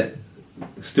 completing it,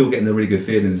 still getting the really good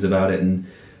feelings about it, and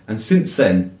since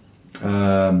then,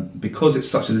 because it's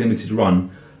such a limited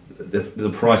run, the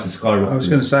price is skyrocketed. I was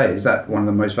going to say, is that one of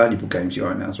the most valuable games you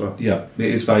own now as well? Yeah, it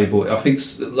is valuable. I think,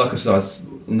 like I said,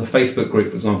 on the Facebook group,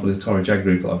 for example, the Atari Jag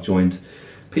group that I've joined,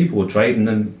 people were trading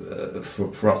them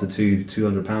for up to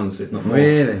 £200, if not more.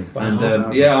 Really?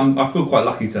 And I feel quite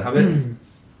lucky to have it.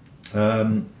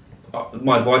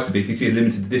 My advice would be, if you see a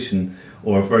limited edition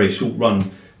or a very short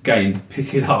run game,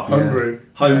 pick it up.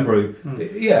 Homebrew.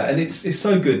 Yeah, and it's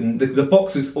so good. And the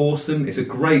box is awesome. It's a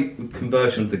great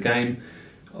conversion of the game.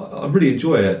 I really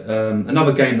enjoy it.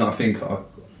 Another game that I think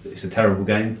it's a terrible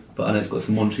game, but I know it's got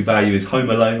some monetary value. Is Home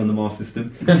Alone on the Master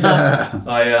System.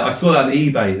 I saw that on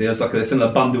eBay. There was like a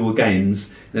similar bundle of games.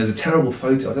 And there was a terrible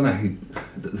photo. I don't know who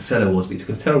the seller was, but he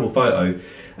took a terrible photo.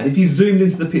 And if you zoomed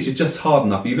into the picture just hard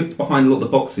enough, you looked behind a lot of the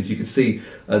boxes, you could see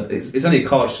it's only a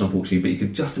cartridge, unfortunately, but you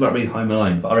could just about read Home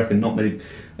Alone. But I reckon not many.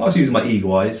 I was using my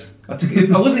eagle eyes. I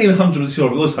wasn't even 100% sure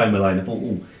if it was Home Alone. I thought,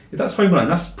 oh, if that's Home Alone,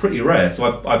 that's pretty rare. So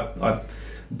I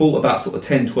bought about sort of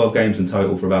 10, 12 games in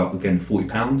total for about, again,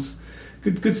 £40.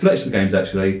 Good selection of games,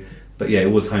 actually. But yeah,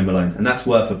 it was Home Alone. And that's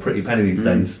worth a pretty penny these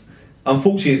days.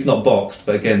 Unfortunately, it's not boxed,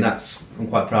 but again, I'm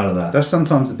quite proud of that. That's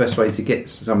sometimes the best way to get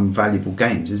some valuable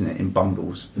games, isn't it? In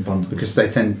bundles. Because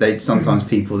they sometimes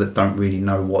people that don't really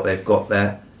know what they've got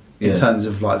there in terms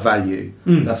of like value.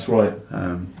 That's right.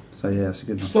 So yeah, that's a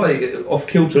good one. Slightly off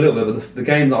kilter a little bit, but the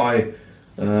game that I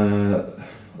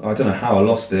don't know how I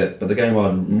lost it, but the game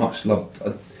I much loved,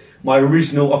 my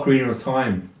original Ocarina of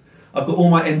Time. I've got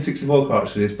all my N64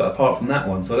 cartridges, but apart from that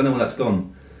one, so I don't know where that's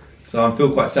gone. So I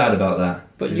feel quite sad about that.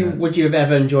 But would you have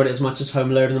ever enjoyed it as much as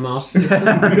Home Alone in the Master System?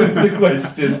 That's the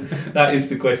question. That is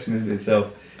the question in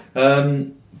itself.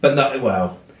 But no,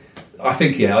 well, I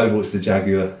think Overwatch the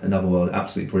Jaguar, Another World,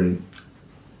 absolutely brilliant.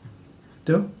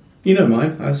 Do You know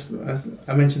mine, as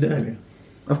I mentioned it earlier.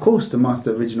 of course the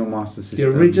original Master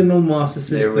System. The original Master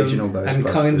System. The original Ghostbusters. And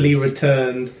kindly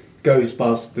returned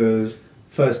Ghostbusters,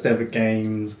 first ever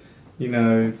games,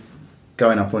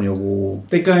 Going up on your wall,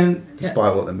 They're going...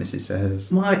 despite what the missus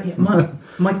says.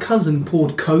 My cousin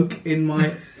poured Coke in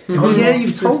my... Oh yeah,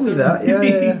 you told me that.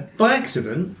 Yeah. By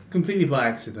accident, completely by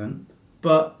accident.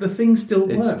 But the thing still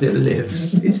worked. It still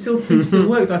lives. Thing still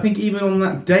worked. I think even on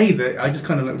that day that I just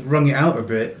kind of like wrung it out a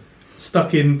bit,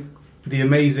 stuck in the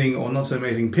amazing or not so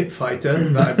amazing Pit Fighter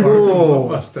that I borrowed from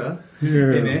Blockbuster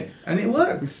in it, and it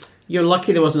worked. You're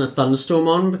lucky there wasn't a thunderstorm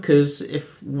on, because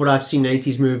if what I've seen in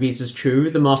 80s movies is true,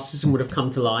 the Master System would have come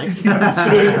to life. That's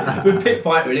true. With Pit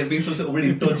Fighter, it'd be some sort of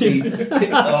really dodgy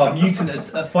mutant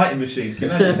fighting machine. Can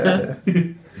you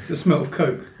imagine? The smell of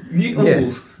Coke.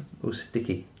 All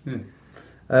sticky. Yeah.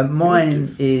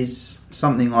 Mine is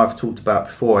something I've talked about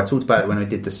before. I talked about it when I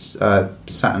did the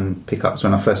Saturn pickups,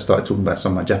 when I first started talking about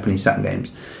some of my Japanese Saturn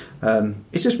games.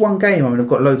 It's just one game. I mean, I've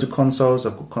got loads of consoles.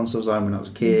 I've got consoles I owned when I was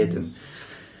a kid, and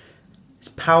it's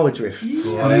Power Drift.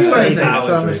 Yeah. On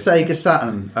the Sega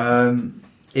Saturn.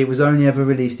 It was only ever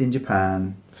released in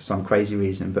Japan for some crazy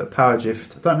reason, but Power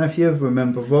Drift, I don't know if you ever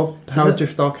remember, Rob, Power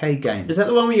Drift arcade game. Is that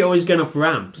the one where you're always going up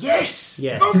ramps? Yes!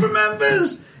 Yes. Rob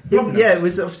remembers! It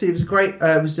was great.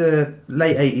 It was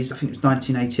late 80s, I think it was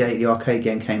 1988, the arcade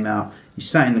game came out. You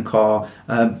sat in the car,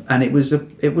 and it was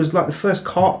like the first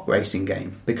kart racing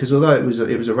game, because although it was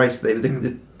a race,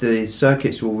 the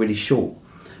circuits were all really short.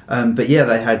 But yeah,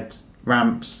 they had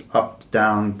ramps, up,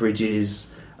 down,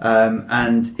 bridges,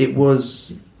 and it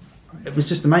was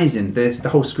just amazing. The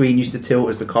whole screen used to tilt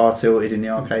as the car tilted in the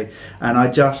arcade, and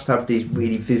I just have these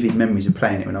really vivid memories of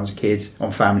playing it when I was a kid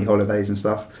on family holidays and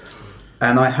stuff.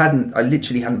 And I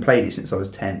literally hadn't played it since I was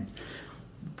 10.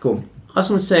 Go on. I was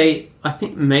going to say, I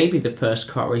think maybe the first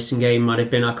kart racing game might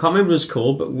have been, I can't remember what it was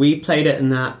called, but we played it in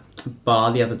that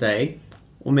bar the other day.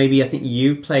 Or maybe I think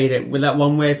you played it with that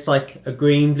one where it's like a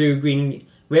red, blue, green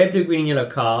and yellow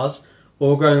cars,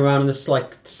 all going around in this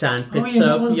like sand pit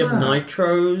circle. You have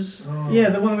nitros. Oh. Yeah,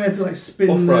 the one where you had to like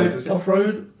spin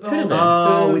off-road.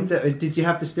 Did you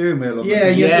have the steering wheel on? Yeah,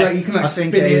 you can like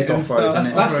spin it and off-road.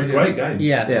 That's a great game.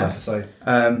 Yeah. I have to say.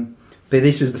 But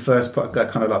this was the first part,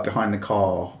 kind of like behind the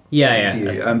car. Yeah.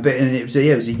 View. But it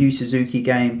was a Yu Suzuki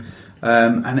game,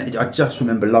 and I just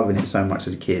remember loving it so much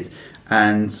as a kid.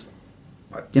 And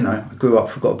I grew up,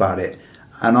 forgot about it.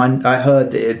 And I heard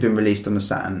that it had been released on the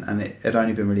Saturn, and it had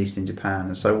only been released in Japan.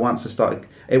 And so once I started,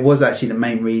 it was actually the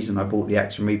main reason I bought the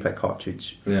Action Replay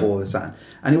cartridge for the Saturn.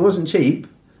 And it wasn't cheap.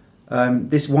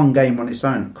 This one game on its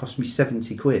own cost me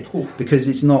 £70 because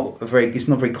it's not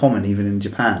very common even in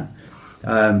Japan.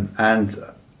 And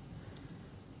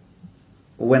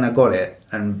when I got it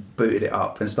and booted it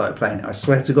up and started playing it, I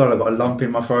swear to God I got a lump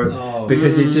in my throat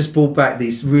because it just brought back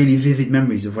these really vivid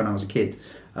memories of when I was a kid.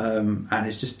 And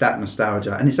it's just that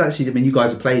nostalgia, and it's actually, I mean, you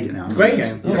guys have played it now. Great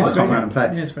game. Come around and play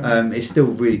it. It's still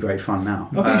really great fun now.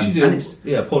 I think you should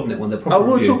do Podnet one.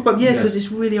 We'll talk about because it's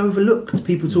really overlooked.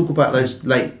 People talk about those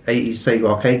late 80s Sega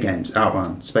arcade games: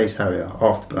 Outrun, Space Harrier,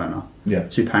 Afterburner,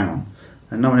 Super Hang-On,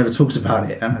 and no one ever talks about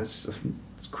it, and it's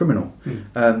criminal.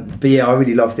 But yeah, I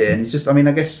really loved it, and it's just, I mean,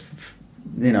 I guess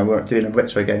we're doing a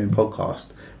retro gaming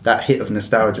podcast. That hit of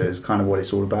nostalgia is kind of what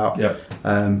it's all about.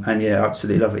 And I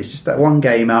absolutely love it. It's just that one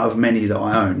game out of many that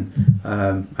I own,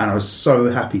 and I was so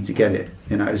happy to get it.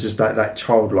 It was just that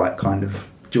childlike kind of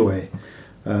joy.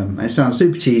 And it sounds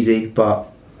super cheesy,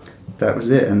 but that was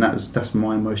it, and that's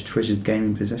my most treasured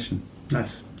gaming possession.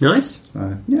 Nice.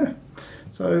 So yeah,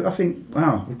 so I think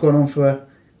we've gone on for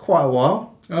quite a while.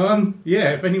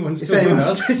 Yeah, if anyone's still with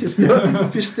us, if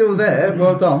you're still there,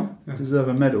 well done. Deserve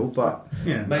a medal, but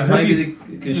yeah, maybe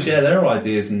they can share their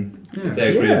ideas and if they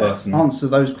agree with us, and answer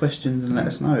those questions and let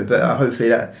us know. But hopefully,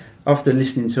 that after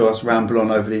listening to us ramble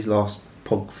on over these last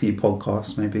few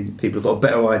podcasts, maybe people have got a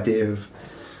better idea of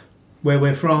where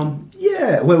we're from.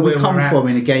 Yeah, where we come we're from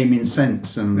at. in a gaming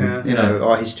sense, and Yeah.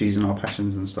 our histories and our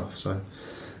passions and stuff. So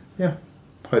yeah,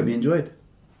 hope you enjoyed.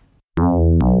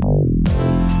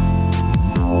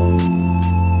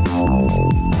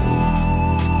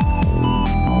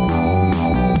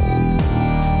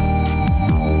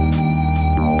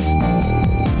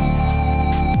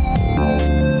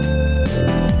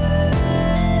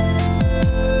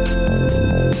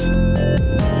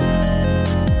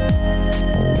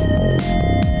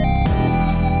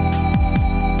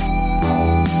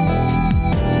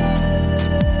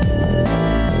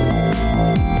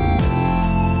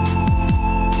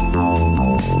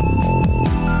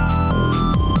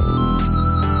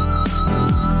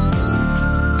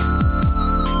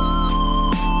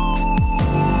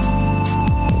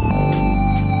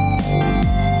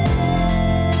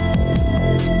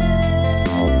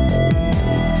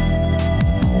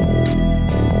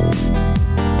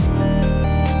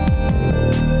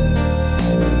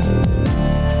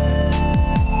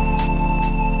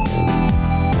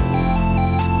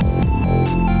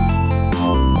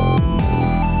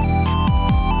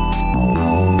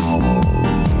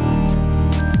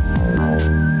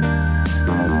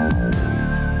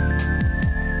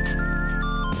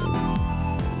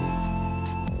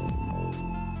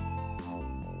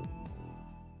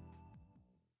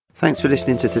 Thanks for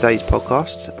listening to today's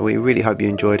podcast. We really hope you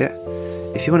enjoyed it.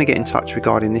 If you want to get in touch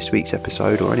regarding this week's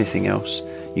episode or anything else,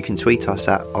 you can tweet us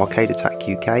at Arcade Attack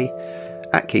UK,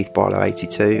 at Keith Barlow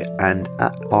 82, and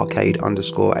at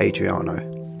arcade_Adriano.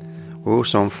 We're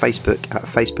also on Facebook at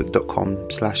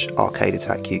facebook.com/Arcade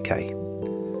Attack UK.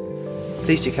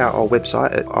 Please check out our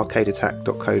website at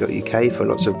arcadeattack.co.uk for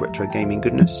lots of retro gaming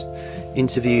goodness,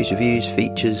 interviews, reviews,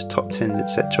 features, top 10s,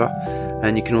 etc.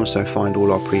 And you can also find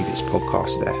all our previous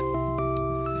podcasts there.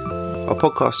 Our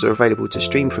podcasts are available to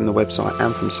stream from the website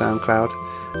and from SoundCloud,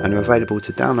 and are available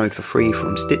to download for free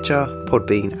from Stitcher,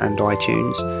 Podbean and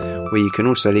iTunes, where you can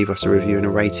also leave us a review and a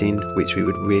rating, which we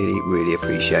would really, really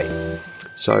appreciate.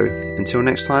 So, until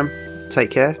next time,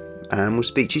 take care, and we'll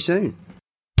speak to you soon.